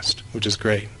cost, which is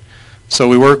great. So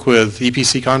we work with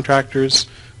EPC contractors,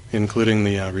 including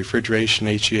the refrigeration,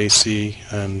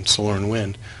 HVAC, and solar and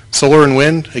wind. Solar and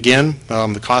wind, again,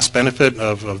 the cost benefit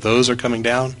of those are coming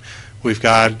down. We've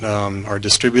got our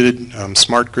distributed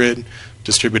smart grid,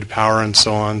 distributed power, and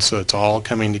so on, so it's all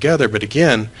coming together. But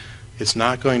again, it's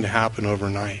not going to happen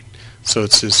overnight. So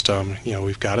it's just,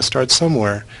 we've got to start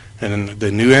somewhere. And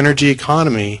the new energy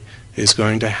economy is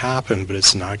going to happen, but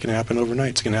it's not going to happen overnight.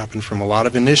 It's going to happen from a lot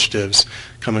of initiatives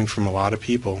coming from a lot of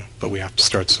people, but we have to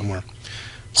start somewhere.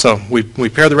 So we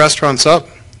pair the restaurants up,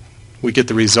 we get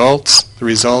the results. The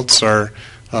results are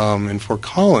in Fort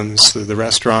Collins, the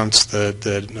restaurants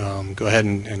that go ahead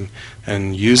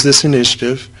and use this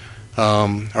initiative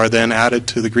are then added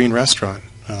to the green restaurant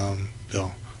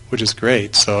bill, which is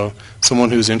great. So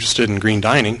someone who's interested in green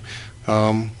dining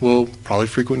will probably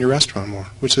frequent your restaurant more,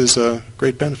 which is a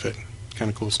great benefit. Kind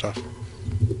of cool stuff.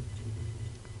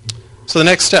 So the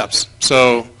next steps.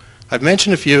 So I've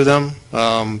mentioned a few of them,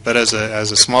 but as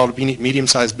a small to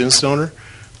medium-sized business owner,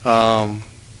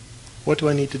 what do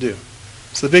I need to do?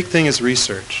 So the big thing is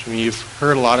research. I mean, you've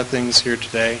heard a lot of things here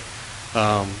today.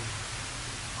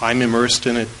 I'm immersed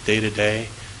in it day to day.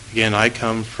 Again, I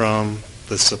come from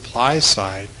the supply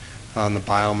side on the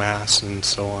biomass and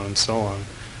so on and so on.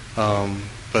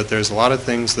 But there's a lot of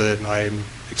things that I'm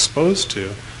exposed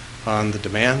to on the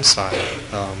demand side.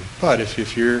 But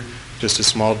if you're just a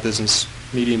small business,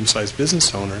 medium-sized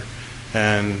business owner,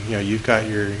 and you've got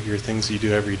your things you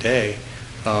do every day,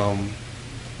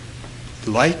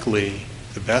 likely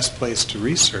the best place to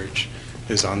research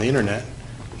is on the internet,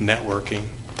 networking,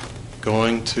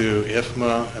 going to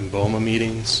IFMA and BOMA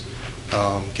meetings,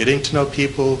 getting to know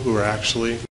people who are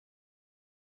actually